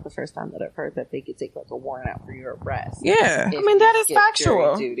 this is not the first time that I've heard that they could take like a warrant out for your arrest. Yeah. That is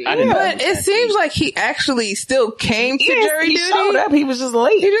factual. But it seems like he actually still came to jury duty. He showed up. He was just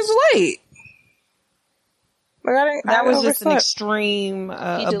late. That was just an extreme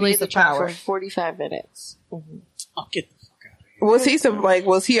he delayed the trial for 45 minutes. Mm-hmm. I'll get the fuck out of here.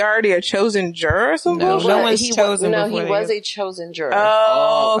 Was he already a chosen juror or something? No one's chosen. No, he was a chosen juror.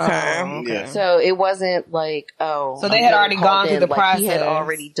 Oh, okay. Yeah. So it wasn't like, so they had already gone through the process. He had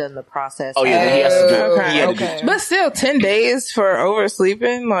already done the process. Oh yeah, he has to do it. Okay. But still, 10 days for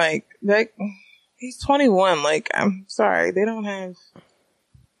oversleeping, like that. He's 21. Like, I'm sorry, they don't have.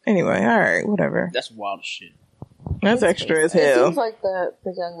 Anyway, all right, whatever. That's wild as shit. That's extra as hell. It seems like the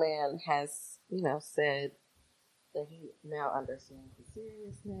young man has, said that he now understands the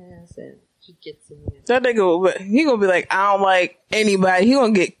seriousness and he gets in it. That nigga, he gonna be like, I don't like anybody. He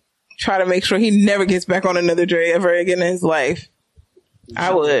gonna try to make sure he never gets back on another jury ever again in his life.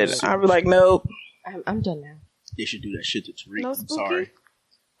 I would. I'd be like, nope. I'm done now. They should do that shit to Tariq. No I'm sorry.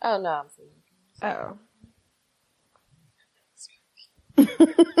 Oh no, I'm saying. Oh.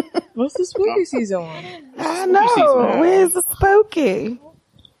 What's the spooky season one? I know. Where's the spooky?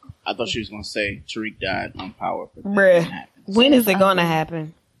 I thought she was going to say Tariq died on Power. Bruh. When is it going to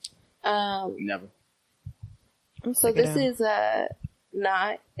happen? Never. So this is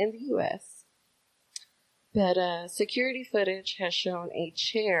not in the U.S., but security footage has shown a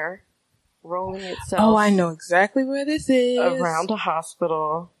chair rolling itself. Oh, I know exactly where this is. Around a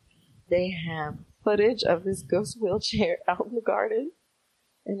hospital. They have footage of this ghost wheelchair out in the garden,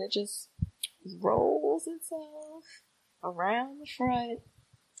 and it just rolls itself around the front.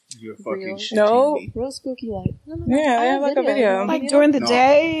 You're fucking real spooky, like. Yeah, they have like a video. Like during the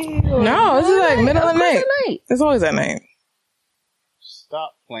day? No, this is like middle of the night. It's always at night.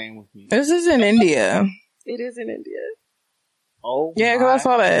 Stop playing with me. This is in India. It is in India. Oh, yeah, because I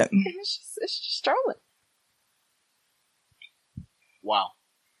saw that. It's just strolling. Wow.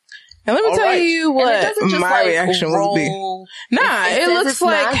 And let me tell you what my reaction would be. Nah, it looks it's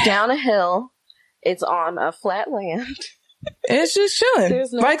like not down a hill. It's on a flat land. It's just chilling,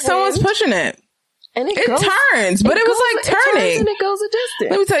 No like someone's pushing it. And it turns, but it was like turning. And it goes a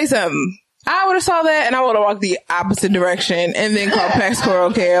distance. Let me tell you something. I would have saw that and I would have walked the opposite direction and then called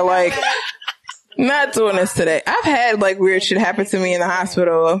Pastoral Care. Like, not doing this today. I've had like weird shit happen to me in the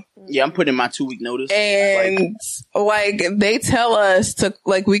hospital. Yeah, I'm putting in my 2-week notice. And like they tell us to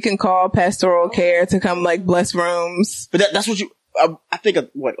like we can call Pastoral Care to come like bless rooms. But that's what you. I think a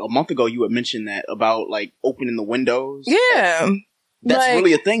month ago you had mentioned that about like opening the windows. Yeah, that's like,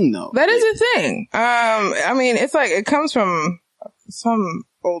 really a thing though. That is a thing. I mean, it's like it comes from some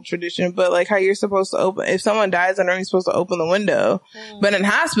old tradition, but like how you're supposed to open if someone dies under, you're supposed to open the window. But in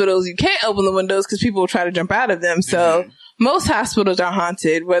hospitals, you can't open the windows because people will try to jump out of them. So most hospitals are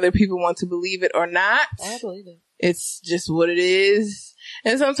haunted, whether people want to believe it or not. I believe it. It's just what it is.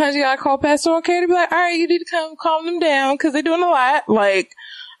 And sometimes you gotta call Pastoral Care to be like, all right, you need to come calm them down because they're doing a lot. Like,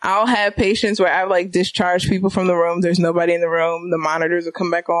 I'll have patients where I like discharge people from the room. There's nobody in the room. The monitors will come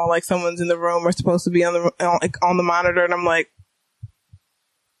back on like someone's in the room or supposed to be on the monitor. And I'm like,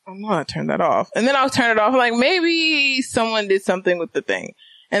 I'm gonna turn that off. And then I'll turn it off. I'm like, maybe someone did something with the thing.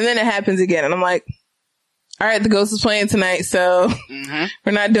 And then it happens again. And I'm like, all right, the ghost is playing tonight. So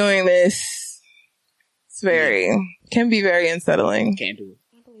we're not doing this. Can be very unsettling. Can't do it.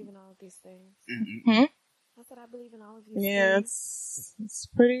 I believe in all of these things. I said I believe in all of these things. Yeah, it's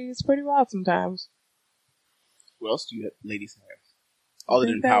pretty wild sometimes. What else do you ladies have? Other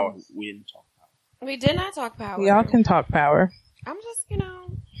than Power, we didn't talk Power. We did not talk Power. Y'all can talk Power. I'm just,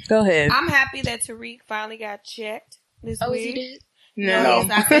 Go ahead. I'm happy that Tariq finally got checked this week. He did? No.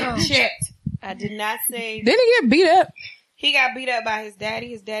 I said checked. I did not say. Didn't he get beat up? He got beat up by his daddy.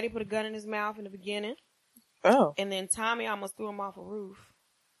 His daddy put a gun in his mouth in the beginning. Oh. And then Tommy almost threw him off a roof.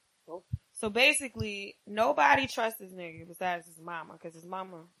 So basically, nobody trusts this nigga besides his mama, because his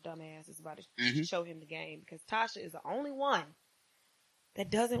mama, dumbass, is about to show him the game. Because Tasha is the only one that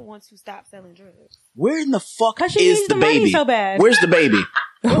doesn't want to stop selling drugs. Where in the fuck she is needs the the money baby? so bad. Where's the baby?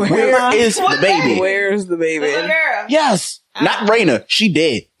 Where is the baby? Where's the baby? Little girl. Yes, not Raina. She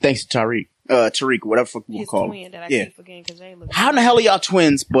dead. Thanks to Tariq, whatever fuck you call him. Twin that I keep forgetting because they look. How in the hell are y'all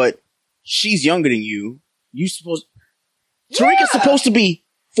twins? But she's younger than you. Tariq is supposed to be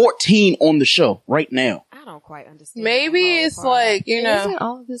 14 on the show right now. I don't quite understand. Maybe it's like, Isn't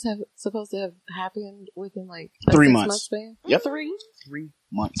all of this supposed to have happened within like a 3 6 months. month span? Yep. 3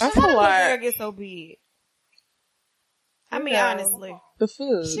 months. That's How a did lot. the girl get so big? I mean, honestly, the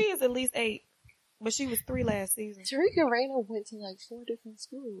food. she is at least 8, but she was 3 last season. Tariq and Raina went to like 4 different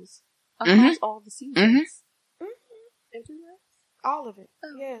schools across all the seasons. In 3 months? All of it.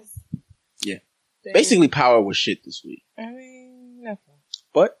 Yes. Yeah. Basically, Power was shit this week. I mean, nothing.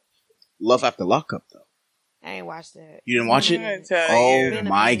 But Love After Lockup, though. I ain't watched that. You didn't watch it? Oh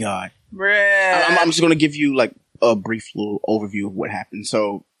my God. Bruh. I'm just going to give you like a brief little overview of what happened.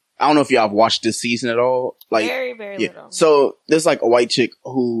 So I don't know if y'all have watched this season at all. Like, very, very little. So there's like a white chick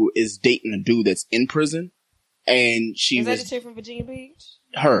who is dating a dude that's in prison. And Is that the chick from Virginia Beach?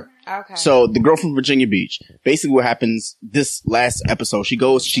 Her. Okay. So the girl from Virginia Beach, basically what happens this last episode, she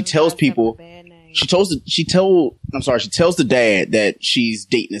tells people, she tells the dad that she's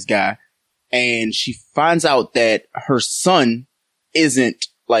dating this guy, and she finds out that her son isn't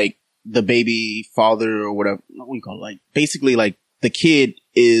like the baby father or whatever. What do you call it? Like basically like the kid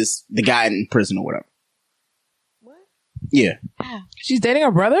is the guy in prison or whatever. What? Yeah. She's dating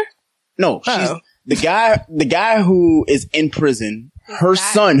her brother? No, she's the guy who is in prison. Her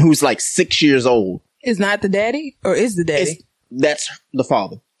son, who's like 6 years old, is not the daddy, or is the daddy? That's the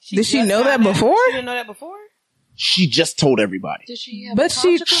father. Did she know that before? She didn't know that before? She just told everybody. Did she have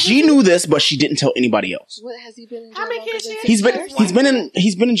she knew this, but she didn't tell anybody else. What has he been in jail? How many kids He's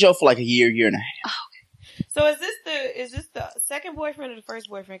been in jail for like a year and a half. Oh, okay. So is this the second boyfriend or the first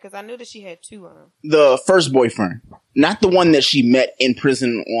boyfriend? Because I knew that she had two of them. The first boyfriend, not the one that she met in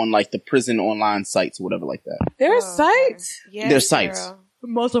prison on like the prison online sites or whatever like that. There are sites. Yes, There's sites.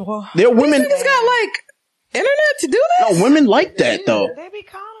 Multiple. There are women. These niggas got like internet to do this. No, women like that though. They be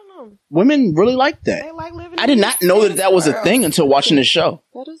calling them. Women really like that. They like living. I did not know that was a thing until watching this show.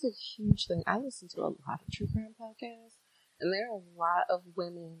 That is a huge thing. I listen to a lot of true crime podcasts, and there are a lot of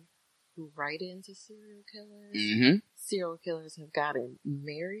women who write into serial killers. Mm-hmm. Serial killers have gotten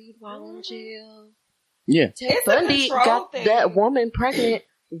married while in jail. Yeah. Ted Bundy got that woman pregnant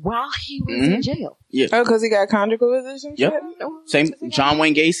while he was in jail. Yeah. Oh, because he got conjugal with this and shit? Yep. Same John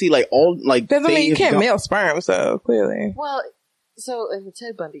Wayne Gacy, like all like. Because I mean, you can't mail sperm, so clearly. Well, so in the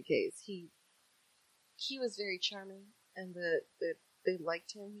Ted Bundy case, he was very charming, and they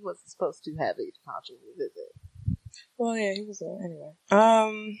liked him. He wasn't supposed to have a conjugal visit. Well, yeah, he was anyway.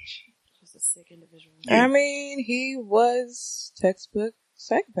 He was a sick individual. I mean, he was textbook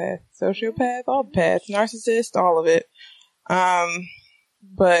psychopath, sociopath, all the paths, narcissist, all of it.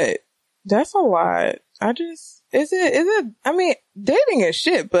 But that's a lot. Is it, I mean, dating is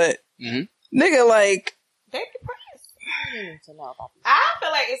shit, but nigga, like. They depressed. I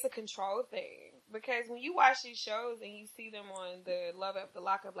feel like it's a control thing. Because when you watch these shows and you see them on the Love After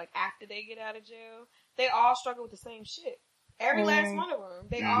Lockup, like after they get out of jail, they all struggle with the same shit. Every last one of them.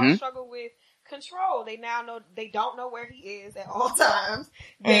 They all struggle with control. They now know, they don't know where he is at all times.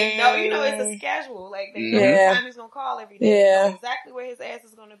 They know, it's a schedule. Like, they know what time he's going to call every day. They know exactly where his ass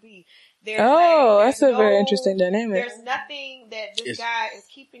is going to be. That's a very interesting dynamic. There's nothing that this guy is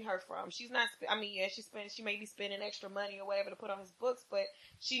keeping her from. She's not, she may be spending extra money or whatever to put on his books, but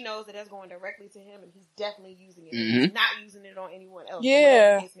she knows that that's going directly to him and he's definitely using it. He's not using it on anyone else.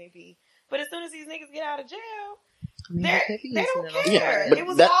 Whatever the case may be. But as soon as these niggas get out of jail, they don't care. Yeah, it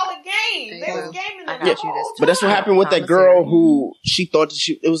was all a game. They was gaming them the whole time. But that's what happened with that girl who she thought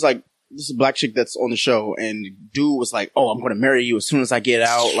it was like, this is a black chick that's on the show, and dude was like, "Oh, I'm going to marry you as soon as I get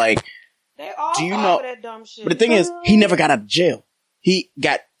out." Like, they all do you know that dumb shit? But the thing is, he never got out of jail. He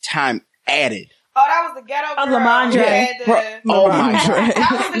got time added. Oh, that was the ghetto girl. Lamondre. Oh my God.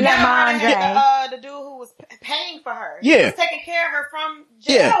 That was the guy, the dude who was paying for her. He was taking care of her from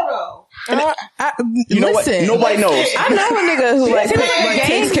jail, though. You know what? Nobody knows. I know a nigga who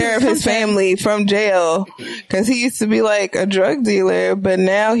takes care of his family from jail because he used to be like a drug dealer, but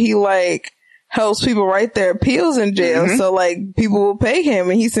now he like helps people write their appeals in jail. So like people will pay him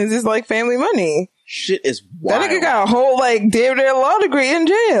and he sends his like family money. Shit is wild. That nigga got a whole like damn near law degree in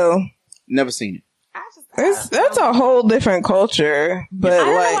jail. Never seen it. That's a whole different culture. But I don't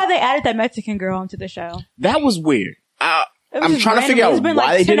know why they added that Mexican girl into the show. That was weird. I'm trying to figure out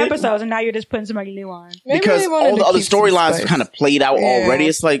why they did it. Episodes and now you're just putting somebody new on. Because all the other storylines kind of played out already.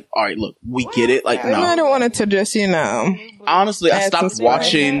 It's like, all right, look, we get it. Like, no. I don't want it to just, Honestly, I stopped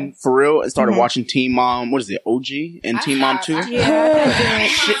watching for real and started watching Teen Mom. What is it? OG and Teen Mom 2? Yeah.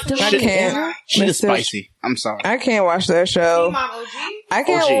 I can't. Shit is spicy. I'm sorry. I can't watch that show. Teen Mom OG? I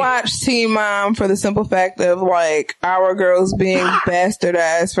can't watch Teen Mom for the simple fact of like our girls being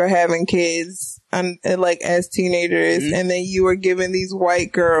bastardized for having kids. Like as teenagers, and then you were giving these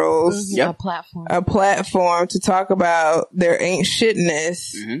white girls a platform to talk about their ain't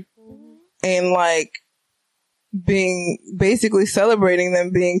shitness, and like being basically celebrating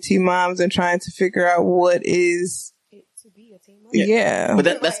them being teen moms and trying to figure out what is to be a teen mom. Yeah.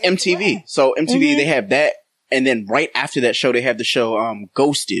 But that's MTV. So MTV, they have that. And then right after that show, they have the show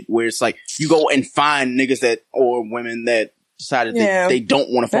Ghosted, where it's like you go and find niggas or women that decided they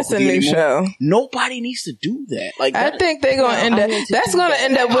don't want to fuck with you anymore. Show. Nobody needs to do that. Like, I think they're gonna end up. That's gonna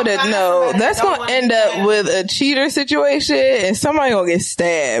end up with That's gonna end up with a cheater situation, and somebody gonna get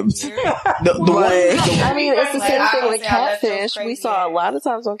stabbed. I mean, it's the same thing with Catfish. We saw a lot of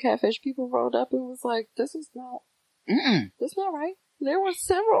times on Catfish, people rolled up and was like, "This is not. That's not right." There were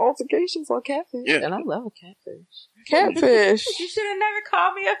several altercations on Catfish, and I love a catfish. Catfish. You should have never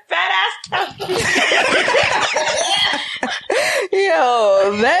called me a fat ass.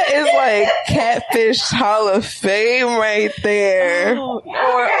 Yo, that is like Catfish Hall of Fame right there. Or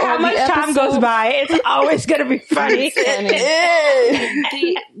how much time goes by, it's always gonna be funny.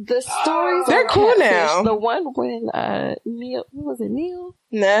 The stories they're cool Catfish, now. The one when Neil, who was it? Neil?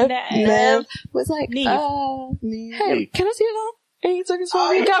 Nev was like, hey, can I see it on? And he took his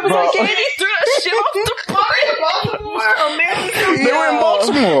phone. He got me like, and he threw that shit off the plane. They were in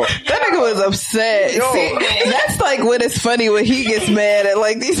Baltimore. That nigga was upset. See, that's like when it's funny when he gets mad at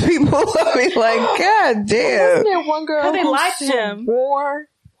like these people. I mean, like, God damn. Wasn't there one girl they who liked him? swore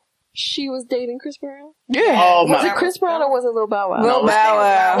she was dating Chris Brown? Yeah. Oh, Was it Chris Brown or was it Lil Bow Wow? Lil Bow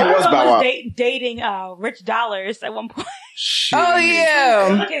Wow. It was Bow Wow. Dating Rich Dollars at one point. Oh yeah.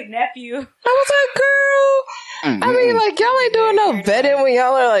 Look at his nephew. I was like, girl. Mm-hmm. I mean, like, y'all ain't doing no vetting when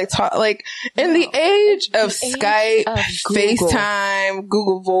y'all are like like in the age of Skype, FaceTime,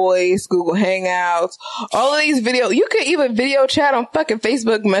 Google Voice, Google Hangouts, all of these video. You could even video chat on fucking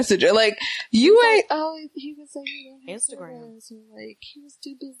Facebook Messenger. Like, you ain't. He was like, Instagram. Like, he was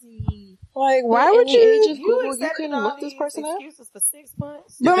too busy. Like, why would you? Age of Google, You couldn't look this person up. For 6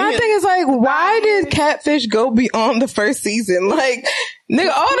 months. But my thing is like, why did Catfish go beyond the first season? Like, nigga,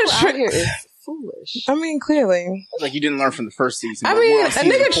 all the tricks. Foolish. I mean, clearly. Like, you didn't learn from the first season. I mean, a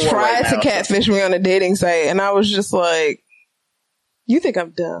nigga tried to catfish me on a dating site, and I was just like, you think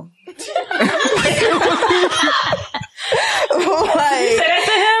I'm dumb? Like, you said that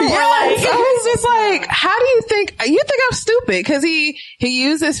to him? Yes, I was just like, how do you think I'm stupid? Because he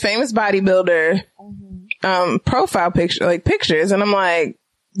used this famous bodybuilder profile picture, like pictures, and I'm like,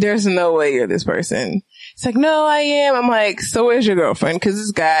 there's no way you're this person. It's like, no, I am. I'm like, so where's your girlfriend? Because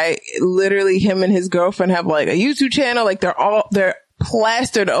this guy, literally, him and his girlfriend have like a YouTube channel. Like they're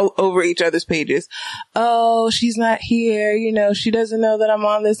plastered over each other's pages. Oh, she's not here. You know, she doesn't know that I'm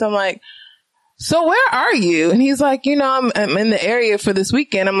on this. I'm like, so where are you? And he's like, you know, I'm in the area for this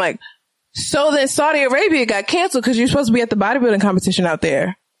weekend. I'm like, so then Saudi Arabia got canceled because you're supposed to be at the bodybuilding competition out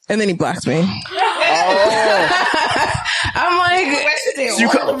there. And then he blocks me. I'm like,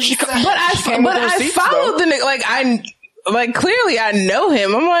 but I followed the nigga. Like clearly I know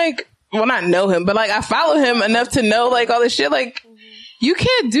him. I'm like, well, not know him, but like I follow him enough to know like all this shit. Like, you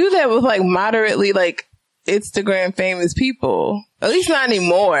can't do that with like moderately like Instagram famous people. At least not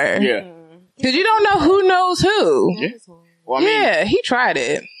anymore. Yeah. Because you don't know who knows who. Yeah. Well, I mean, yeah, he tried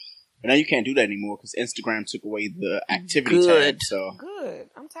it. But now you can't do that anymore because Instagram took away the activity tag. So good.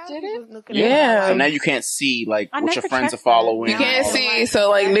 I'm tired of looking at it. So now you can't see like what your friends are following. You can't see. So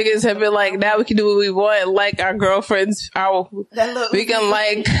like niggas have been like, now we can do what we want. Like our girlfriends, we can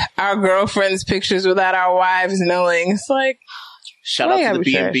like our girlfriends' pictures without our wives knowing. It's like, shout out to the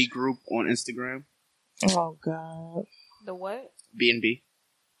B&B group on Instagram. Oh God. The what? B&B.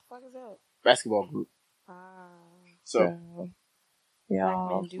 What is that? Basketball group. So.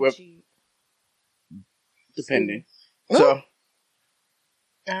 Yeah. Depending. So.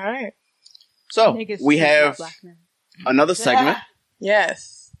 All right. So we have another segment.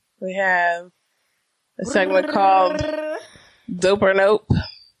 Yes. We have a segment called Dope or Nope.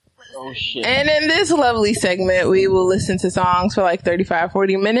 Oh shit. And in this lovely segment, we will listen to songs for like 35,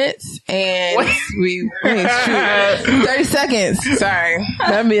 40 minutes. And 30 seconds. Sorry.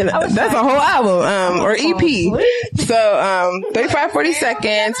 That's a whole album, or EP. So, 35, 40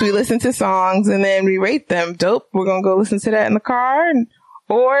 seconds, we listen to songs and then we rate them. Dope. We're going to go listen to that in the car.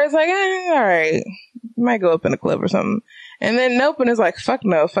 Or it's like, all right. Might go up in a club or something. And then nope. And it's like, fuck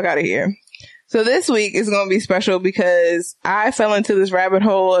no, fuck out of here. So this week is going to be special because I fell into this rabbit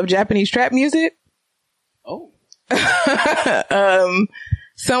hole of Japanese trap music. Oh.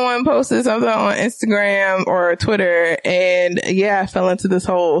 Someone posted something on Instagram or Twitter and yeah, I fell into this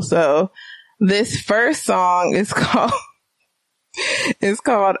hole. So this first song is called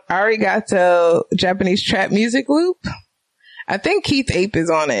Arigato Japanese Trap Music Loop. I think Keith Ape is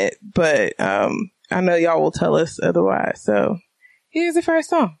on it, but I know y'all will tell us otherwise. So here's the first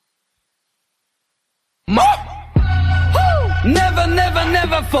song. Never, never,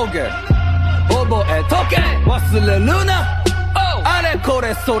 never forget. 覚えとけ忘れるな。あれこ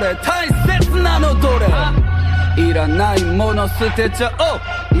れそれ大切なのどれ。いらないもの捨てちゃお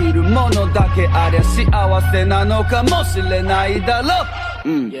う。いるものだけありゃ幸せなのかもしれないだろ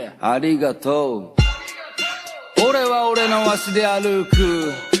う。ありがとう。俺は俺の足で歩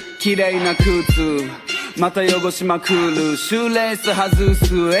く。綺麗な靴。また汚しまくる。シューレース外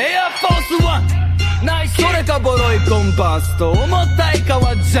す。エアフォースワン。それかボロいコンパスと重たい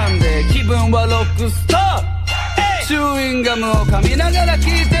革ジャンで気分はロックスターチューインガムを噛みながら聴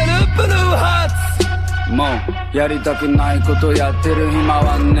いてるブルーハーツもうやりたくないことやってる暇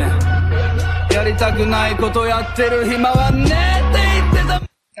はねやりたくないことやってる暇はねって言ってた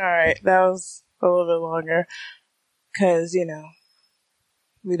Alright, that was a little bit longer because, you know,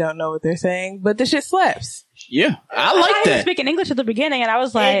 we don't know what they're saying, but the shit slaps. Yeah, I like that. He was speaking English at the beginning, and I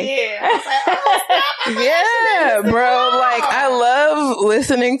was like, yeah, bro. Like, I love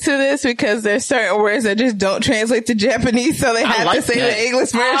listening to this because there's certain words that just don't translate to Japanese, so they have to say the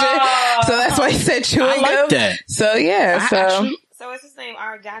English version. So that's why he said chewing gum. So yeah, so is his name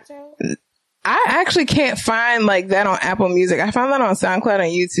Arigato? I actually can't find like that on Apple Music. I found that on SoundCloud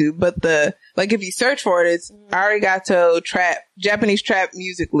and YouTube, but if you search for it, it's Arigato trap, Japanese trap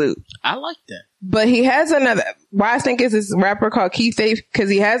music loop. I like that. But he has another, why I think is this rapper called Keith Faith, because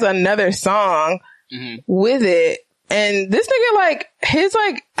he has another song with it. And this nigga, like, his,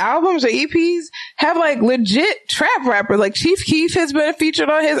 like, albums or EPs have, like, legit trap rappers. Like, Chief Keef has been featured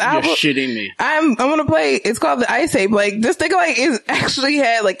on his album. You're shitting me. I'm gonna play, it's called The Ice Ape. Like, this nigga, like, is actually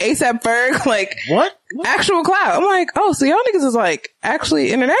had, like, A$AP Ferg, like, what? Actual clout. I'm like, oh, so y'all niggas is, like,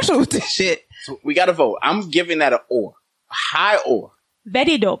 actually international with this shit. So we gotta vote. I'm giving that a high or.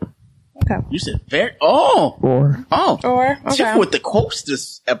 Very dope. Okay. You said very, or. Okay. Tiff with the quotes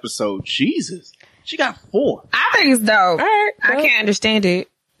this episode. Jesus. She got 4. I think it's dope. All right, I can't understand it,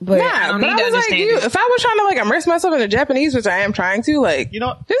 but I don't need to understand it. If I was trying to like immerse myself in the Japanese, which I am trying to, like, you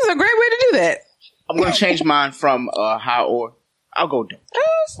know, this is a great way to do that. I'm gonna change mine from high or. I'll go dope.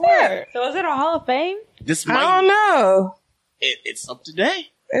 Oh, smart. So is it a Hall of Fame? I don't know. It's up to date.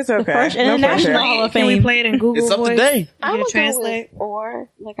 It's okay. The first international Hall of Fame. Can we play it in Google It's up Voice? to date. I would translate. Or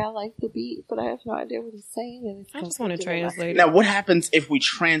like I like the beat, but I have no idea what he's saying. And it's I just want to translate. Now, what happens if we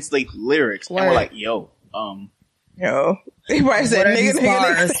translate the lyrics and we're like, yo, he probably said nigga.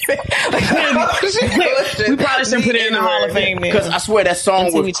 We probably should put it in the Hall of Fame because I swear that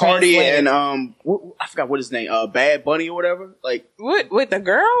song with Cardi and I forgot what his name, Bad Bunny or whatever. Like what? With the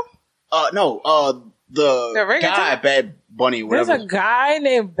girl? No, the guy Bad Bunny. Whatever. There's a guy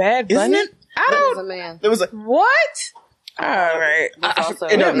named Bad Bunny. Isn't it? I don't. There was a man. There was a what? All right. It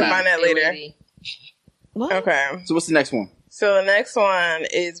doesn't matter. Find that later. What? Okay. So what's the next one? So the next one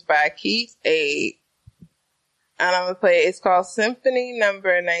is by Keith A. And I'm going to play, it's called Symphony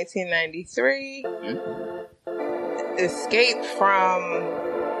Number 1993. Escape from,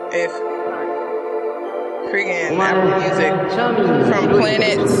 freaking Apple Music, from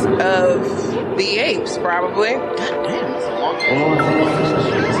Planets of the Apes, probably. God damn, that's a long time.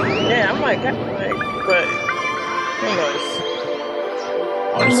 Yeah, I'm like, but who knows?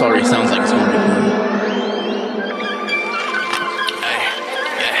 Oh, this already sounds like it's going to be good.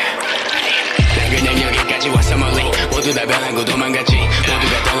 모두 다 변하고 도망갔지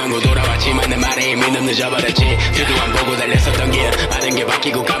모두가 떠나고 돌아왔지만 내 말에 이미 넌 늦어버렸지 그동안 보고 달렸었던 길 많은 게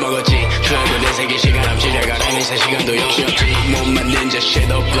바뀌고 까먹었지 추억을 되새길 시간 없이 잘 가라니 새 시간도 역시 없지 못 만든 저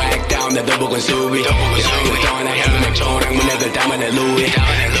shadow black down 나도 보곤 수위 여행을 떠나 향은 맥주랑 문에들 담아내 루이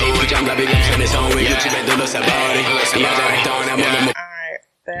부장갑이 감싸내 성위 그 집에 둘러싸버린 이 여자를 떠나보는 Alright,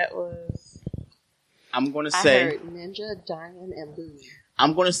 that was I'm gonna I say heard Ninja, Diamond, and Louie.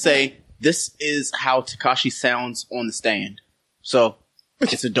 I'm gonna say this is how Tekashi sounds on the stand. So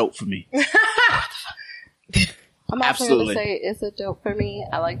it's a dope for me. I'm also going to say it's a dope for me.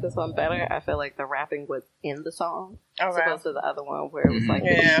 I like this one better. I feel like the rapping was in the song as opposed to the other one where it was like,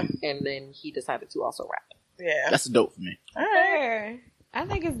 and then he decided to also rap. Yeah. That's a dope for me. Fair. I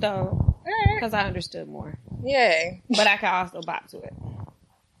think it's dope because I understood more. Yay. But I can also bop to it.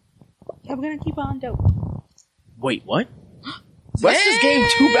 I'm going to keep on dope. Wait, what? West just gave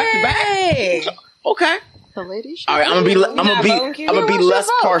 2 back to back. Okay. The lady. All right, I'm gonna be less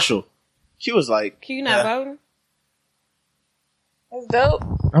partial. She was like, Q not voting. That's dope.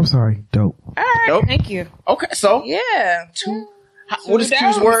 I'm sorry, dope. All right. Dope. Thank you. Okay, so Yeah. what is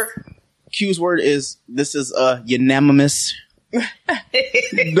Q's word? Q's word is this is unanimous. Yes.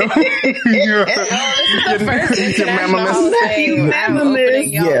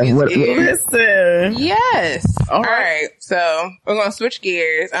 All right. So we're gonna switch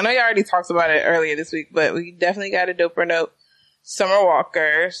gears. I know you already talked about it earlier this week, but we definitely got a doper note. Summer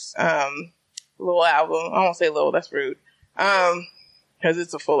Walker's little album. I won't say little. That's rude. Because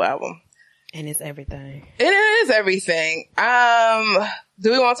it's a full album. And it's everything. It is everything.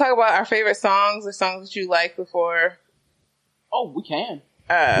 Do we want to talk about our favorite songs or songs that you like before? Oh, we can.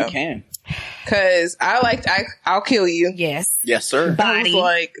 We can. Cause I liked I'll Kill You. Yes. Yes, sir. I was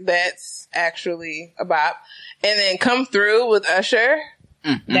like, that's actually a bop. And then Come Through with Usher.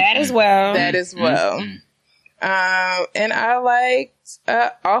 That as well. That as well. And I liked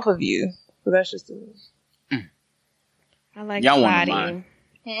Off of You. But that's just me. I like Y'all Body. want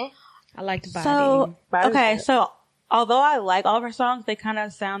I liked Body. So, okay, so although I like all of her songs, they kind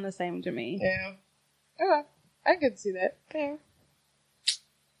of sound the same to me. Yeah. Okay. I could see that. Fair.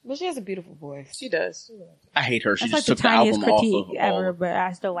 But she has a beautiful voice. She does. I hate her. She That's like just the took the album tiniest off critique of ever, all but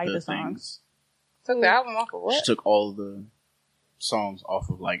I still like the things. songs. Took the album off of what? She took all the songs off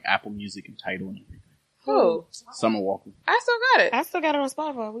of like Apple Music and Tidal and everything. Who? Summer Walker. I still got it. I still got it on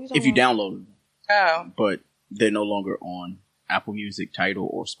Spotify. What If you download them. Oh. But they're no longer on Apple Music, Tidal,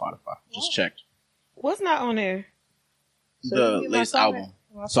 or Spotify. Just checked. What's not on there? The latest album.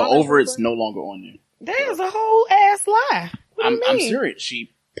 So Over It's no longer on there. There's a whole ass lie. What do you I'm mean? serious.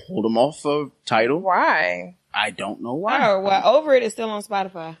 She pulled them off of Tidal. Why? I don't know why. Oh, well, Over It is still on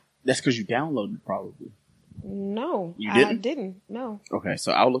Spotify. That's because you downloaded it, probably. No. You didn't? I didn't. No. Okay,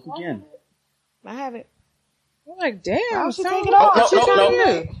 so I'll look again. I have it. I'm like, damn. Why would she Summer take it Walker. off? No, She no, trying no.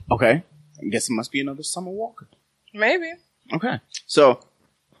 to do. Okay. I guess it must be another Summer Walker. Maybe. Okay. So,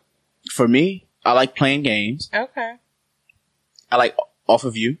 for me, I like playing games. Okay. I like Off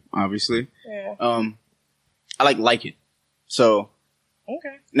of You, obviously. Yeah. I like It. So,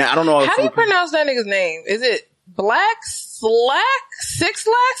 Okay. now I don't know if How do you pronounce that nigga's name? Is it Black Slack? Six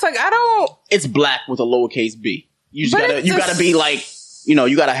Slacks? Like, I don't. it's Black with a lowercase b. You just But gotta, it's you a gotta be like, you know,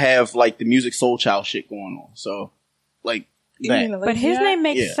 you gotta have like the Music Soul Child shit going on. So, like that. But his name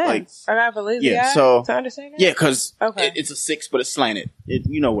makes Yeah, like- sense. I got Valencia Yeah, so to understand that? yeah, because Okay. it's a 6, but it's slanted.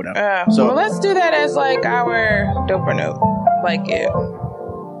 You know, whatever. So well, let's do that as like our doper note. Like it.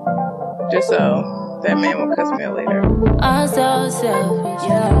 Just so that man will cuss me out later. I'm so selfish,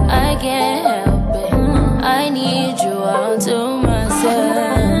 I can't help it. I need you all to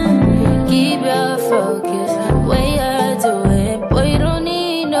myself. Keep your focus, way I do it. Boy, you don't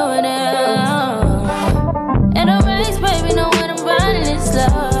need no one else. And a race, baby, know when I'm riding it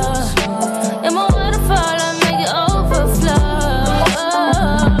slow. In my waterfall, I make it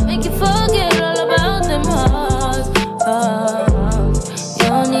overflow. Make you forget all about them hoes. You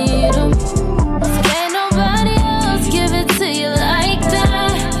don't need them. Can't nobody else give it to you like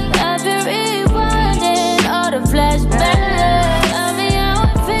that. I've been rewinding all the flashbacks. I mean, how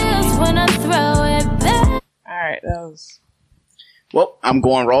it feels when I throw it back. Alright, that was. Well, I'm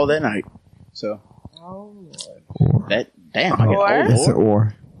going Raw that night. So. Oh, That, damn, I get It's an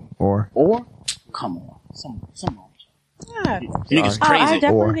or. Come on. Some God. niggas I crazy.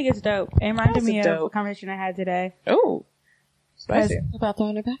 definitely think it's dope. It reminded That's me of dope. a conversation I had today. Oh. Spicy. About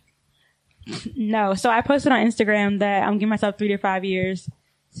throwing it back? No, so I posted on Instagram that I'm giving myself 3 to 5 years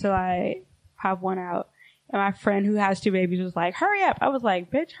till I pop one out. And my friend who has 2 babies was like, hurry up. I was like,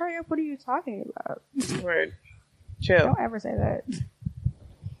 bitch, hurry up. What are you talking about? Word. Chill. Don't ever say that.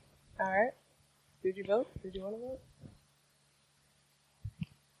 Alright. Did you vote? Did you want to vote?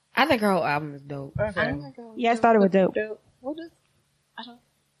 I think her whole album is dope. Okay. Yeah, I thought it was dope. What does, I don't,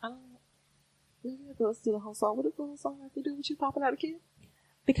 let's do the whole song. What does the whole song have to do with you popping out a kid?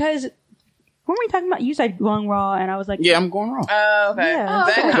 Because when we talking about, you said going raw, and I was like, Yeah, I'm going Raw. Oh, okay. Yeah.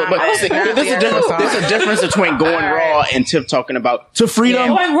 There's a difference between going Raw and Tiff talking about to freedom.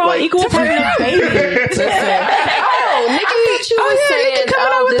 going raw Like, equals having a baby. Oh, Nikki, you was saying, Nikki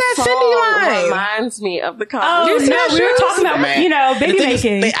coming out with this that Cindy song line. reminds me of the Oh, conversation. no, we were talking about, Man. you know, The baby thing is,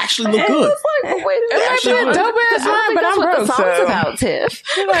 making. they actually look good. Wait a minute. actually I would. Dope ass line, but that's I'm what broke, the song's so. about, Tiff.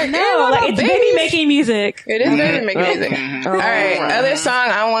 No, like, it's baby making music. It is baby making music. Mhm. All right. Other song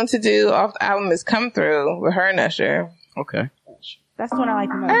I want to do off the album is Come Through with her and Usher. Okay. That's the one I like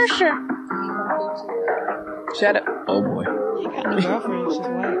the most. Usher. Shut up. Oh boy. She got a new girlfriend. She's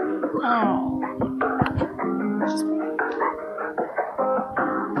white.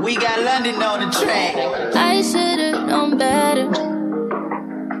 We got London on the track. I should've known better.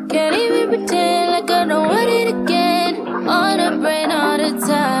 Can't even pretend like I don't want it again. On the brain all the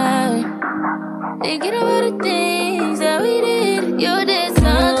time. Thinking about the things that we did. You did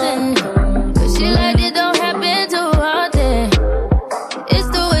something. But shit like this don't happen too often. It's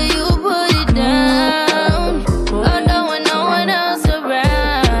the way you put it down. Although when no one else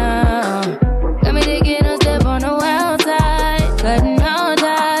around. Got me taking a step on the wild side. Cutting all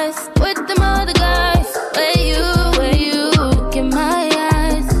ties with them other guys. Where you look in my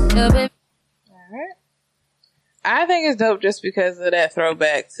eyes. Yeah, baby. I think it's dope just because of that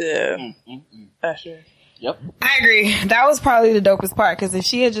throwback to Usher. Yep. I agree. That was probably the dopest part because if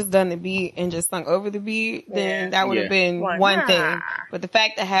she had just done the beat and just sung over the beat, then that would have been one thing. But the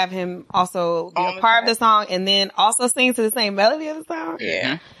fact to have him also be a part of the song and then also sing to the same melody of the song,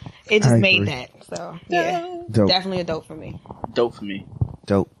 Yeah. it just I made agree. that. So yeah, Dope. definitely a dope for me. Dope for me.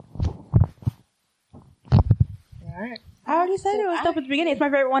 Dope. I already said it was dope at the beginning. It's my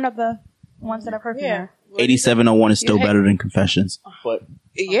favorite one of the ones that I've heard from her. 8701 is still better than Confessions. But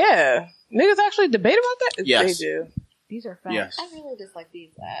Yeah. Niggas actually debate about that? Yes. They do. These are facts. yes. I really just like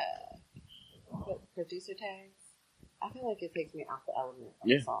these producer tags. I feel like it takes me out the element of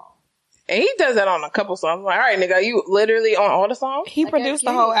Yeah. the song. And he does that on a couple songs. I'm like, all right, nigga, you literally on all the songs? He produced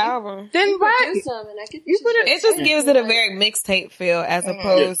the whole album. Then why? It just gives it a very mixtape feel as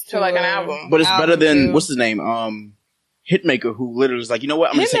opposed to like an album. But it's better than what's his name? Hitmaker, who literally is like, you know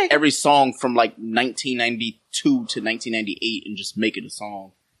what? I'm gonna take every song from like 1992 to 1998 and just make it a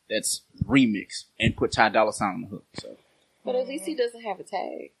song that's remixed and put Ty Dolla $ign on the hook. So, but at least he doesn't have a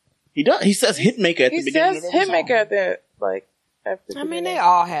tag. He does. He says Hitmaker at the beginning of every song. Hitmaker at the like. I mean, they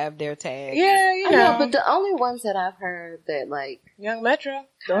all have their tags. Yeah, you know. I know, but the only ones that I've heard that like Young Metro,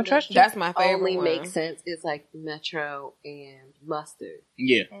 Don't Trust You. That's my favorite only one. makes sense is like Metro and Mustard.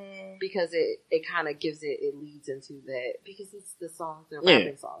 Yeah, because it kind of gives it leads into that because it's the songs, they're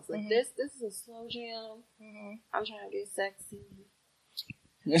rapping songs. Like this is a slow jam. I'm trying to get sexy.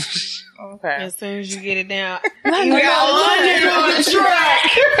 Okay. As soon as you get it down, you got London on the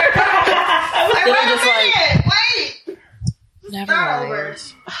track. They're just like, wait. Never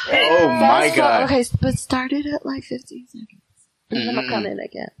mind. Oh my God. Okay, but started at like 15 seconds. And then I'll come in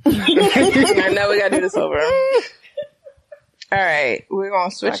again. I know we gotta do this over. All right, we're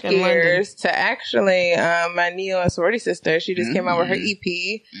gonna switch gears to actually my Neo and sorority sister. She just came out with her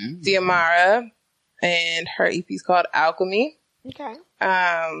EP, Diamara, and her EP is called Alchemy. Okay.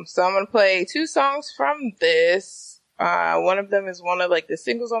 So I'm gonna play 2 songs from this. One of them is one of like the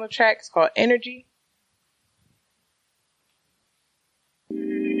singles on the track. It's called Energy.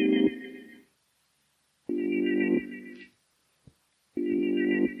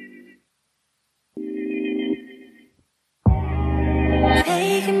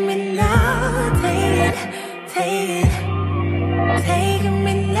 Taking me now, take it. Taking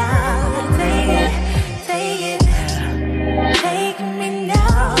me now, take it. Taking me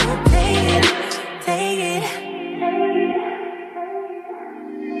now, take it.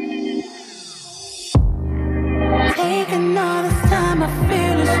 Taking all this time, I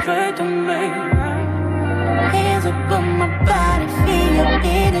feel it straight to me. Hands up on my body, feel your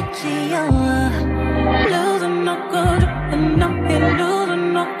energy, losing no good, and I'm here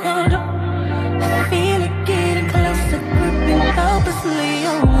losing no good. I feel it getting closer, gripping helplessly,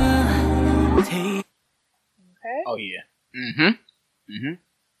 Okay. Oh yeah.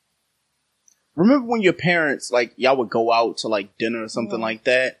 Remember when your parents, like, y'all would go out to like dinner or something like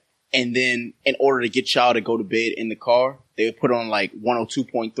that, and then in order to get y'all to go to bed in the car, they would put on like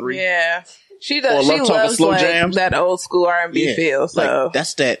 102.3. Yeah, she does. Or She Love Talk and loves Slow like Jams. that old school R&B feel. So like,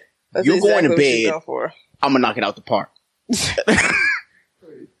 that's that. That's You're exactly going to what she's bed. going for. I'm gonna knock it out the park.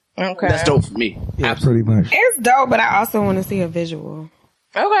 Okay, that's dope for me. Yeah, pretty much. It's dope, but I also want to see a visual.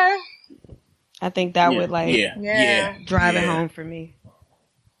 Okay. I think that would like drive it home for me.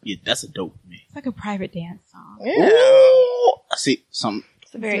 Yeah, that's a dope for me. It's like a private dance song. Yeah. Ooh, I see some.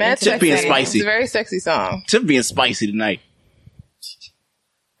 It's a very Tip being spicy. It's a very sexy song. Tip being spicy tonight.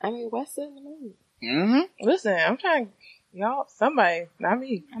 I mean, what's in the movie? Listen, I'm trying. Y'all, somebody, not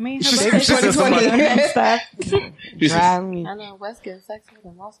me. I mean, Maybe her birthday's 2020 and stuff. Drive me. I know West getting sexy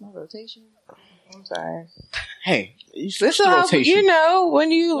and lost my rotation. I'm sorry. Hey, This is how, you know when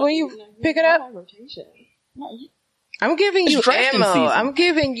you pick it up. I'm giving you ammo. I'm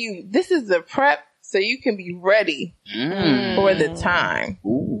giving you. This is the prep so you can be ready for the time.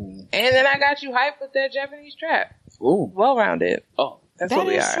 Ooh. And then I got you hyped with that Japanese trap. Ooh, well rounded. Oh, that's what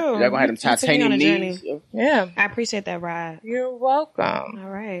we are. True. Y'all gonna have them titanium knees. Yeah, I appreciate that ride. You're welcome. All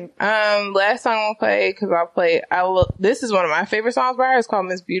right. Last song I'll play because this is one of my favorite songs by her. It's called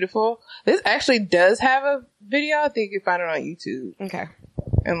Miss Beautiful. This actually does have a video. I think you can find it on YouTube. Okay.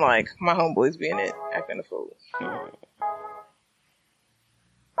 And like my homeboys be in it acting a fool.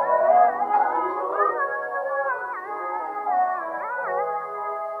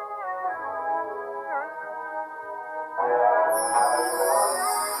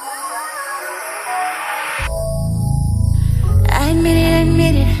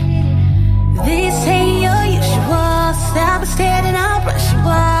 admit it. This ain't your usual. Stop instead and I'll brush you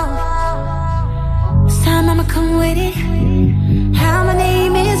off. This time I'ma come with it. How my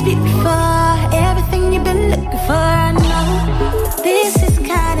name is before. Everything you've been looking for. I know this is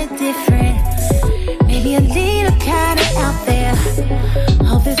kinda different. Maybe a little kinda out there.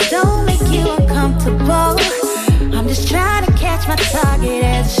 Hope this don't make you uncomfortable. I'm just trying to catch my target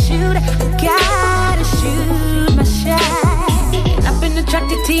as a shooter. I gotta shoot my shot. I've been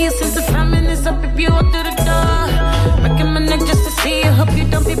attracted to you since the 5 minutes up if you walk through the door. Breaking my neck just to see you. Hope you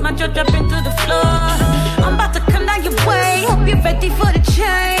don't beat my jaw dropping through the floor. I'm about to come down your way. Hope you're ready for the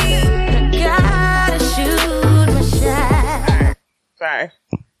change. I gotta shoot my shot. Sorry.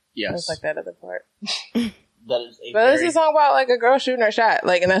 Yes. It's like that other part. That is a But this is a song about like a girl shooting her shot.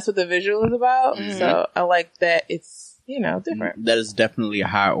 Like, and that's what the visual is about. Mhm. So I like that it's, different. That is definitely a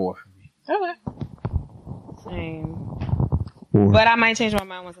high or for me. Okay. Same. Or- But I might change my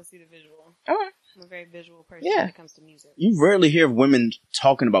mind once I see the visual. Okay. I'm a very visual person Yeah. when it comes to music. You rarely hear women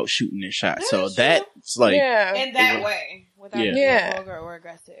talking about shooting their shot, so that's like In that way. Without being Yeah. vulgar or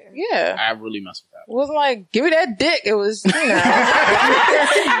aggressive. Yeah. I really mess with that. It wasn't like, give me that dick. It was, you know.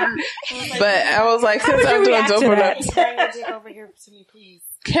 But I was like, since I'm doing doper notes, Bring your dick over here to me, please.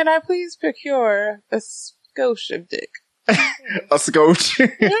 can I please procure a skosh of dick? A scotch.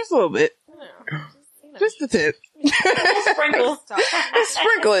 Just a little bit. Just the tip. Sprinkle.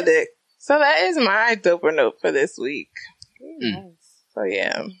 Sprinkle of dick. So that is my doper note for this week. So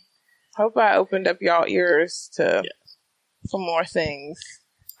yeah. Hope I opened up y'all ears to some more things.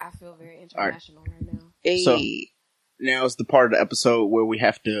 I feel very international right now. Hey. So now is the part of the episode where we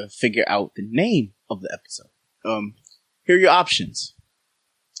have to figure out the name of the episode. Here are your options.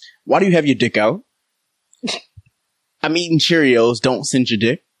 Why do you have your dick out? I'm eating Cheerios. Don't send your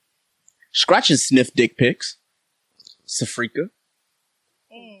dick. Scratch and sniff dick pics. Safrika.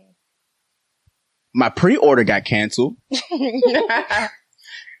 My pre-order got canceled.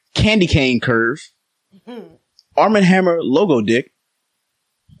 Candy cane curve. Arm & Hammer logo dick.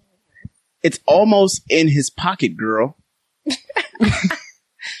 It's almost in his pocket, girl.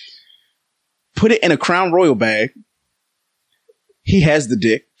 Put it in a Crown Royal bag. He has the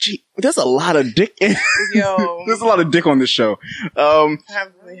dick. Gee, there's a lot of dick in Yo. There's a lot of dick on this show. I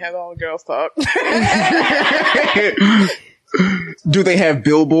haven't really had all the girls talk. Do they have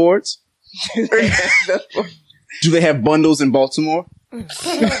billboards? Do they have bundles in Baltimore?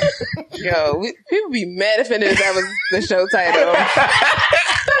 Yo, people be mad if that was the show title.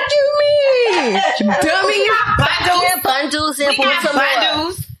 Fuck you mean? Dummy. Bundles in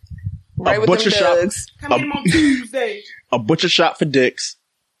Baltimore. Right A with butcher them shop. dugs. Come get him on Tuesday. A butcher shop for dicks.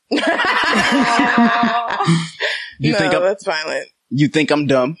 You think that's violent. You think I'm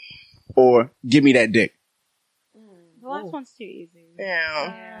dumb? Or give me that dick. The last one's too easy.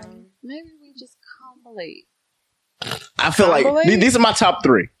 Yeah. Maybe we just combinate. I feel like these are my top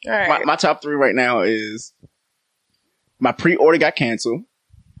three. All right. My top three right now is my pre-order got canceled,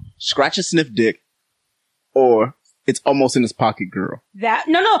 scratch and sniff dick, or it's almost in his pocket, girl.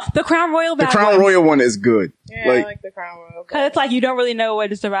 The Crown Royal The bag. Crown Royal one is good. Yeah, I like the Crown Royal. Cause it's like you don't really know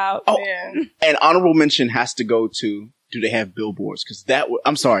what it's about. Oh, yeah. And honorable mention has to go to, do they have billboards? Because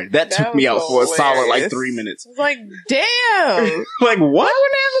I'm sorry, that took me out for a solid like 3 minutes. It's like, damn. Like, what? Why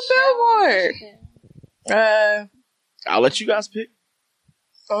wouldn't they have a billboard? I'll let you guys pick.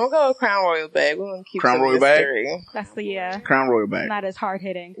 So I'm gonna go with Crown Royal bag. We're gonna keep Crown some Royal bag? mystery. That's the Crown Royal bag. not as hard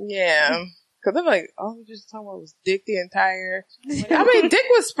hitting. Yeah. Cause I'm like, all we just talking about was dick the entire. I mean, dick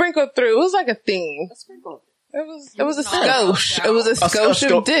was sprinkled through. It was like a theme. A sprinkle. It was a skosh. It was a skosh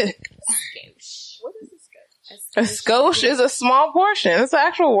of dick. What is a skosh? A skosh is a small portion. It's an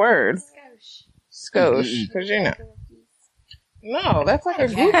actual word. Skosh. Cause you know. No, that's like a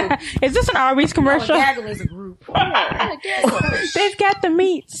group of... Is this an Arby's commercial? Gaggle is a group. They've got the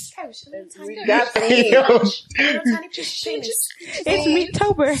meats. We got the meat. It's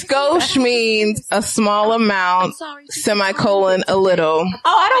Meattober. Skosh means a small amount, semicolon, a little. Oh,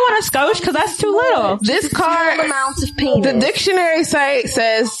 I don't want a skosh because that's too little. This card, Amount of penis. the dictionary site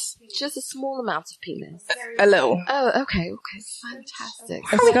says Just a small amount of penis. a little. Oh, okay. Fantastic.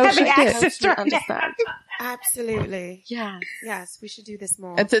 A skosh having of dick. access to Understand. Absolutely. Yes. Yes, we should do this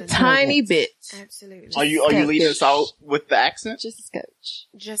more. It's a often. tiny bit. Absolutely. Are you leading us out with the accent? Just a scotch.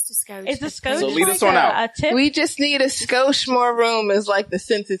 Just a scotch. Is the skosh So lead like us on out. a tip? We just need a skosh more room is like the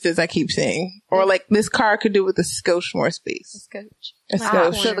sentences I keep saying. Or like this car could do with a skosh more A space. scotch. A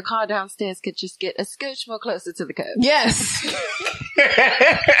skosh. So the car downstairs could just get a scotch more closer to the curb. Yes.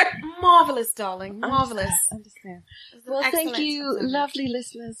 Marvelous, darling. Marvelous. Understand. Well, thank you, lovely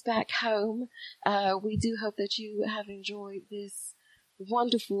listeners back home. We do hope that you have enjoyed this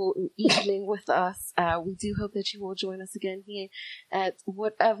wonderful evening with us. We do hope that you will join us again here at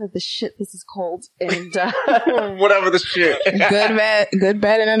whatever the shit this is called. And whatever the shit. Good,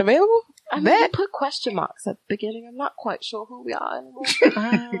 bad, and unavailable? I mean, we put question marks at the beginning. I'm not quite sure who we are anymore.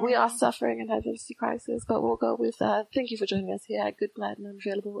 We are suffering an identity crisis, but we'll go with thank you for joining us here at Good, Bad, and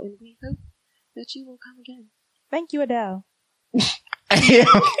Unavailable, and we hope that you will come again. Thank you, Adele. Yo,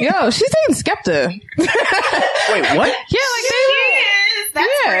 she's dating Skepta. Wait, what? Yeah, like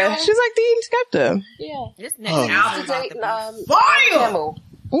That's yeah, real. she's like dating Skepta. Yeah. This next Oh. album about Date, to be fire. Camel.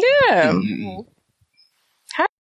 Yeah. Mm-hmm.